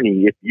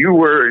 2020, if you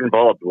were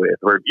involved with,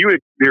 or if you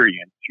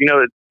experienced,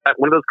 it's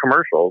one of those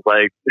commercials,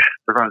 like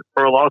for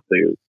a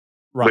lawsuit,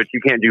 right, which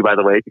you can't do, by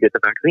the way, to get the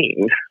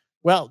vaccine.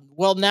 Well,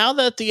 now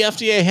that the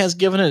FDA has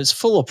given it its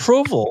full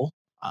approval,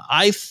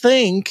 I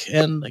think,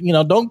 and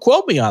don't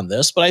quote me on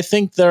this, but I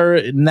think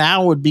there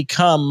now would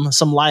become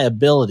some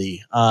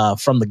liability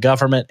from the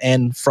government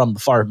and from the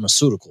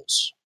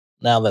pharmaceuticals.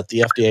 Now that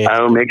the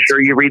FDA, make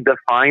sure you read the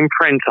fine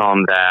print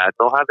on that.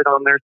 They'll have it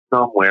on there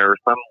somewhere,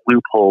 some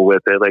loophole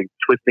with it, like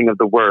twisting of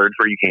the words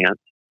where you can't.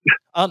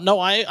 No,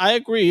 I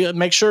agree.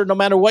 Make sure no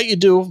matter what you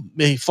do,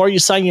 before you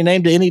sign your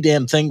name to any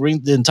damn thing,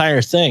 read the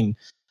entire thing.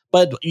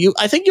 But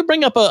I think you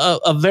bring up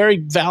a very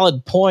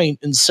valid point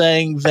in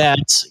saying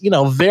that,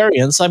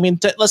 variants. I mean,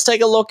 let's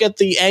take a look at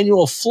the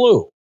annual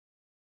flu.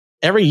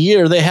 Every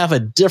year they have a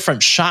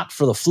different shot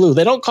for the flu.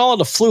 They don't call it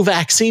a flu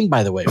vaccine,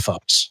 by the way,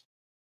 folks.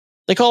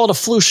 They call it a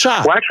flu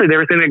shot. Well, actually, they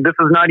were saying like, this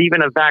is not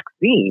even a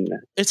vaccine.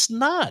 It's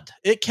not.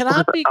 It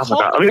cannot be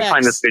called. Let me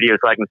find this video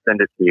so I can send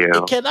it to you.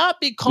 It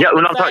cannot be called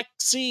a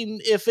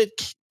vaccine if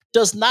it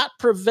does not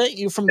prevent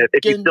you from if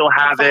getting you still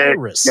have the it,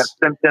 virus. you have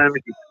symptoms,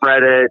 you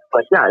spread it.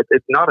 Like,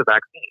 it's not a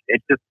vaccine.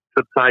 It just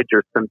subsides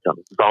your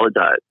symptoms. That's all it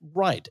does.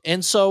 Right.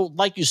 And so,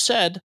 like you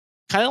said,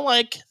 kind of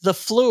like the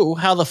flu,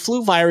 how the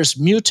flu virus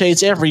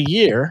mutates every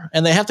year,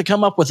 and they have to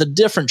come up with a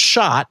different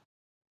shot.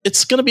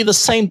 It's going to be the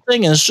same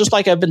thing. And it's just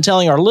like I've been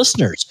telling our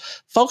listeners.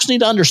 Folks need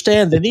to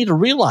understand, they need to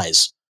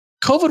realize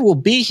COVID will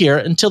be here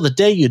until the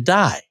day you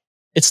die.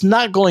 It's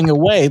not going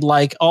away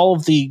like all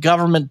of the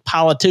government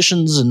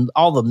politicians and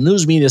all the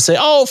news media say,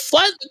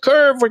 flatten the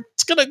curve.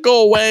 It's going to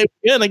go away.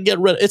 We're going to get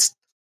rid of it. It's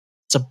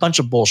a bunch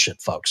of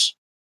bullshit, folks.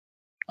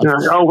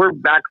 We're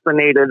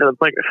vaccinated.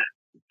 It's like,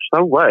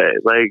 so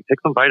what? Like,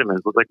 take some vitamins.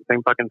 It's like the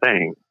same fucking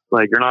thing.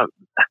 Like,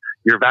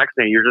 you're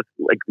vaccinated. You're just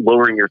like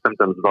lowering your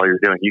symptoms is all you're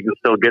doing. You can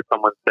still get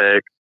someone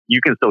sick.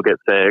 You can still get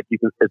sick.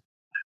 It's just,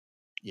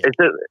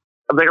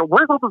 I'm like,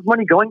 where's all this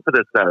money going for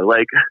this though?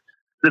 Like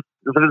this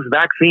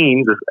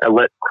vaccine, this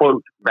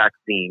quote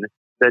vaccine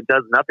that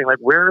does nothing. Like,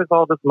 where is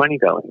all this money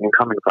going and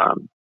coming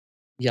from?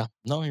 Yeah,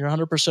 no, you're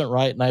 100%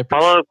 right. And I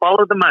follow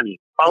the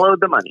money. Follow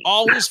the money.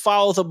 Always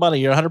follow the money.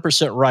 You're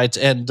 100% right.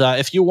 And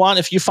if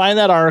you find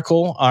that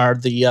article or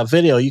the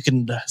video, you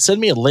can send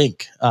me a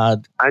link. I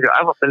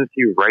will send it to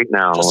you right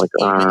now.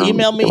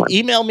 Email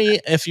me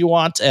if you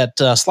want at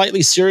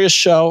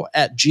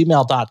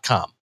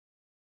slightlyseriousshow@gmail.com.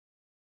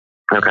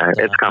 Okay,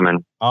 it's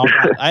coming. All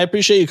right. I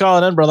appreciate you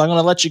calling in, brother. I'm going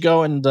to let you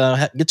go and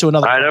get to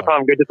another. All right, no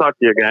problem. Good to talk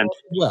to you again.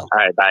 Well, all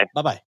right, bye.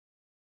 Bye-bye.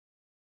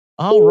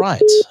 All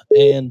right.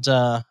 And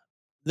then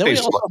we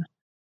also...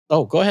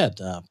 Oh, go ahead.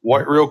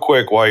 Real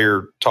quick, while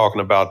you're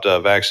talking about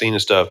vaccine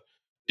and stuff,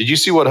 did you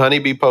see what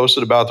Honeybee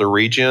posted about the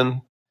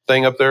regen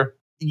thing up there?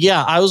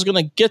 Yeah, I was going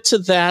to get to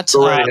that.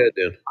 Go right ahead,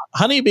 then.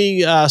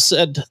 Honeybee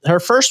said her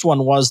first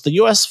one was the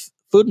U.S.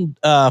 Food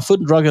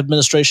and Drug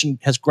Administration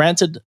has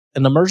granted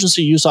an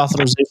emergency use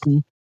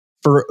authorization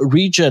for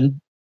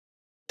Regen-CoV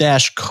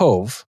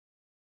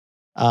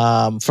for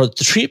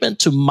the treatment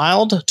to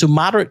mild to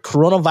moderate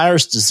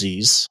coronavirus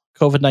disease,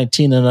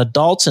 COVID-19, in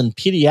adults and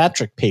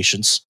pediatric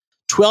patients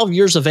 12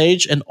 years of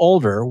age and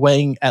older,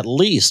 weighing at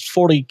least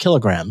 40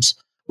 kilograms,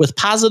 with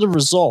positive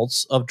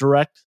results of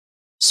direct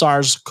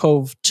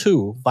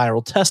SARS-CoV-2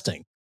 viral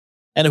testing,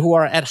 and who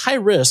are at high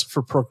risk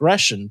for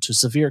progression to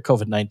severe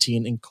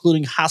COVID-19,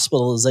 including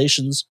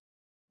hospitalizations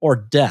or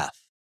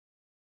death.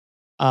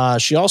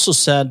 She also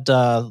said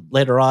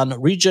later on,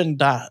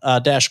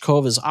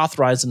 Regen-CoV is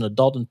authorized in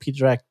adult and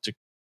pediatric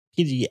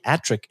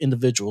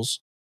individuals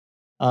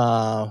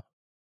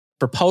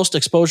for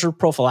post-exposure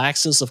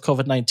prophylaxis of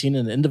COVID-19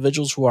 in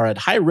individuals who are at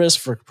high risk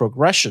for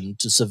progression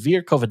to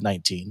severe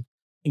COVID-19,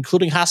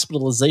 including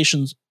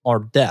hospitalizations or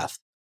death,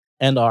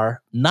 and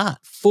are not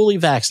fully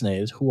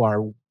vaccinated who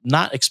are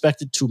not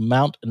expected to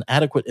mount an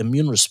adequate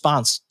immune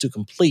response to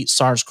complete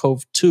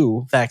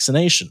SARS-CoV-2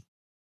 vaccination.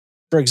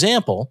 For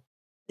example,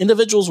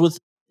 individuals with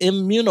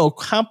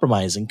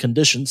immunocompromising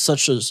conditions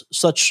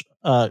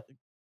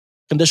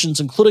conditions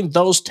including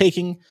those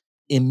taking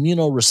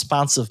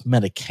immunoresponsive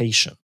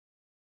medication.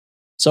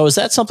 So is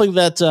that something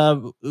that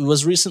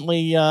was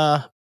recently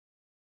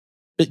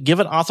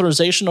given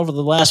authorization over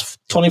the last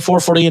 24,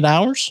 48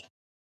 hours?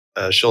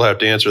 She'll have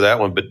to answer that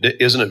one, but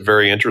isn't it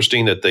very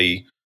interesting that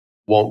they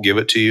won't give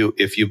it to you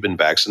if you've been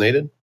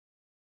vaccinated?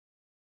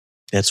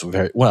 It's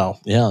very, well,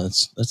 yeah,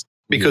 that's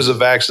because of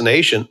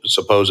vaccination,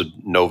 supposed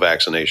no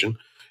vaccination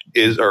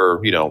is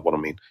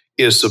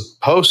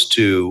supposed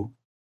to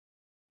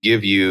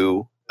give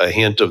you a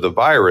hint of the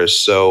virus.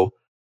 So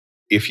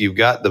if you've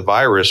got the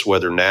virus,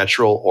 whether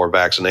natural or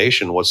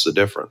vaccination, what's the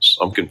difference?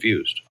 I'm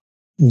confused.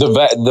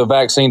 The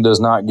vaccine does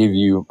not give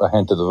you a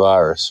hint of the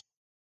virus.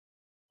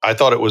 I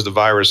thought it was the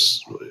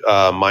virus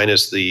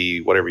minus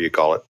the whatever you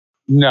call it.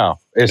 No,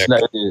 it's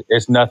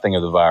nothing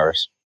of the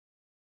virus.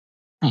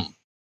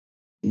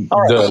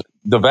 Right.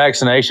 The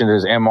vaccination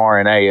is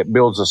mRNA. It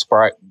builds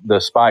the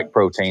spike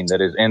protein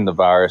that is in the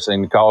virus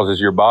and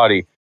causes your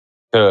body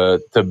to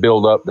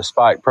build up the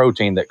spike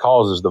protein that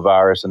causes the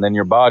virus, and then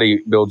your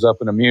body builds up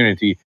an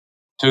immunity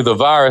to the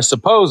virus,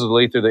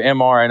 supposedly through the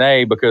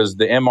mRNA, because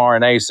the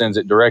mRNA sends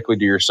it directly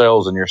to your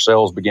cells, and your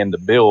cells begin to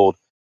build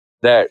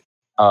that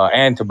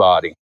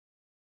antibody.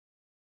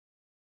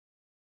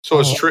 So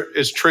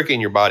it's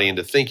tricking your body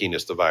into thinking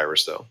it's the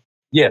virus, though.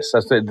 Yes,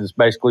 that's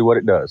basically what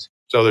it does.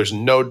 So there's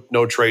no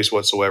trace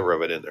whatsoever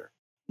of it in there.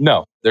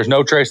 No, there's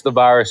no trace of the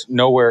virus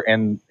nowhere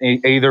in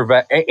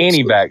either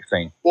any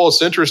vaccine. Well,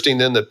 it's interesting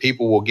then that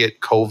people will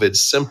get COVID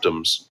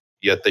symptoms,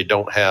 yet they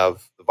don't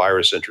have the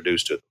virus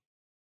introduced to them.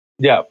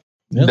 Yeah,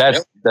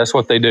 that's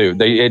what they do.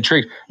 It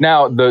tricks.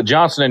 Now, the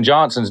Johnson &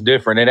 Johnson's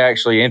different. It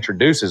actually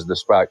introduces the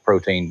spike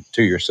protein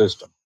to your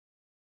system.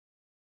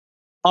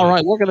 All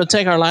right, we're going to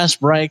take our last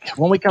break.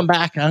 When we come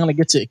back, I'm going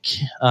to get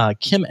to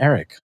Kim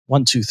Eric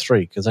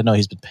 123 because I know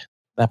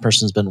that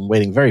person's been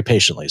waiting very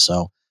patiently.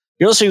 So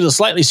you're listening to the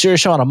Slightly Serious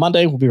Show on a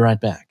Monday. We'll be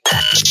right back.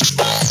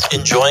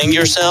 Enjoying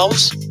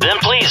yourselves? Then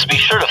please be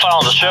sure to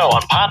follow the show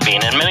on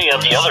Podbean and many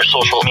of the other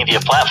social media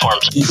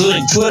platforms,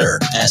 including Twitter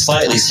at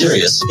Slightly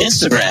Serious,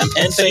 Instagram,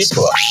 and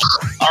Facebook.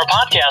 Our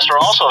podcasts are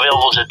also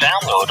available to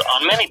download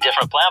on many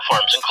different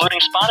platforms, including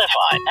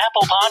Spotify,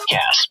 Apple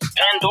Podcasts,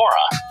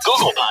 Pandora,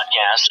 Google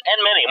Podcasts,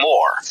 and many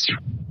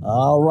more.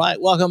 All right,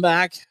 welcome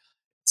back.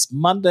 It's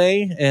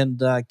Monday,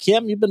 and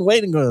Kim, you've been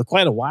waiting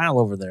quite a while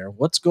over there.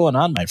 What's going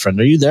on, my friend?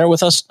 Are you there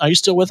with us? Are you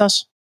still with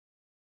us?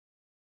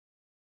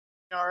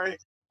 All right.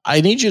 I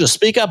need you to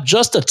speak up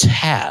just a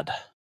tad.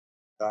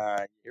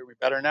 Hear me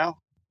better now?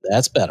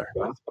 That's better.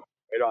 Right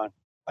on.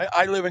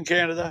 I live in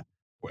Canada,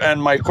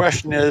 and my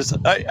question is,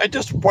 I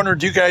just wondered,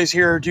 do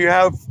you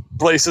have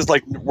places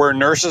like where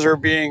nurses are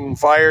being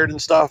fired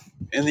and stuff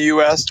in the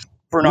U.S.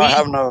 for not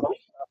having a...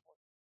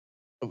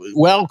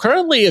 Well,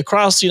 currently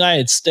across the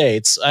United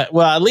States,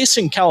 at least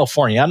in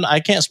California,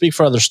 I can't speak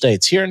for other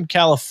states. Here in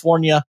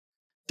California,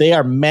 they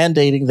are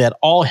mandating that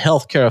all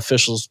healthcare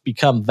officials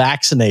become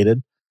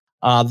vaccinated.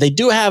 They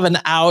do have an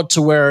out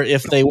to where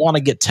if they want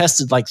to get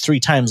tested like 3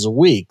 times a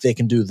week, they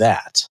can do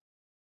that.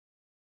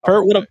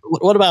 Kurt,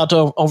 what about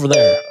over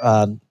there?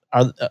 Are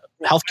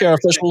healthcare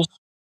officials?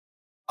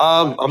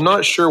 I'm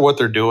not sure what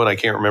they're doing. I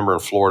can't remember in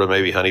Florida.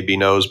 Maybe Honeybee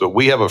knows. But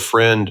we have a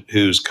friend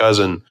whose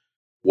cousin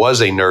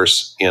was a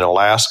nurse in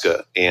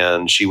Alaska,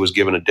 and she was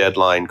given a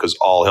deadline because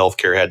all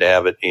healthcare had to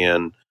have it,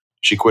 and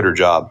she quit her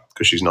job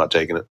because she's not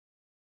taking it.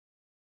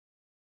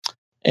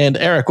 And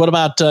Eric, what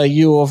about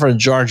you over in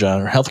Georgia?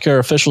 Are healthcare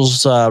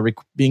officials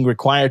being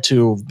required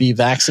to be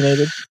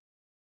vaccinated?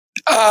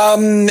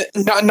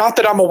 Not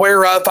that I'm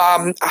aware of.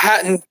 I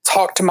hadn't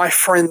talked to my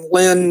friend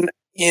Lynn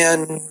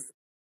in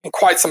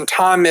quite some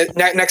time.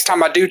 Next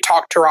time I do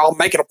talk to her, I'll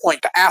make it a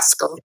point to ask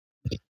her.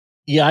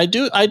 Yeah, I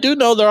do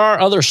know there are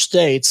other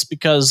states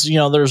because,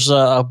 there's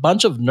a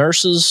bunch of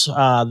nurses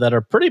that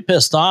are pretty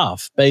pissed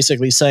off,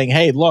 basically saying,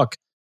 hey, look,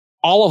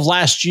 all of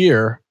last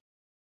year,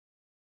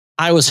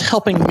 I was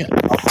helping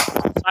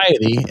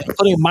society and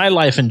putting my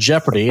life in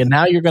jeopardy, and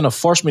now you're going to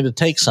force me to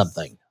take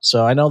something.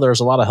 So I know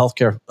there's a lot of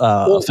healthcare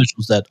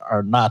officials that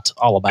are not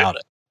all about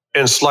it.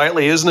 And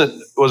slightly, was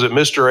it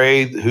Mr.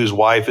 A whose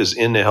wife is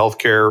in the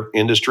healthcare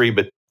industry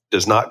but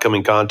does not come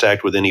in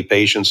contact with any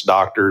patients,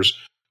 doctors,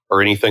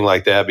 or anything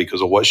like that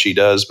because of what she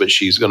does, but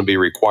she's going to be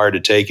required to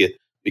take it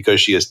because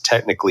she is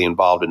technically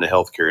involved in the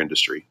healthcare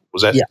industry.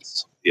 Was that?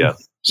 Yes. Yeah.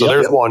 So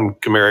there's one,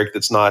 Comeric,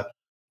 that's not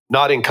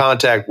in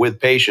contact with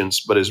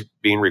patients, but is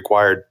being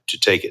required to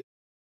take it.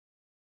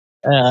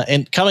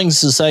 And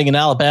Cummings is saying in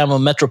Alabama,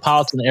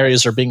 metropolitan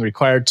areas are being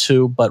required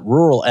to, but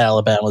rural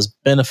Alabama is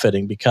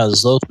benefiting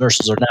because those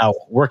nurses are now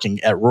working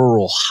at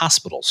rural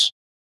hospitals.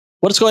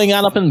 What's going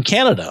on up in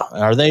Canada?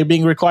 Are they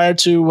being required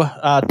to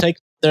take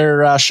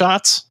their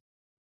shots?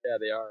 Yeah,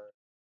 they are.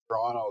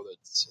 Toronto,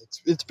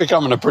 it's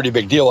becoming a pretty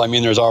big deal. I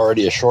mean, there's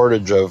already a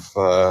shortage of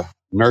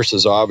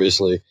nurses,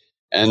 obviously,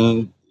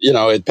 and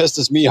it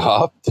pisses me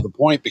off to the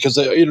point because,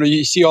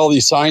 you see all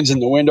these signs in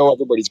the window,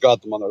 everybody's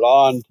got them on their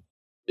lawn,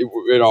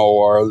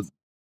 or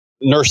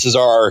nurses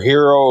are our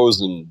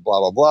heroes and blah,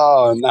 blah,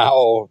 blah. And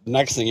now the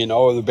next thing you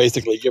know, they're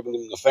basically giving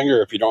them the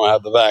finger. If you don't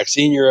have the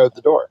vaccine, you're out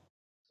the door.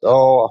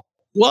 So,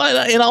 well,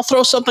 and I'll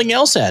throw something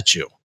else at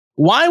you.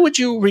 Why would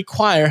you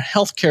require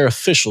healthcare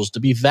officials to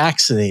be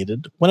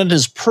vaccinated when it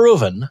is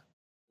proven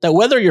that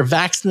whether you're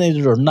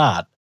vaccinated or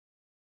not,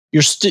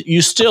 you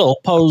still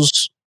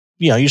pose,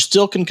 you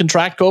still can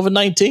contract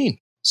COVID-19?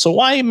 So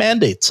why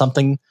mandate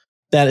something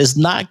that is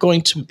not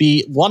going to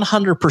be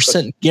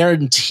 100%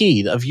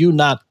 guaranteed of you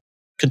not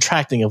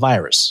contracting a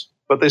virus?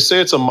 But they say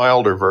it's a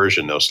milder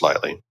version, though,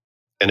 slightly,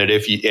 and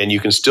that you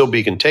can still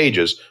be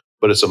contagious,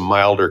 but it's a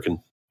milder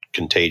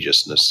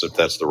contagiousness, if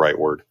that's the right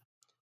word.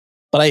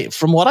 But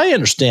from what I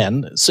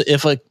understand, so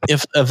if a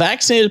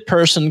vaccinated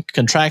person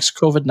contracts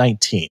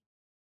COVID-19,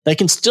 they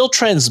can still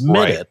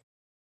transmit it.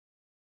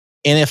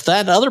 And if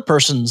that other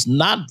person's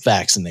not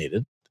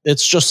vaccinated,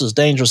 it's just as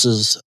dangerous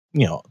as,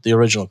 the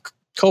original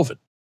COVID.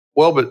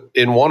 Well, but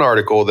in one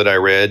article that I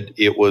read,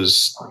 it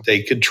was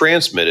they could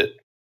transmit it,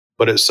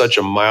 but it's such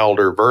a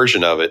milder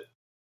version of it,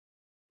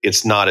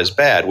 it's not as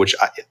bad, which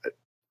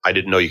I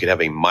didn't know you could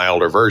have a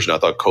milder version. I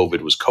thought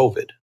COVID was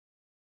COVID.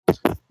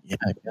 Yeah,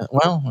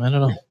 well, I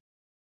don't know.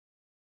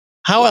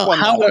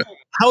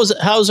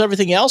 How's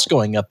everything else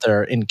going up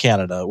there in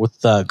Canada with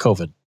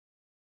COVID?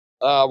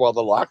 Well,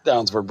 the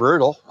lockdowns were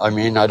brutal. I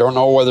mean, I don't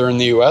know whether in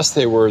the U.S.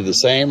 they were the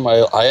same.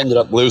 I ended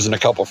up losing a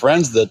couple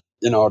friends that,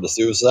 to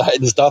suicide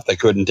and stuff. They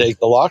couldn't take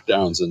the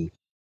lockdowns. And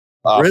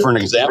really? For an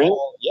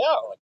example,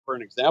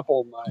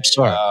 I'm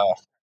sorry.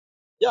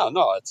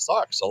 It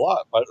sucks a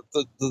lot. But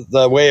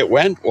the way it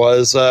went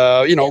was,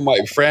 my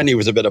friend, he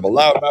was a bit of a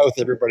loudmouth.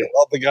 Everybody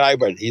loved the guy,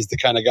 but he's the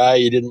kind of guy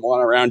you didn't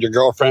want around your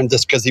girlfriend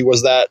just because he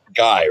was that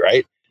guy,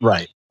 right?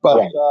 Right.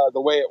 But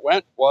the way it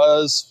went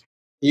was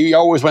he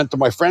always went to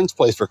my friend's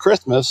place for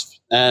Christmas,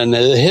 and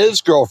his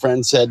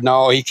girlfriend said,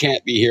 no, he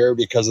can't be here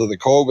because of the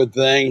COVID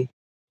thing.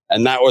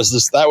 And that was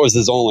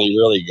his only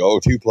really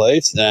go-to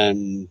place.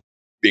 And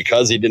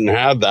because he didn't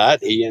have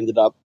that, he ended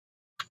up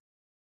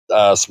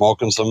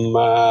smoking some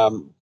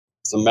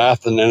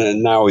meth,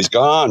 and now he's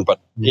gone.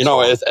 But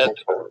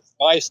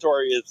my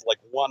story is like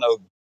one of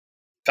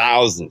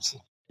thousands.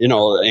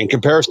 In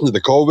comparison to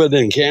the COVID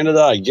in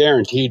Canada, I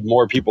guaranteed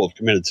more people have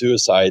committed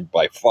suicide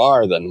by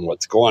far than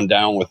what's going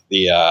down with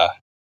the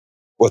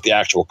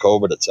actual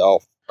COVID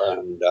itself.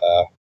 And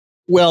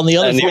the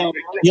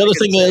other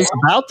thing is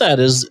about that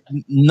is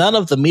none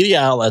of the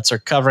media outlets are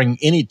covering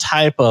any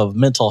type of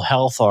mental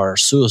health or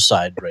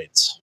suicide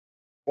rates.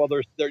 Well,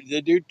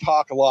 they do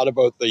talk a lot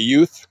about the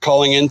youth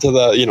calling into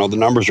the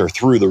numbers are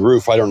through the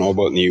roof. I don't know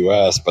about in the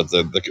U.S., but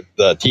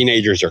the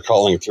teenagers are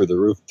calling through the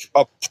roof,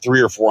 up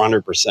 300 or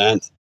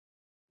 400%.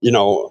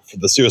 For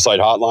the suicide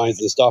hotlines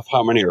and stuff,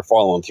 how many are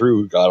following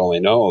through, God only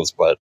knows.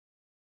 But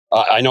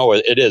I know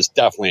it is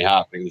definitely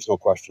happening. There's no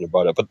question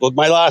about it. But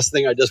my last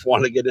thing I just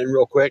want to get in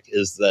real quick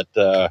is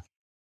that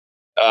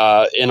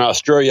in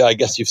Australia, I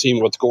guess you've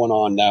seen what's going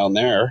on down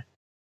there.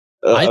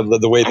 The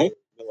way the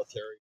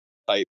military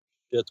type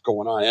shit's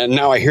going on. And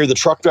now I hear the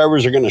truck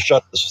drivers are going to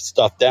shut the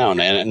stuff down.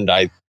 And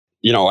I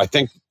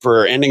think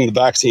for ending the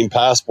vaccine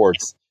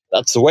passports,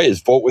 that's the way,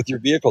 is vote with your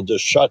vehicle.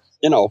 Just shut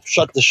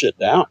the shit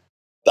down.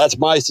 That's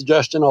my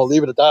suggestion. I'll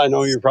leave it at that. I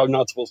know you're probably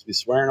not supposed to be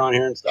swearing on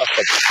here and stuff,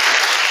 but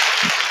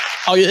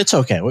it's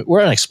okay.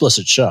 We're an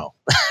explicit show.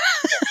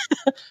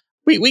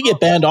 we get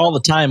banned all the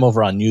time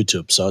over on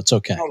YouTube, so it's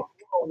okay.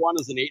 One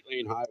is an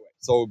 8-lane highway,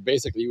 so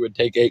basically you would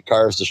take 8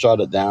 cars to shut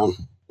it down.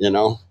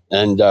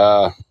 And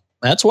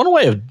that's one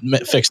way of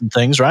fixing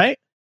things, right?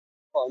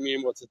 Well, I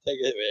mean, what's it take?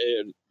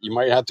 You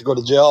might have to go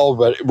to jail,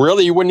 but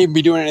really you wouldn't even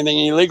be doing anything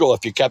illegal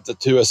if you kept it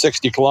to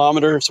 60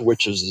 kilometers,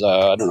 which is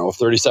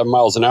 37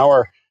 miles an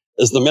hour.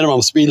 Is the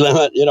minimum speed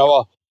limit.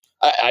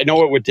 I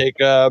know it would take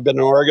a bit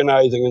of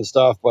organizing and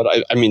stuff, but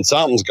I mean,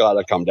 something's got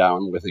to come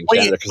down within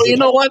Canada. Well, you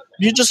know what?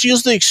 You just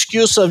use the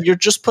excuse of you're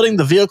just putting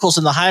the vehicles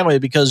in the highway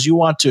because you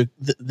want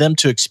them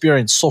to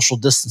experience social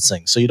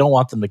distancing, so you don't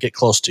want them to get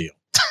close to you.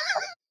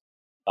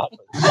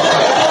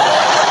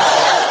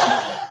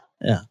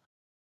 Yeah.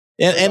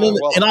 And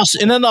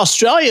in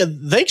Australia,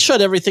 they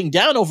shut everything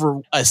down over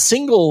a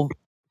single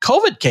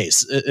COVID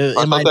case.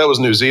 I thought that was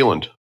New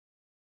Zealand.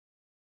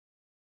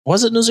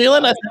 Was it New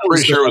Zealand? I'm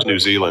pretty sure it was New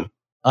Zealand.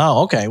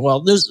 Oh, okay.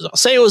 Well,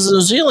 say it was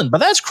New Zealand, but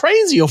that's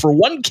crazy. Over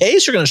one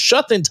case, you're going to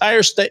shut the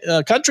entire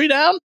country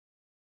down?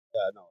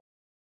 Yeah,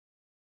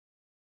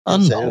 no.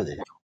 Insanity.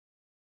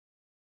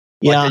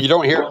 Yeah, you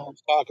don't hear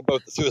talk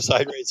about the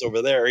suicide rates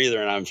over there either,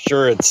 and I'm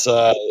sure it's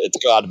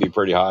got to be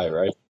pretty high,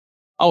 right?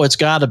 Oh, it's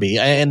got to be.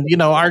 And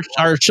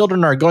our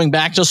children are going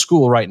back to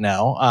school right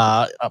now.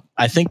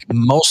 I think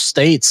most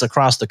states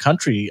across the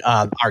country,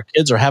 our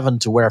kids are having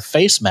to wear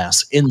face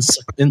masks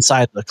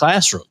inside the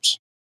classrooms.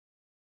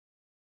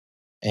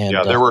 And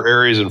there were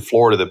areas in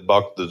Florida that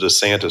bucked the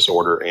DeSantis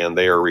order, and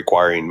they are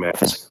requiring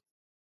masks.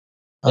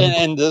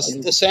 And this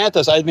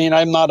DeSantis, I mean,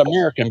 I'm not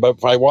American, but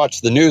if I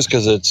watch the news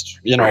because it's,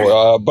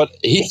 but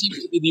he seems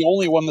to be the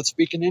only one that's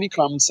speaking any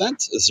common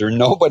sense. Is there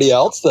nobody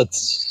else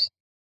that's?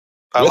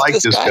 I like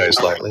this guy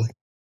slightly.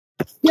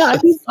 Yeah,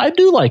 I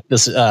do like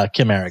this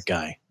Kim Eric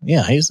guy.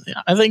 Yeah,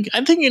 I think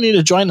you need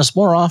to join us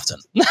more often.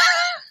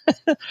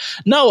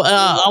 No,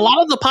 a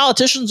lot of the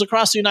politicians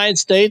across the United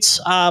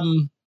States,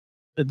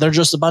 they're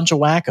just a bunch of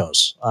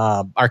wackos.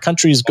 Our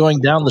country is going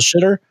down the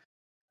shitter.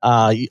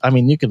 I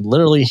mean, you can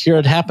literally hear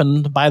it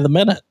happen by the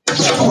minute.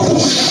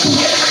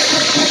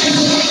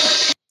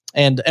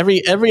 And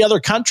every other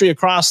country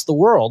across the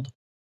world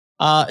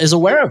is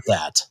aware of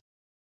that.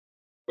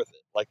 With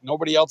it, like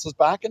nobody else is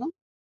backing them.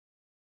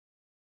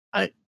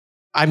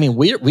 I mean,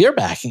 we're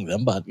backing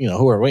them, but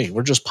who are we?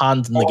 We're just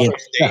pawns in the game.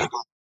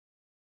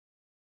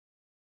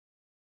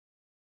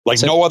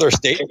 Like no other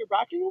state are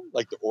backing them?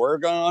 Like the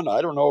Oregon,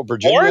 I don't know,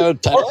 Virginia,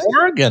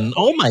 Oregon.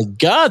 Oh my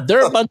God,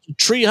 they're a bunch of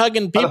tree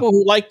hugging people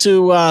who like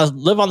to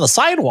live on the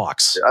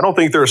sidewalks. I don't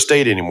think they're a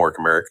state anymore,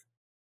 Comeric.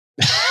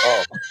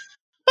 Oh,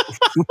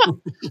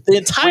 the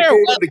entire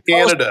West to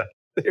Canada.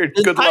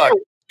 Good luck.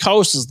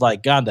 Coast is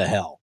like gone to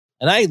hell,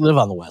 and I live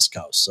on the West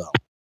Coast, so.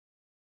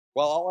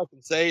 Well, all I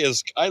can say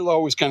is I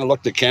always kind of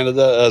looked at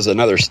Canada as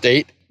another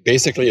state,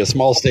 basically a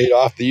small state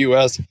off the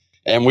U.S.,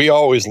 and we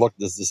always looked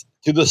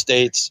to the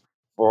states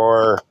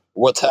for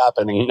what's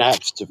happening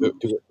next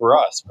for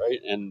us, right?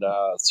 And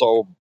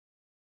so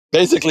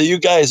basically you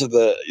guys are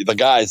the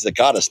guys that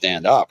got to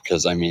stand up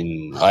because, I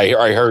mean,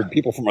 I heard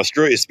people from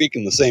Australia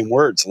speaking the same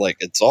words, like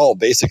it's all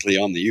basically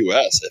on the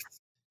U.S.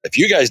 If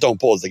you guys don't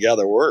pull it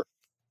together, we're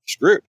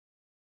screwed.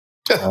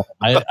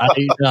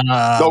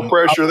 No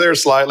pressure there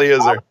slightly, is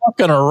there? I'm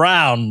looking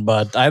around,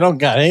 but I don't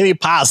got any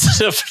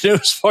positive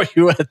news for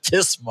you at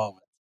this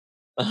moment.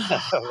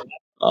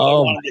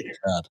 Oh my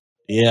God.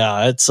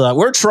 Yeah, it's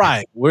we're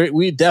trying.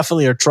 We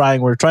definitely are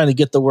trying. We're trying to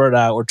get the word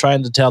out. We're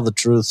trying to tell the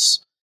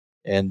truths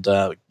and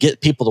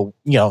get people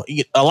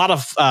to, a lot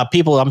of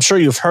people, I'm sure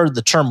you've heard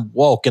the term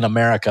woke in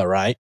America,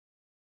 right?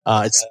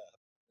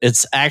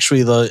 It's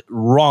actually the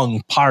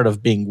wrong part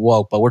of being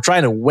woke, but we're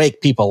trying to wake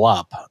people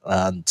up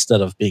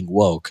instead of being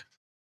woke.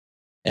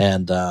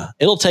 And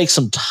it'll take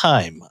some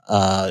time.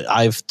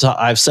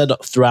 I've said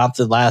throughout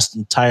the last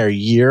entire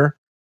year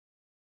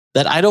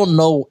that I don't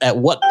know at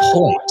what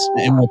point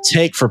it will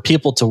take for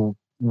people to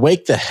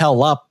wake the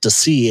hell up to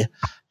see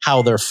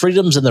how their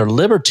freedoms and their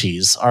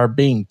liberties are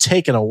being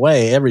taken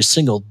away every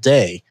single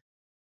day.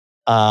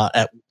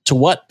 To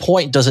what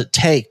point does it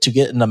take to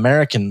get an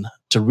American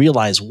to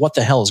realize what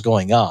the hell is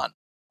going on?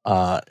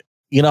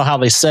 You know how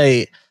they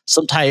say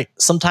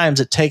sometimes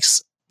it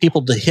takes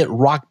people to hit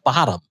rock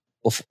bottom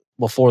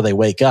before they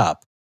wake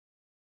up.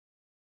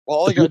 Well,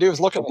 all you got to do is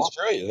look at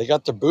Australia. They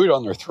got their boot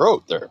on their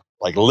throat there.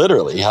 Like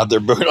literally have their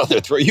boot on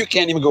their throat. You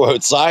can't even go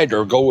outside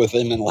or go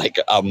within like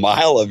a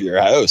mile of your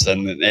house.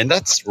 And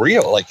that's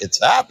real. Like it's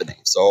happening.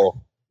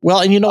 So, well,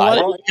 and you know what?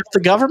 If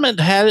the government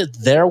had it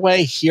their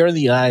way here in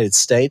the United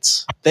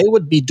States, they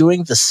would be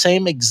doing the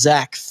same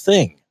exact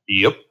thing.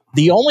 Yep.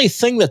 The only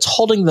thing that's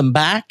holding them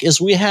back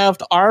is we have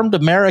armed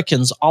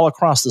Americans all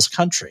across this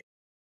country.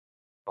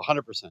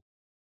 100%.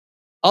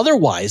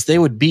 Otherwise, they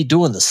would be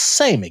doing the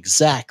same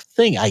exact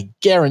thing. I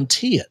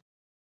guarantee it.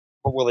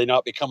 But will they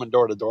not be coming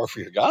door to door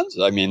for your guns?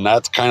 I mean,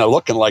 that's kind of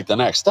looking like the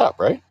next step,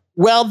 right?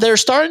 Well, they're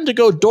starting to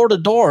go door to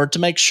door to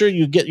make sure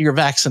you get your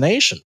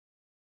vaccination.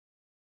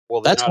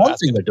 Well, that's one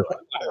thing they're doing.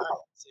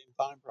 Same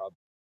time, probably.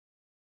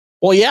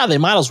 Well, yeah, they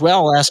might as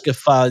well ask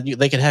if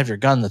they could have your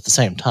gun at the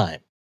same time.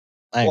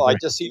 I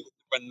just see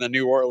when the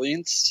New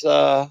Orleans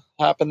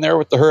happened there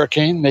with the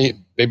hurricane,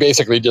 they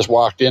basically just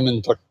walked in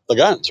and took the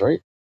guns, right?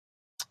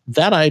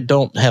 That I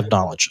don't have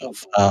knowledge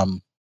of.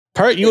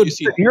 You would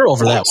hear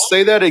over that.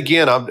 Say that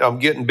again. I'm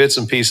getting bits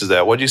and pieces of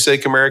that. What'd you say,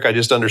 Comeric? I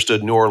just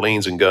understood New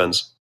Orleans and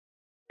guns.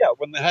 Yeah,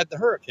 when they had the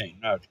hurricane,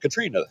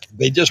 Katrina,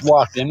 they just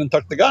walked in and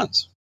took the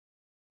guns.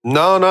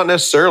 No, not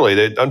necessarily.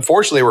 They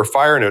unfortunately were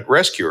firing at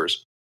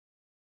rescuers.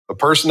 A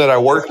person that I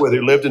worked with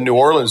who lived in New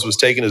Orleans was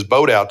taking his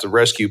boat out to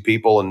rescue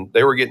people, and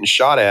they were getting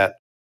shot at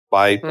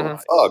by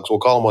thugs. We'll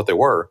call them what they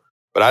were.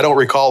 But I don't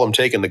recall them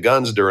taking the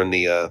guns during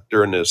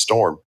the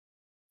storm.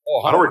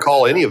 Oh, I don't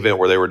recall any event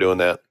where they were doing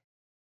that.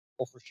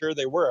 Well, for sure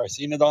they were. I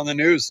seen it on the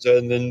news.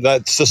 And then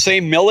that's the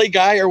same Millie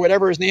guy or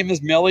whatever his name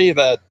is, Millie,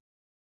 that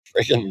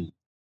freaking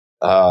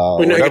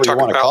whatever you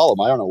want to call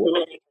him. I don't know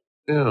what.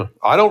 Yeah,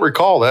 I don't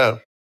recall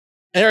that.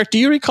 Eric, do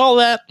you recall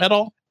that at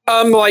all?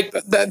 Like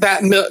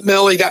that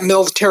Millie, that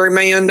military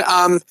man.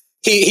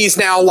 He's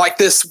now like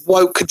this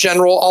woke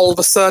general all of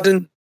a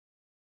sudden.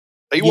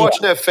 Are you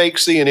watching that fake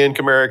CNN,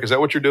 Comeric? Is that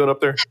what you're doing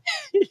up there?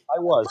 I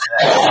was.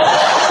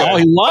 Oh,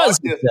 he was.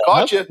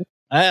 Caught you.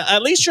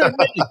 At least you're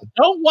admitting it.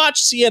 Don't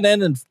watch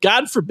CNN, and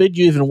God forbid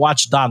you even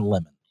watch Don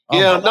Lemon.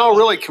 No,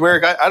 really,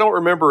 Comeric, I don't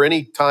remember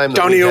any time.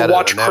 Don't even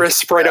watch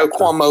Chris Fredo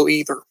Cuomo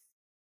either.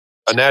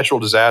 A natural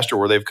disaster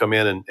where they've come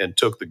in and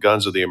took the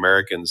guns of the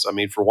Americans. I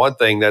mean, for one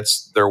thing,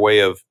 that's their way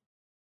of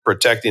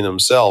protecting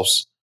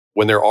themselves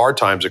when there are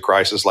times of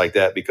crisis like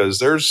that. Because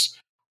there's,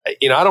 I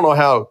don't know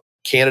how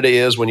Canada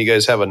is when you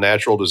guys have a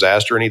natural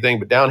disaster or anything,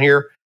 but down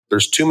here,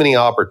 there's too many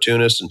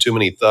opportunists and too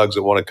many thugs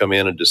that want to come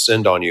in and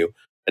descend on you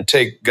and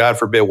take, God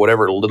forbid,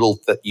 whatever little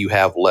that you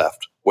have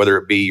left, whether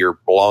it be your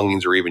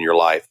belongings or even your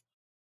life.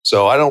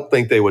 So I don't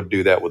think they would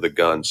do that with the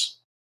guns.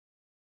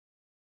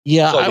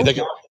 Yeah, So you think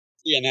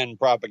CNN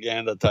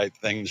propaganda type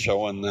thing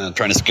showing,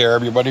 trying to scare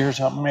everybody or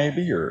something,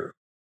 maybe? Or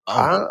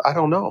I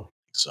don't know.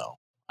 So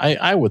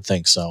I would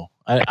think so.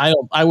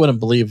 I wouldn't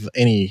believe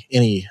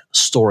any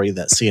story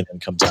that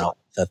CNN comes out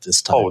at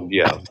this time. Oh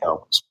yeah,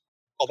 no.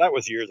 Well, that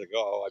was years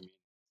ago. I mean,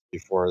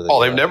 before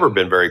they've never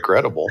been very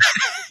credible.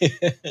 I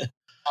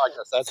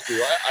guess that's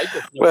true. I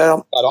just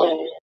Well, got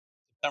on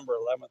September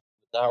 11th.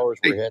 The towers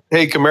were hit.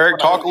 Hey, Kamaric,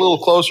 talk a little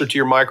closer to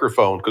your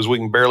microphone because we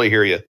can barely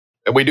hear you,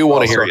 and we do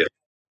want to hear you.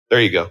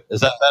 There you go.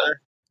 Is that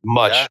better?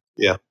 Much,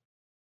 yeah.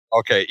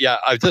 Okay, yeah.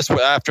 I just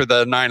after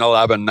the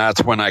 9/11,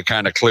 that's when I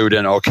kind of clued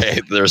in.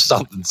 Okay, there's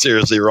something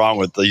seriously wrong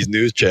with these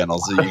news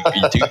channels. You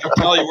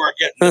probably weren't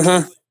getting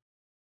it.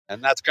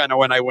 And that's kind of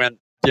when I went,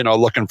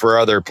 looking for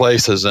other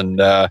places.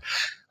 And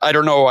I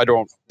don't know. I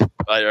don't know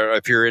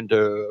if you're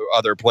into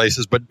other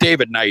places, but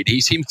David Knight,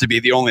 he seems to be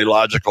the only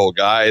logical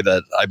guy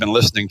that I've been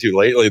listening to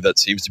lately that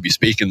seems to be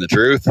speaking the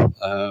truth.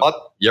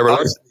 You ever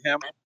listen to him?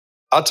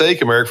 I'll tell you,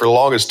 Kamaric, for the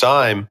longest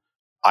time,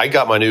 I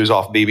got my news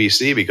off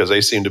BBC because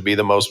they seem to be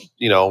the most,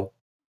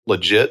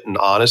 legit and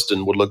honest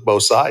and would look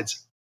both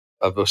sides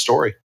of the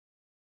story.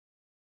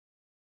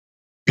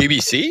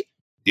 BBC?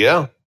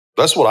 Yeah.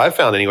 That's what I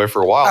found anyway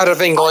for a while. Out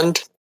of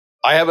England.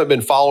 I haven't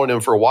been following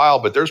him for a while,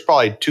 but there's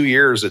probably 2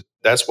 years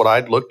that's what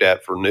I'd looked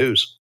at for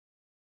news.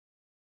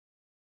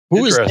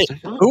 Who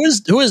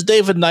is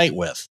David Knight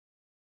with?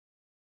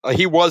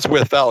 He was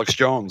with Alex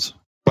Jones,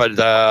 but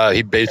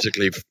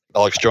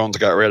Alex Jones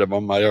got rid of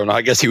him. I don't know.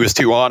 I guess he was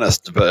too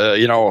honest. But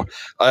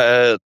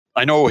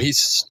I know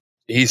he's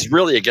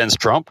really against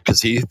Trump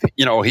because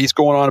he's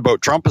going on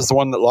about Trump is the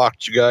one that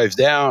locked you guys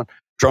down.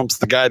 Trump's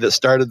the guy that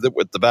started it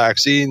with the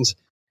vaccines.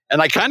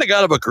 And I kind of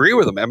got to agree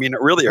with him. I mean,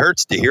 it really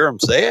hurts to hear him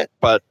say it,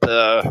 but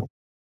what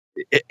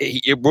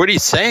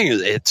he's saying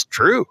is it's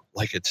true.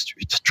 Like it's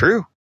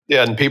true.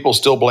 Yeah, and people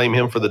still blame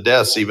him for the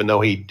deaths, even though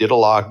he did a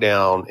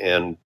lockdown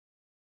and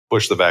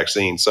pushed the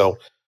vaccine. So,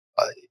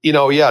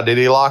 did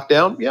he lock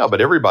down? Yeah,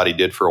 but everybody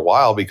did for a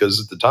while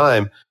because at the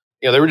time,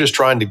 they were just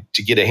trying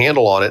to get a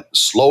handle on it,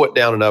 slow it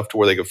down enough to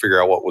where they could figure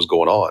out what was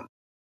going on.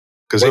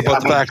 Because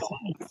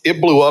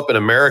it blew up in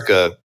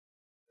America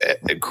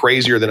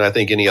crazier than I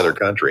think any other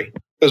country.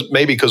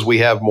 Because we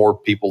have more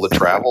people that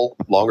travel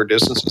longer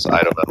distances.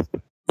 I don't know.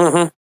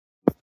 Mm-hmm.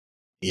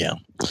 Yeah.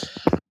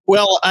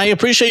 Well, I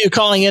appreciate you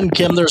calling in,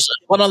 Kim. There's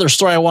one other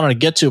story I wanted to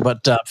get to,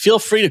 but feel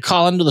free to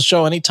call into the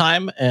show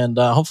anytime, and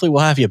hopefully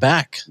we'll have you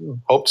back.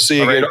 Hope to see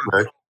you again.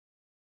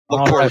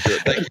 Look forward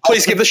to it.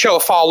 Please give the show a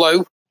follow,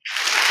 and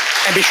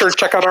be sure to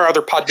check out our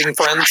other Podbean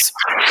friends.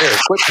 Yeah,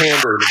 quick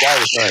hander. The guy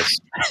was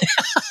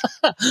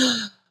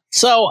nice.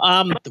 So,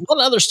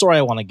 one other story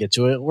I want to get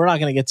to. We're not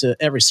going to get to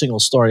every single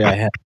story I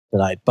had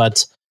tonight,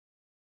 but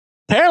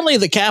apparently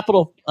the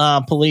Capitol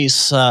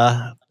Police,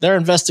 their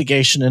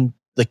investigation in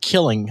the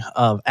killing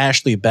of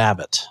Ashley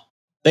Babbitt,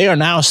 they are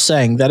now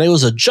saying that it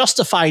was a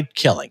justified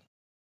killing.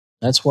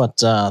 That's what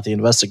the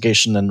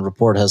investigation and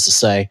report has to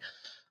say.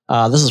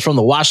 This is from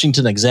the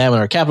Washington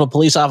Examiner. Capitol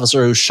Police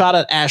officer who shot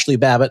at Ashley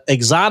Babbitt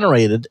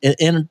exonerated in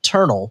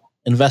internal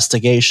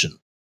investigation.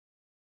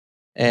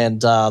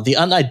 And the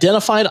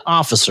unidentified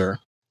officer,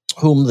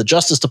 whom the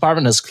Justice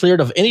Department has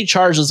cleared of any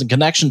charges in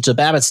connection to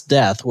Babbitt's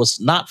death, was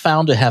not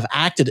found to have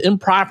acted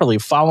improperly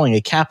following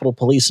a Capitol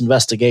Police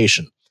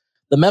investigation.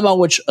 The memo,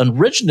 which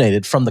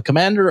originated from the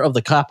commander of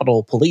the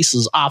Capitol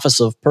Police's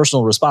Office of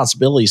Personal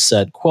Responsibility,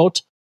 said,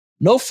 quote,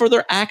 "No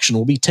further action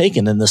will be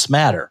taken in this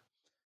matter."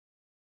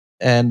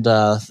 And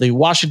the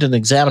Washington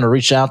Examiner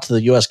reached out to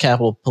the U.S.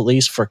 Capitol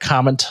Police for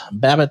comment.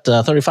 Babbitt,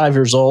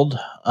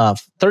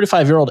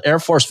 35-year-old Air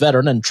Force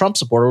veteran and Trump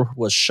supporter,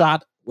 was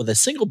shot with a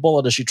single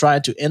bullet as she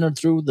tried to enter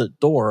through the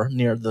door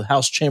near the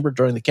House chamber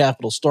during the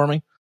Capitol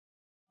storming.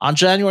 On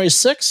January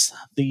 6th,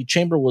 the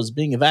chamber was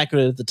being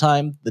evacuated at the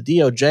time. The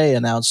DOJ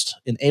announced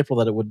in April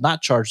that it would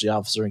not charge the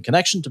officer in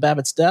connection to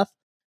Babbitt's death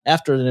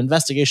after an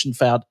investigation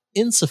found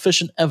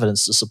insufficient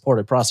evidence to support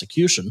a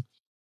prosecution.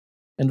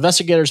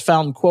 Investigators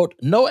found, quote,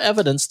 "no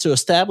evidence to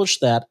establish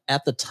that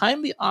at the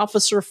time the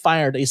officer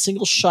fired a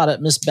single shot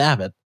at Miss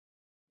Babbitt,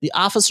 the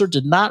officer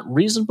did not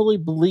reasonably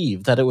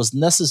believe that it was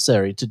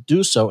necessary to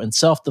do so in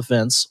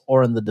self-defense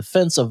or in the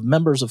defense of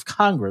members of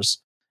Congress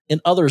and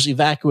others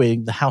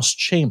evacuating the House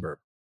chamber."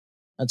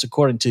 That's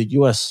according to the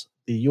U.S.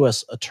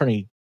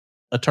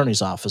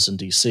 Attorney's Office in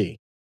D.C.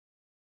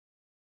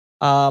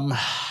 I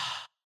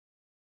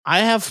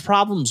have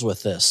problems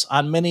with this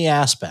on many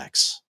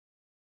aspects.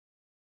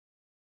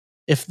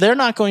 If they're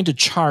not going to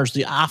charge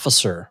the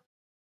officer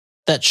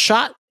that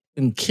shot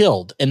and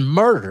killed and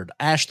murdered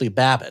Ashley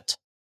Babbitt,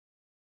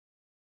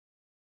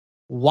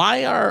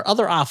 why are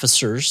other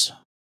officers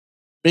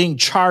being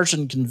charged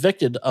and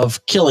convicted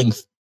of killing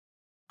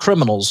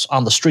criminals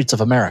on the streets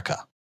of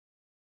America?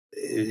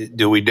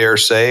 Do we dare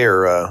say,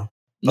 or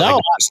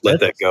No, just let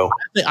that go.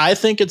 I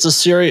think it's a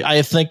serious.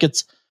 I think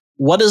it's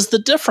what is the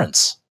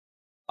difference?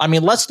 I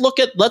mean,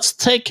 let's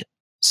take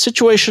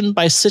situation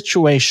by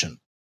situation.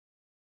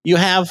 You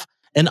have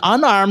an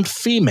unarmed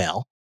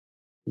female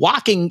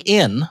walking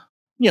in.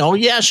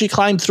 She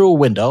climbed through a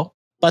window,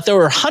 but there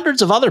were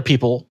hundreds of other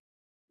people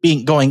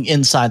going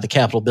inside the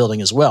Capitol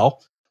building as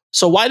well.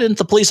 So why didn't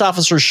the police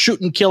officers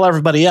shoot and kill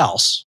everybody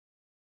else?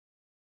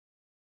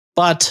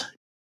 But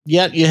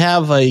yet you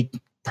have a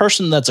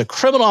person that's a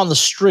criminal on the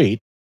street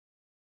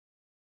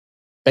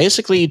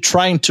basically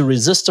trying to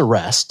resist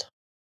arrest.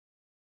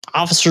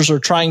 Officers are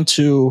trying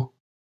to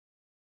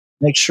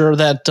make sure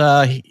that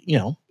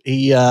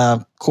he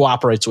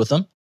cooperates with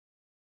them.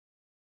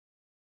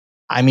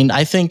 I mean,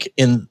 I think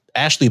in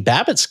Ashley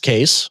Babbitt's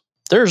case,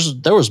 there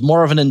was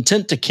more of an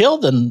intent to kill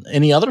than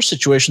any other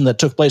situation that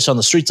took place on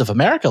the streets of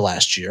America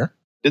last year.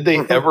 Did they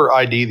ever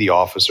ID the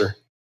officer?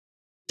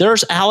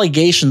 There's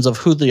allegations of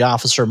who the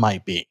officer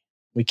might be.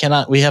 We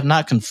have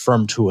not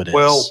confirmed who it is.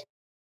 Well,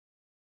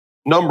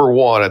 number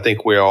one, I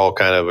think we all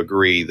kind of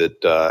agree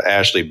that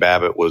Ashley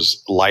Babbitt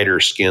was lighter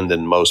skinned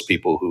than most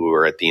people who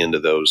were at the end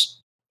of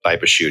those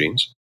type of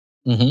shootings.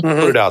 Mm-hmm.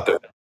 Put it out there.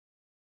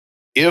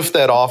 If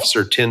that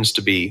officer tends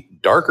to be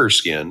darker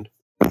skinned,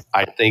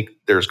 I think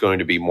there's going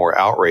to be more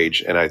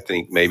outrage, and I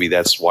think maybe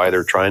that's why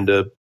they're trying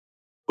to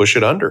push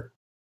it under.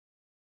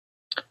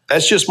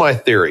 That's just my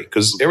theory,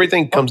 because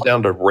everything comes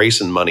down to race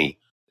and money.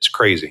 It's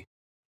crazy.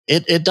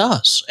 It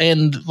does.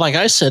 And like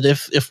I said,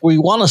 if we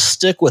want to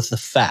stick with the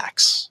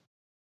facts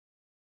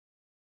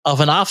of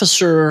an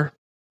officer,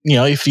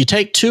 if you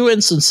take two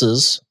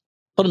instances,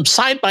 put them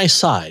side by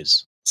side,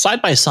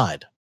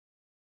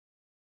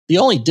 the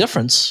only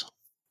difference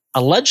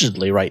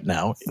allegedly right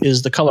now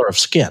is the color of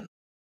skin.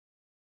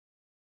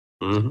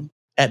 Mm-hmm.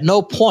 At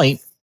no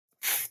point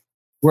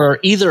were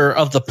either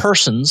of the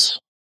persons,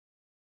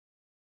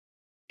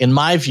 in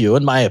my view,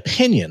 in my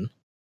opinion,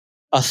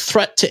 a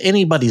threat to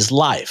anybody's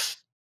life.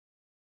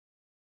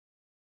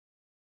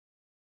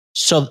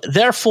 So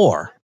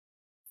therefore,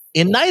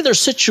 in neither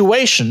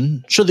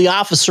situation should the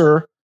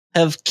officer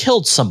have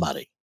killed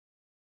somebody.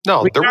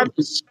 No,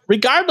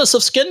 regardless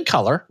of skin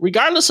color,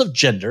 regardless of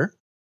gender.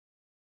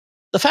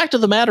 The fact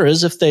of the matter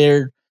is, if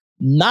they're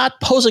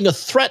not posing a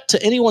threat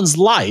to anyone's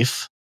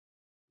life,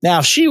 now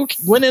if she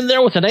went in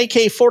there with an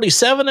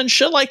AK-47 and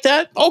shit like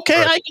that, okay,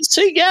 right. I can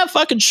see,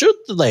 fucking shoot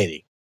the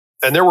lady.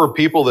 And there were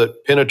people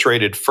that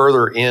penetrated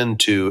further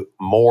into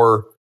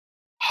more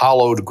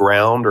hollowed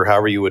ground, or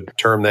however you would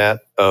term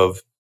that,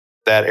 of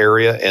that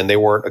area, and they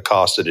weren't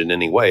accosted in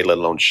any way, let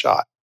alone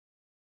shot.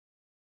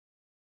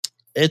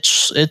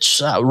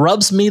 It's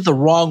rubs me the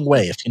wrong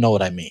way, if you know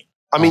what I mean.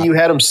 I mean, you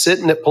had them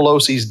sitting at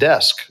Pelosi's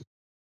desk.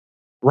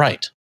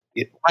 Right.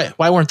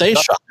 Why weren't they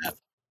shot at?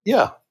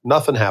 Yeah,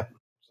 nothing happened.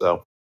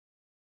 So,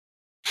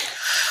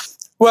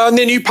 well, and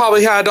then you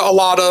probably had a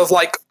lot of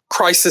like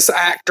crisis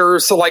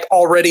actors, so like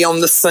already on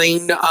the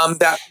scene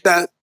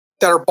that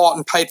are bought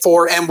and paid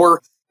for, and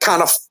were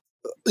kind of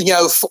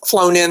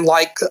flown in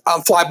like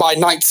fly by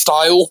night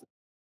style.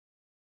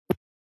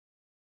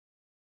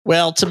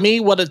 Well, to me,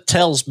 what it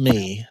tells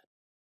me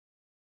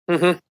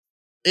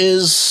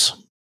is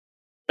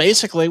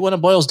basically, when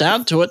it boils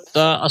down to it,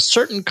 a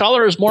certain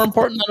color is more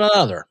important than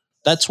another.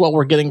 That's what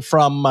we're getting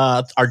from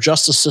our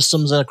justice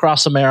systems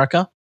across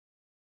America.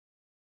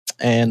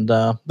 And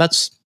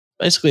that's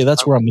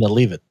where I'm going to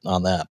leave it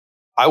on that.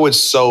 I would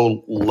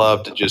so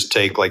love to just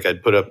take, like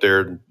I'd put up there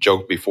and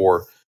joked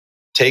before,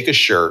 take a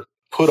shirt,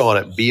 put on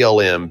it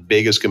BLM,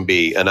 big as can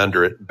be, and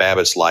under it,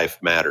 Babbitt's Life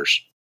Matters.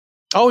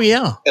 Oh,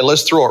 yeah. And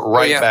let's throw it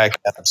right back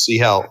at them. See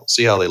how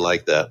they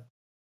like that.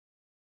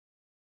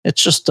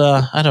 It's just,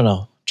 I don't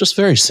know, just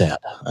very sad.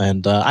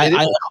 And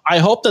I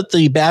hope that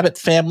the Babbitt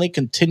family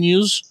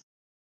continues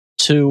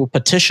to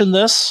petition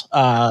this,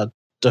 to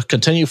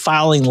continue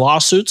filing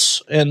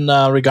lawsuits in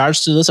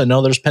regards to this. I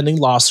know there's pending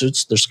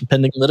lawsuits, there's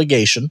pending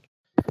litigation.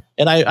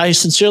 And I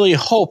sincerely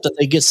hope that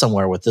they get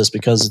somewhere with this,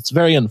 because it's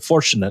very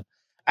unfortunate.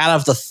 Out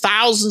of the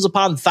thousands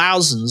upon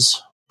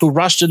thousands who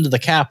rushed into the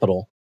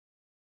Capitol,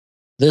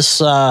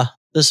 this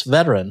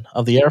veteran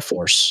of the Air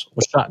Force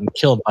was shot and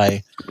killed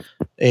by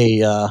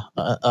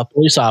a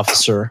police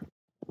officer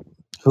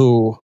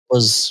who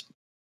was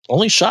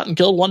only shot and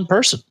killed one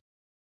person.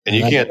 And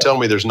you can't tell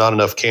me there's not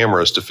enough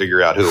cameras to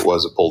figure out who it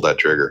was that pulled that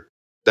trigger.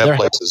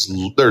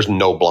 There's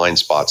no blind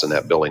spots in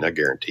that building, I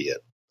guarantee it.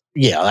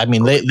 Yeah, I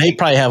mean, they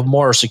probably have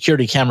more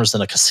security cameras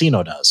than a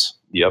casino does.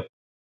 Yep.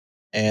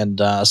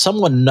 And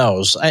someone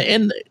knows.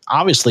 And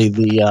obviously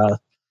the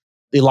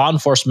law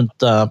enforcement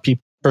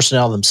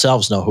personnel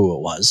themselves know who it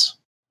was.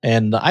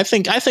 And I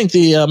think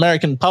the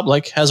American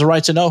public has a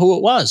right to know who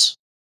it was.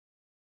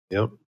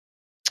 Yep.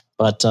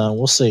 But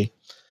we'll see.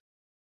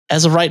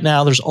 As of right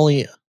now, there's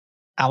only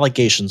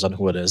allegations on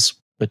who it is,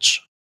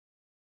 which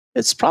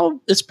it's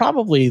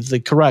probably the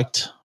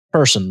correct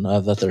person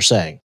that they're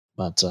saying.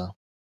 But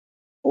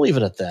we'll leave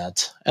it at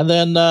that. And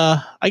then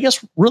I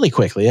guess really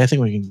quickly, I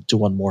think we can do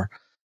one more.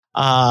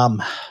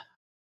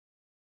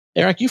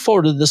 Eric, you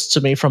forwarded this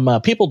to me from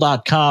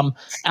people.com.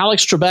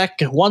 Alex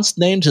Trebek once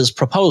named his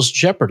proposed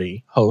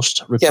Jeopardy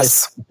host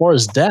before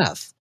his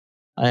death.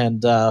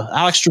 And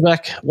Alex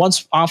Trebek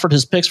once offered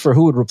his picks for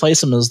who would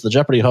replace him as the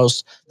Jeopardy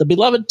host. The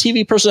beloved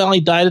TV personality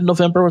died in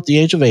November at the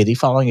age of 80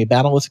 following a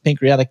battle with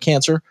pancreatic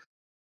cancer.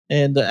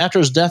 And after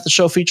his death, the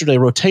show featured a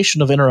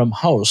rotation of interim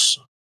hosts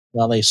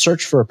while they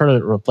searched for a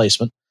permanent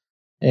replacement.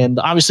 And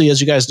obviously,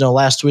 as you guys know,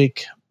 last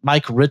week,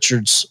 Mike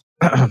Richards,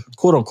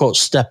 quote-unquote,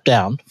 stepped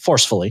down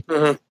forcefully.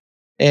 Mm-hmm.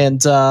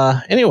 And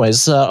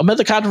anyways, amid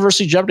the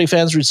controversy, Jeopardy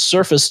fans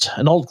resurfaced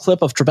an old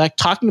clip of Trebek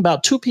talking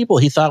about two people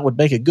he thought would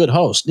make a good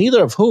host,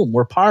 neither of whom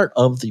were part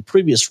of the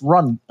previous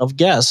run of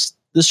guests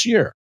this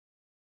year.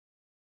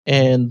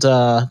 And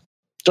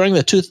during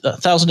the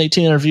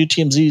 2018 interview,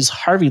 TMZ's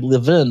Harvey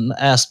Levin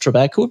asked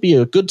Trebek who would be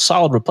a good,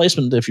 solid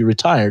replacement if he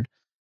retired.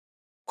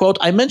 Quote,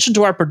 I mentioned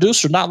to our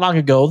producer not long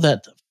ago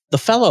that the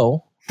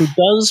fellow who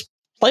does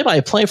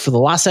play-by-play for the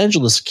Los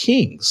Angeles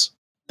Kings,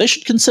 they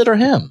should consider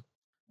him.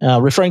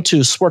 Referring to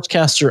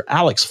sportscaster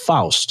Alex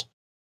Faust.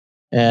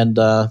 And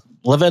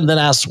Levin then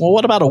asked, well,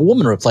 what about a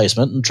woman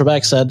replacement? And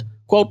Trebek said,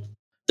 quote,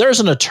 there's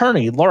an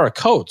attorney, Laura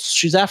Coates.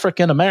 She's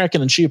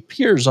African-American, and she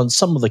appears on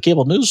some of the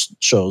cable news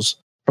shows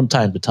from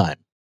time to time.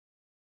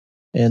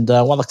 And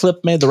while the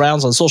clip made the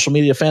rounds on social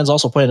media, fans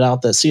also pointed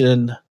out that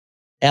CNN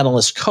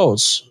analyst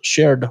Coates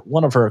shared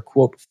one of her,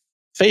 quote,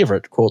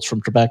 favorite quotes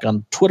from Trebek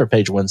on Twitter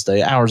page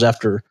Wednesday, hours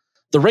after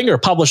The Ringer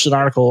published an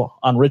article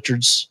on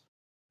Richards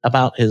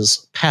about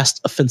his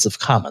past offensive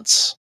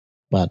comments.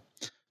 But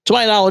to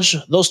my knowledge,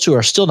 those two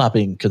are still not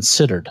being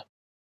considered.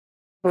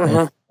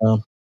 Mm-hmm.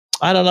 And,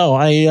 I don't know.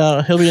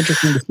 It'll be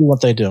interesting to see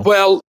what they do.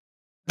 Well,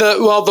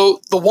 the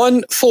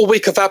one full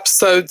week of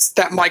episodes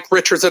that Mike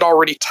Richards had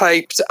already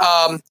taped,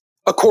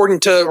 according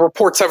to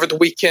reports over the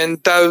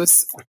weekend,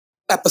 those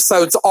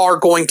episodes are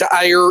going to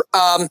air.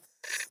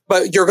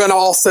 But you're going to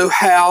also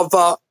have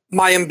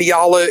Mayim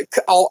Bialik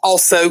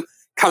also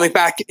coming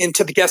back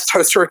into the guest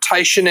host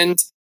rotation, and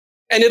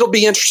it'll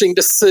be interesting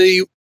to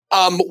see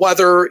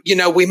whether,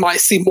 we might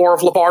see more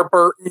of LeVar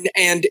Burton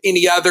and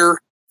any other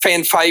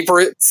fan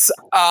favorites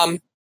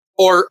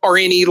or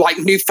any like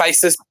new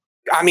faces.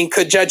 I mean,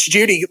 could Judge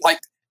Judy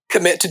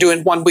commit to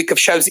doing 1 week of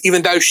shows,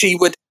 even though she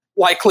would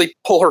likely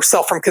pull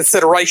herself from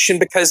consideration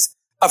because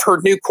of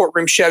her new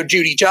courtroom show,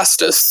 Judy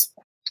Justice,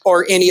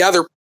 or any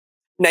other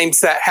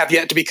names that have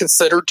yet to be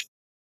considered?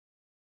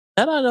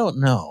 That I don't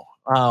know.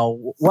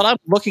 What I'm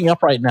looking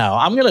up right now,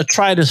 I'm going to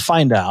try to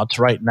find out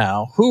right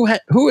now who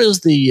is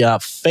the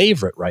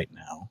favorite right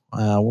now.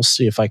 We'll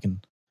see if I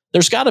can.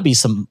 There's got to be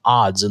some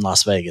odds in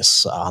Las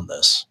Vegas on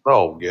this.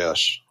 Oh,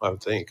 yes, I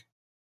would think.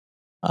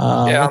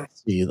 Yeah.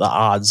 Let's see the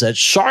odds at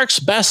Sharks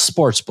Best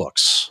Sports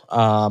Books.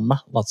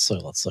 Let's see.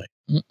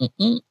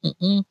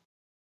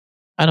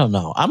 I don't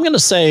know. I'm going to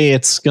say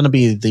it's going to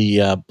be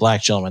the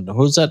black gentleman.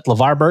 Who's that?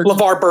 LeVar Burton?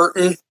 LeVar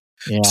Burton.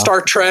 Yeah. Star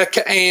Trek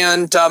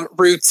and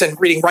Roots and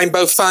Reading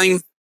Rainbow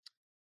fame.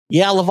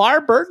 Yeah,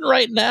 LeVar Burton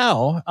right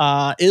now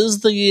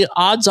is the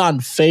odds-on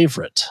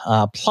favorite,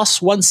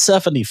 plus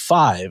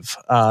 175.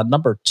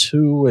 Number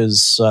 2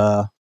 is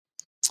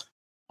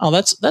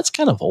that's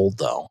kind of old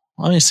though.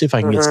 Let me see if I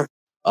can get some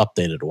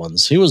updated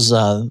ones. He was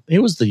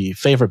the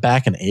favorite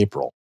back in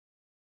April.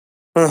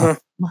 And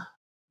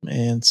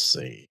let's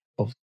see.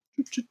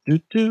 Who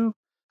do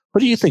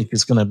you think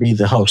is going to be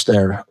the host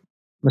there,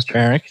 Mr.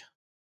 Eric?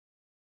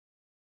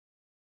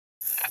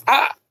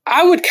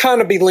 I would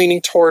kind of be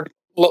leaning toward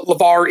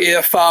LeVar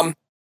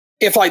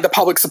if like the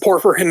public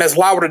support for him is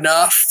loud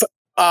enough.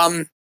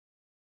 But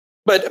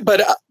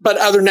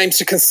other names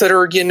to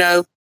consider,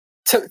 to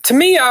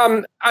me,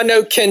 I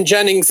know Ken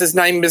Jennings'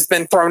 name has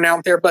been thrown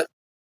out there, but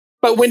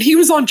when he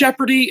was on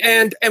Jeopardy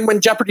and when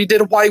Jeopardy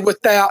did away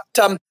with that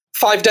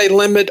 5-day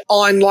limit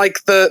on like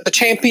the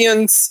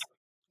champions,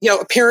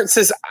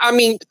 appearances, I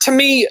mean, to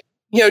me,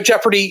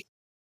 Jeopardy,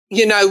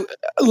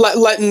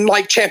 letting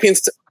like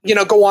champions,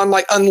 go on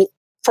like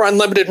for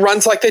unlimited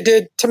runs like they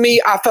did. To me,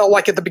 I felt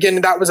like at the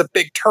beginning that was a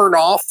big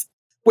turnoff,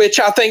 which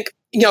I think,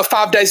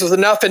 5 days was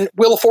enough. And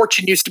Wheel of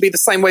Fortune used to be the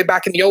same way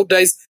back in the old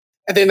days.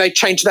 And then they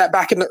changed that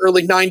back in the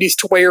early 90s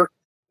to where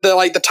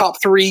the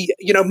top 3,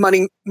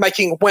 money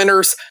making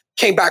winners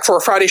came back for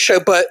a Friday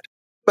show. But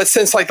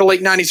since like the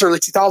late 90s, early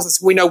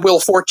 2000s, we know Wheel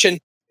of Fortune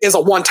is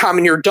a one time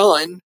and you're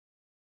done.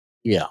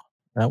 Yeah,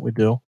 that we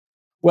do.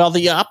 Well,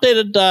 the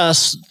updated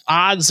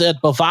odds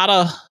at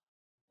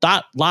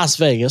Bovada.Las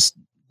Vegas,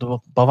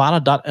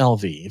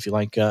 Bovada.LV, if you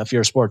like, if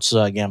you're a sports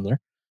gambler,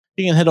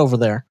 you can head over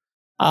there.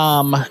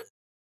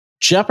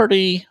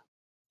 Jeopardy,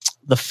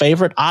 the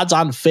favorite,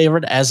 odds-on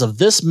favorite as of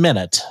this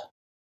minute,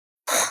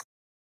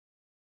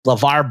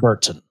 LeVar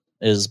Burton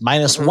is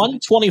minus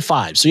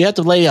 125. So you have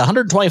to lay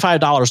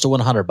 $125 to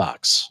win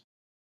 $100.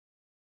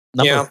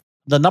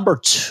 The number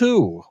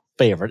 2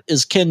 favorite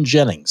is Ken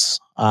Jennings.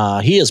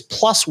 He is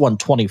plus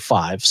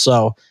 125.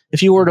 So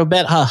if you were to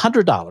bet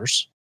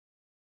 $100,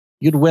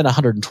 you'd win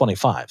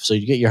 125. So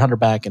you get your 100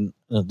 back in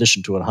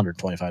addition to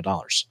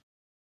 $125.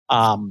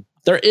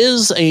 There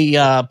is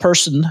a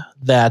person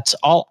that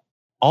all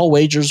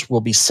wagers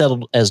will be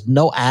settled as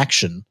no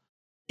action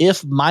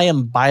if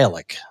Mayim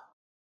Bialik,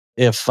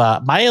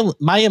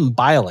 Mayim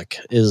Bialik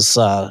is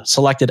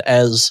selected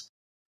as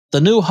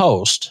the new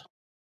host,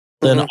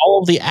 then all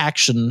of the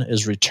action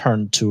is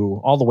returned to,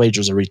 all the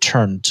wagers are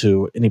returned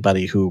to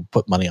anybody who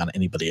put money on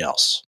anybody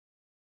else.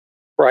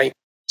 Right.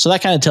 So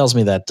that kind of tells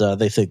me that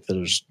they think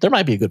there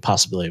might be a good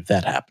possibility of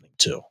that happening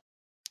too.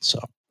 So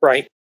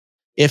right.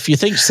 If you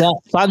think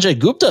Sanjay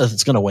Gupta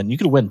is going to win, you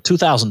could win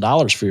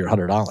 $2,000 for your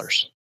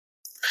 $100.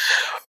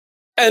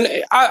 And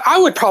I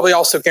would probably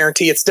also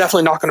guarantee it's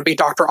definitely not going to be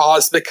Dr.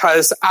 Oz,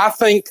 because I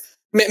think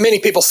many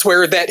people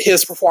swear that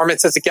his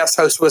performance as a guest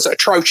host was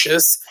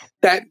atrocious,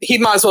 that he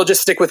might as well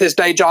just stick with his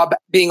day job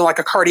being like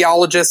a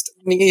cardiologist,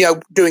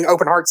 doing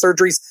open heart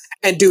surgeries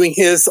and doing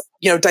his,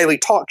 daily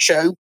talk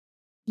show.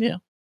 Yeah.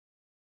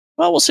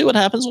 Well, we'll see what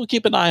happens. We'll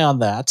keep an eye on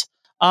that.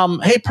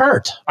 Hey,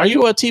 Pert, are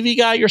you a TV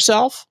guy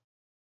yourself?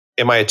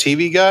 Am I a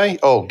TV guy?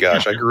 Oh,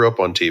 gosh, I grew up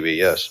on TV,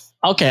 yes.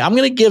 Okay, I'm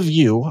going to give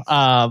you,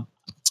 I'll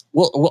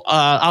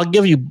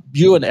give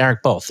you and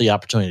Eric both the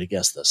opportunity to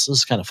guess this. This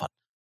is kind of fun.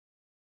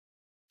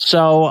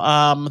 So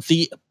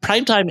the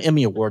Primetime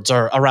Emmy Awards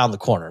are around the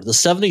corner. The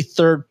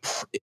 73rd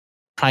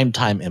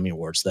Primetime Emmy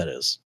Awards, that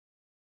is.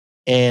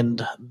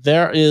 And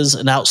there is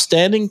an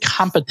outstanding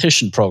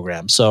competition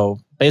program. So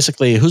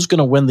basically, who's going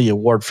to win the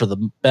award for the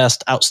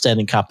best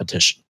outstanding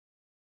competition?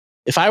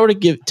 If I were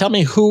to tell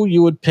me who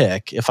you would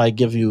pick if I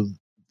give you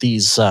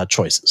these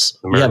choices.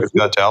 America's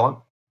Got Talent?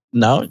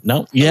 No.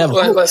 You have,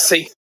 let's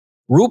see.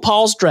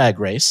 RuPaul's Drag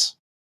Race.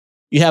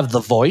 You have The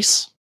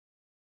Voice,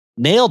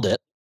 Nailed It,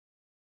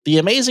 The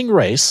Amazing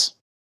Race,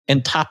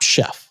 and Top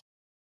Chef.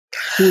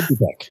 Who would you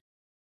pick?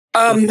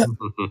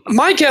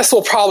 My guess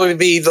will probably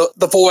be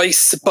the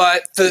Voice,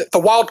 but the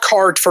wild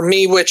card for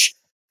me, which,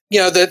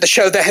 the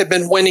show that had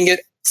been winning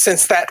it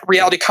since that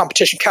reality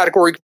competition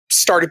category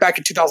started back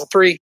in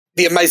 2003,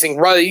 The Amazing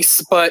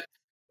Race. But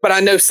I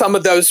know some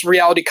of those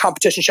reality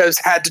competition shows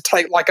had to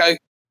take like a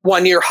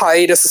 1-year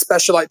hiatus,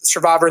 especially like The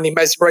Survivor and The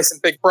Amazing Race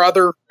and Big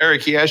Brother.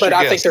 Eric, he asked you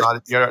I guess,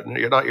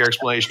 not your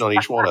explanation on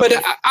each one of them.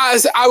 But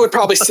I would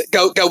probably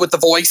go with The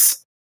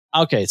Voice.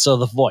 Okay, so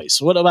The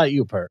Voice. What about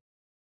you, Pert?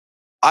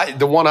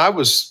 The one I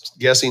was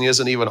guessing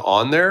isn't even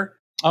on there.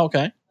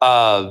 Okay.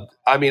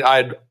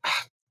 I'd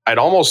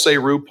almost say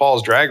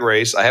RuPaul's Drag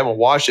Race. I haven't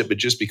watched it, but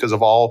just because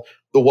of all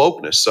the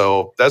wokeness.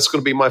 So that's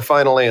going to be my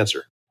final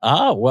answer.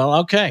 Oh, well,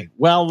 okay.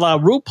 Well,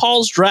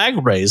 RuPaul's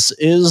Drag Race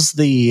is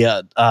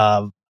the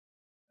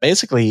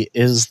basically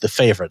is the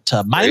favorite.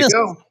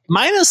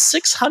 Minus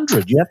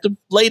 600. You have to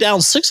lay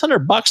down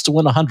 $600 to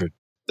win 100.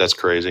 That's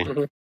crazy.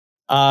 Mm-hmm.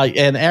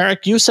 And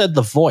Eric, you said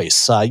The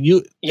Voice.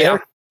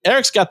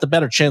 Eric's got the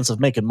better chance of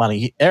making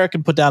money. Eric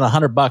can put down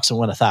 $100 and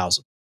win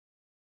 1,000.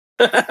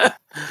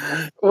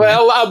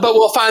 Well, but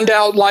we'll find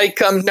out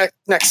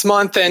next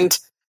month.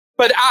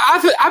 But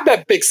I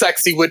bet Big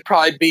Sexy would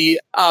probably be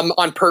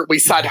on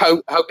Pertwee's side,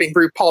 hoping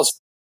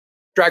RuPaul's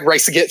Drag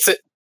Race gets it.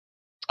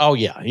 Oh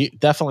yeah, he would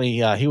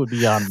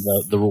be on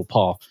the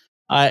RuPaul.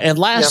 And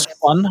last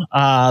one,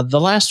 the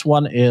last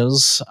one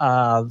is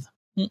let's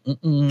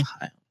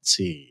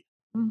see.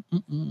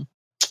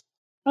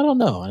 I don't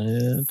know.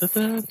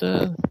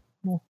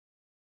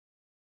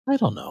 I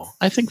don't know.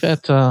 I think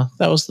that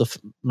that was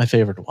my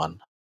favorite one.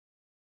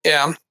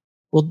 Yeah.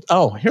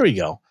 Well, here we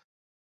go.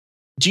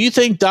 Do you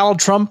think Donald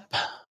Trump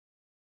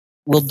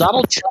will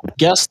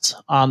guest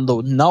on the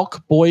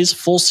Nelk Boys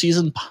Full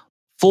Send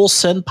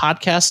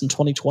podcast in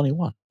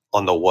 2021?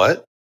 On the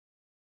what?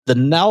 The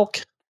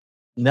Nelk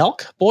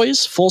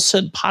Boys Full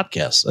Send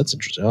podcast. That's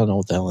interesting. I don't know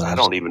what the hell that is. I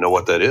don't even know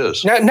what that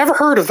is. Never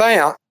heard of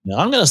that. No,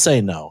 I'm going to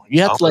say no.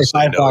 You have to lay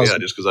 $5,000. No, yeah,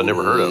 just because I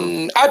never heard of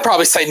them. I'd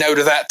probably say no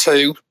to that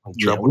too.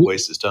 Trump would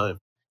waste his time.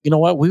 You know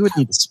what? We would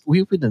need to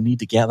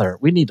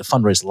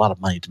fundraise a lot of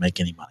money to make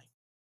any money.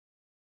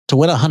 To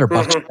win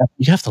 $100,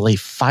 you have to lay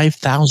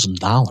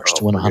 $5,000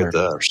 to win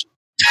 $100.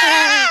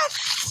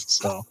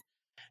 So,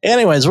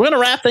 anyways, we're going to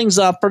wrap things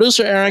up.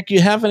 Producer Eric,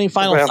 you have any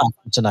final thoughts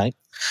for tonight?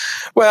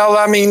 Well,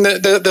 I mean,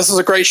 this is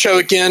a great show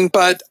again,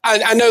 but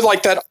I know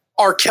like that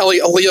R.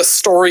 Kelly Aaliyah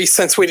story,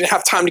 since we didn't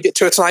have time to get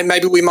to it tonight,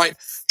 maybe we might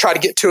try to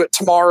get to it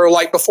tomorrow,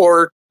 like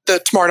before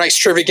tomorrow night's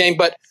trivia game.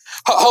 But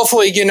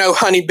hopefully,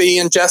 Honeybee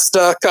and Jess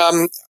Duck,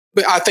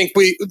 I think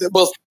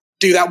we'll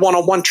do that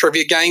one-on-one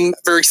trivia game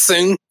very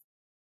soon.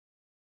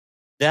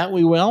 That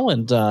we will,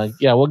 and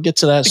we'll get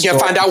to that. Yeah,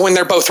 find out when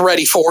they're both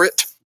ready for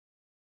it.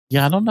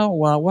 Yeah, I don't know.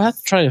 We'll have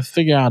to try to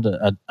figure out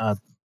a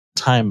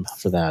time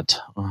for that.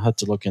 I'll have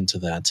to look into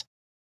that.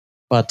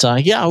 But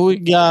we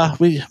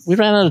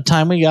ran out of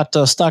time. We got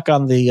stuck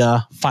on the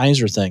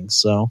Pfizer thing,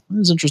 so it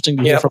was interesting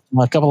to hear from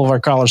a couple of our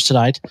callers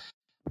tonight.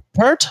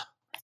 Pert,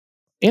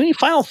 any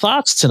final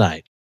thoughts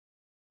tonight?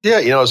 Yeah,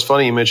 it's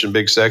funny you mentioned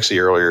Big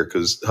Sexy earlier,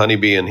 because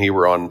Honeybee and he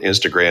were on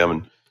Instagram,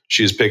 and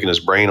she was picking his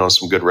brain on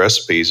some good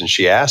recipes, and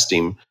she asked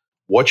him,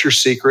 "What's your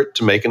secret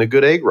to making a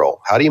good egg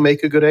roll? How do you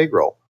make a good egg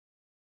roll?"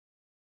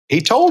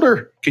 He told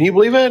her. Can you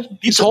believe that?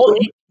 He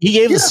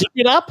gave the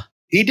secret up?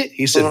 He did.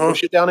 He said,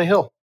 "Push it down a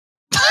hill."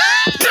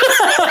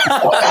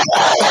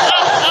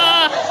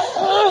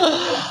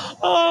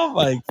 Oh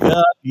my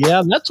God.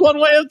 Yeah, that's one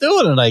way of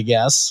doing it, I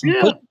guess.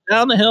 Yeah. Put it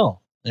down the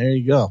hill. There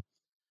you go.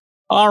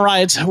 All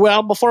right.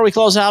 Well, before we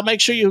close out,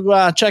 make sure you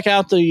check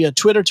out the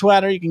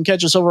Twitter. You can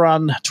catch us over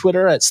on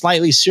Twitter at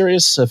Slightly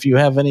Serious. If you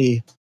have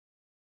any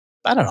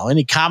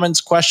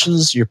comments,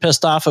 questions, you're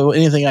pissed off at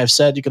anything I've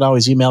said, you can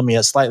always email me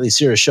at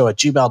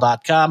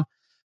slightlyseriousshow@gmail.com.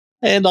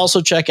 And also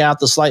check out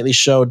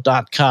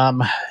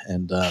theslightly.show.com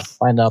and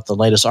find out the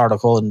latest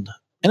article. And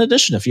in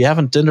addition, if you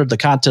haven't entered the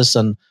contest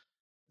on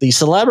the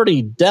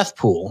celebrity death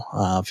pool,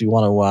 if you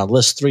want to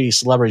list 3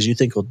 celebrities you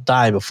think will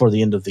die before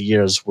the end of the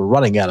year, as we're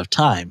running out of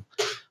time,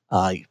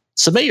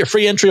 submit your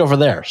free entry over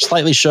there,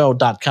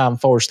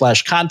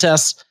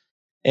 slightlyShow.com/contest.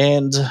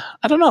 And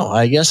I don't know,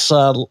 I guess,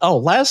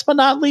 last but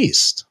not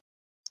least,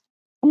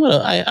 I'm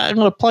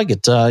gonna plug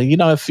it.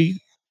 If you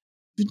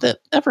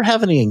ever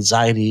have any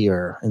anxiety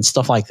and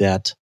stuff like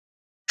that,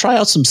 try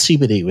out some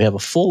CBD. We have a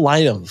full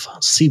line of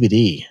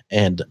CBD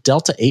and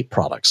Delta 8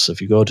 products.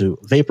 If you go to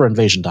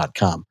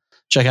vaporinvasion.com,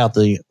 check out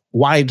the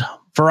wide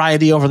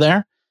variety over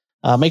there.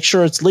 Make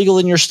sure it's legal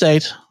in your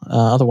state.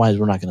 Otherwise,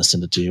 we're not going to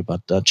send it to you.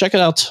 But check it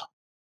out.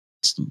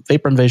 It's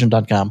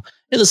vaporinvasion.com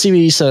in the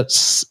CBD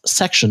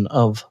section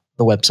of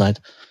the website.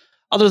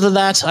 Other than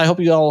that, I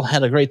hope you all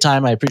had a great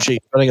time. I appreciate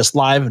you joining us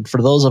live. And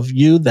for those of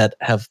you that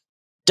have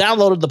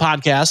downloaded the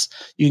podcast,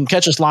 you can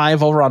catch us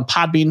live over on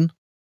Podbean.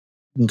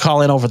 You can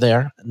call in over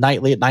there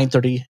nightly at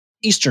 9:30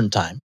 Eastern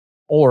time,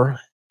 or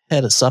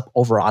head us up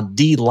over on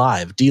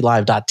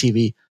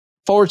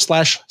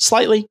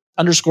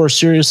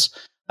DLive.tv/slightly_serious.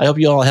 I hope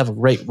you all have a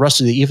great rest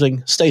of the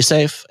evening. Stay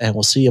safe, and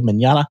we'll see you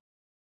mañana.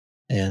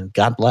 And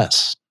God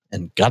bless.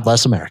 And God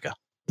bless America.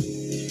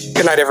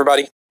 Good night,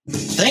 everybody.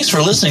 Thanks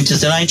for listening to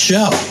tonight's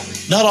show.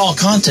 Not all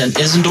content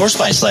is endorsed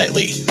by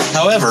Slightly.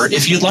 However,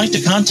 if you'd like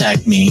to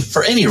contact me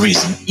for any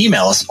reason,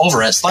 email us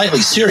over at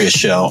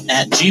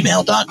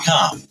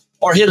slightlyseriousShow@gmail.com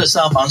or hit us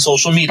up on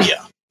social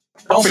media.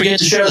 Don't forget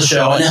to share the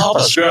show and help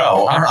us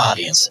grow our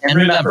audience. And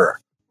remember,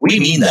 we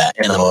mean that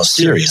in the most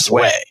serious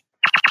way.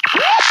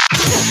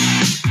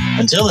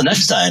 Until the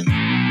next time,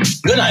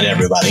 good night,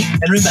 everybody.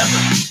 And remember,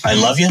 I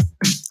love you.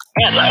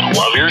 And I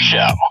love your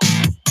show.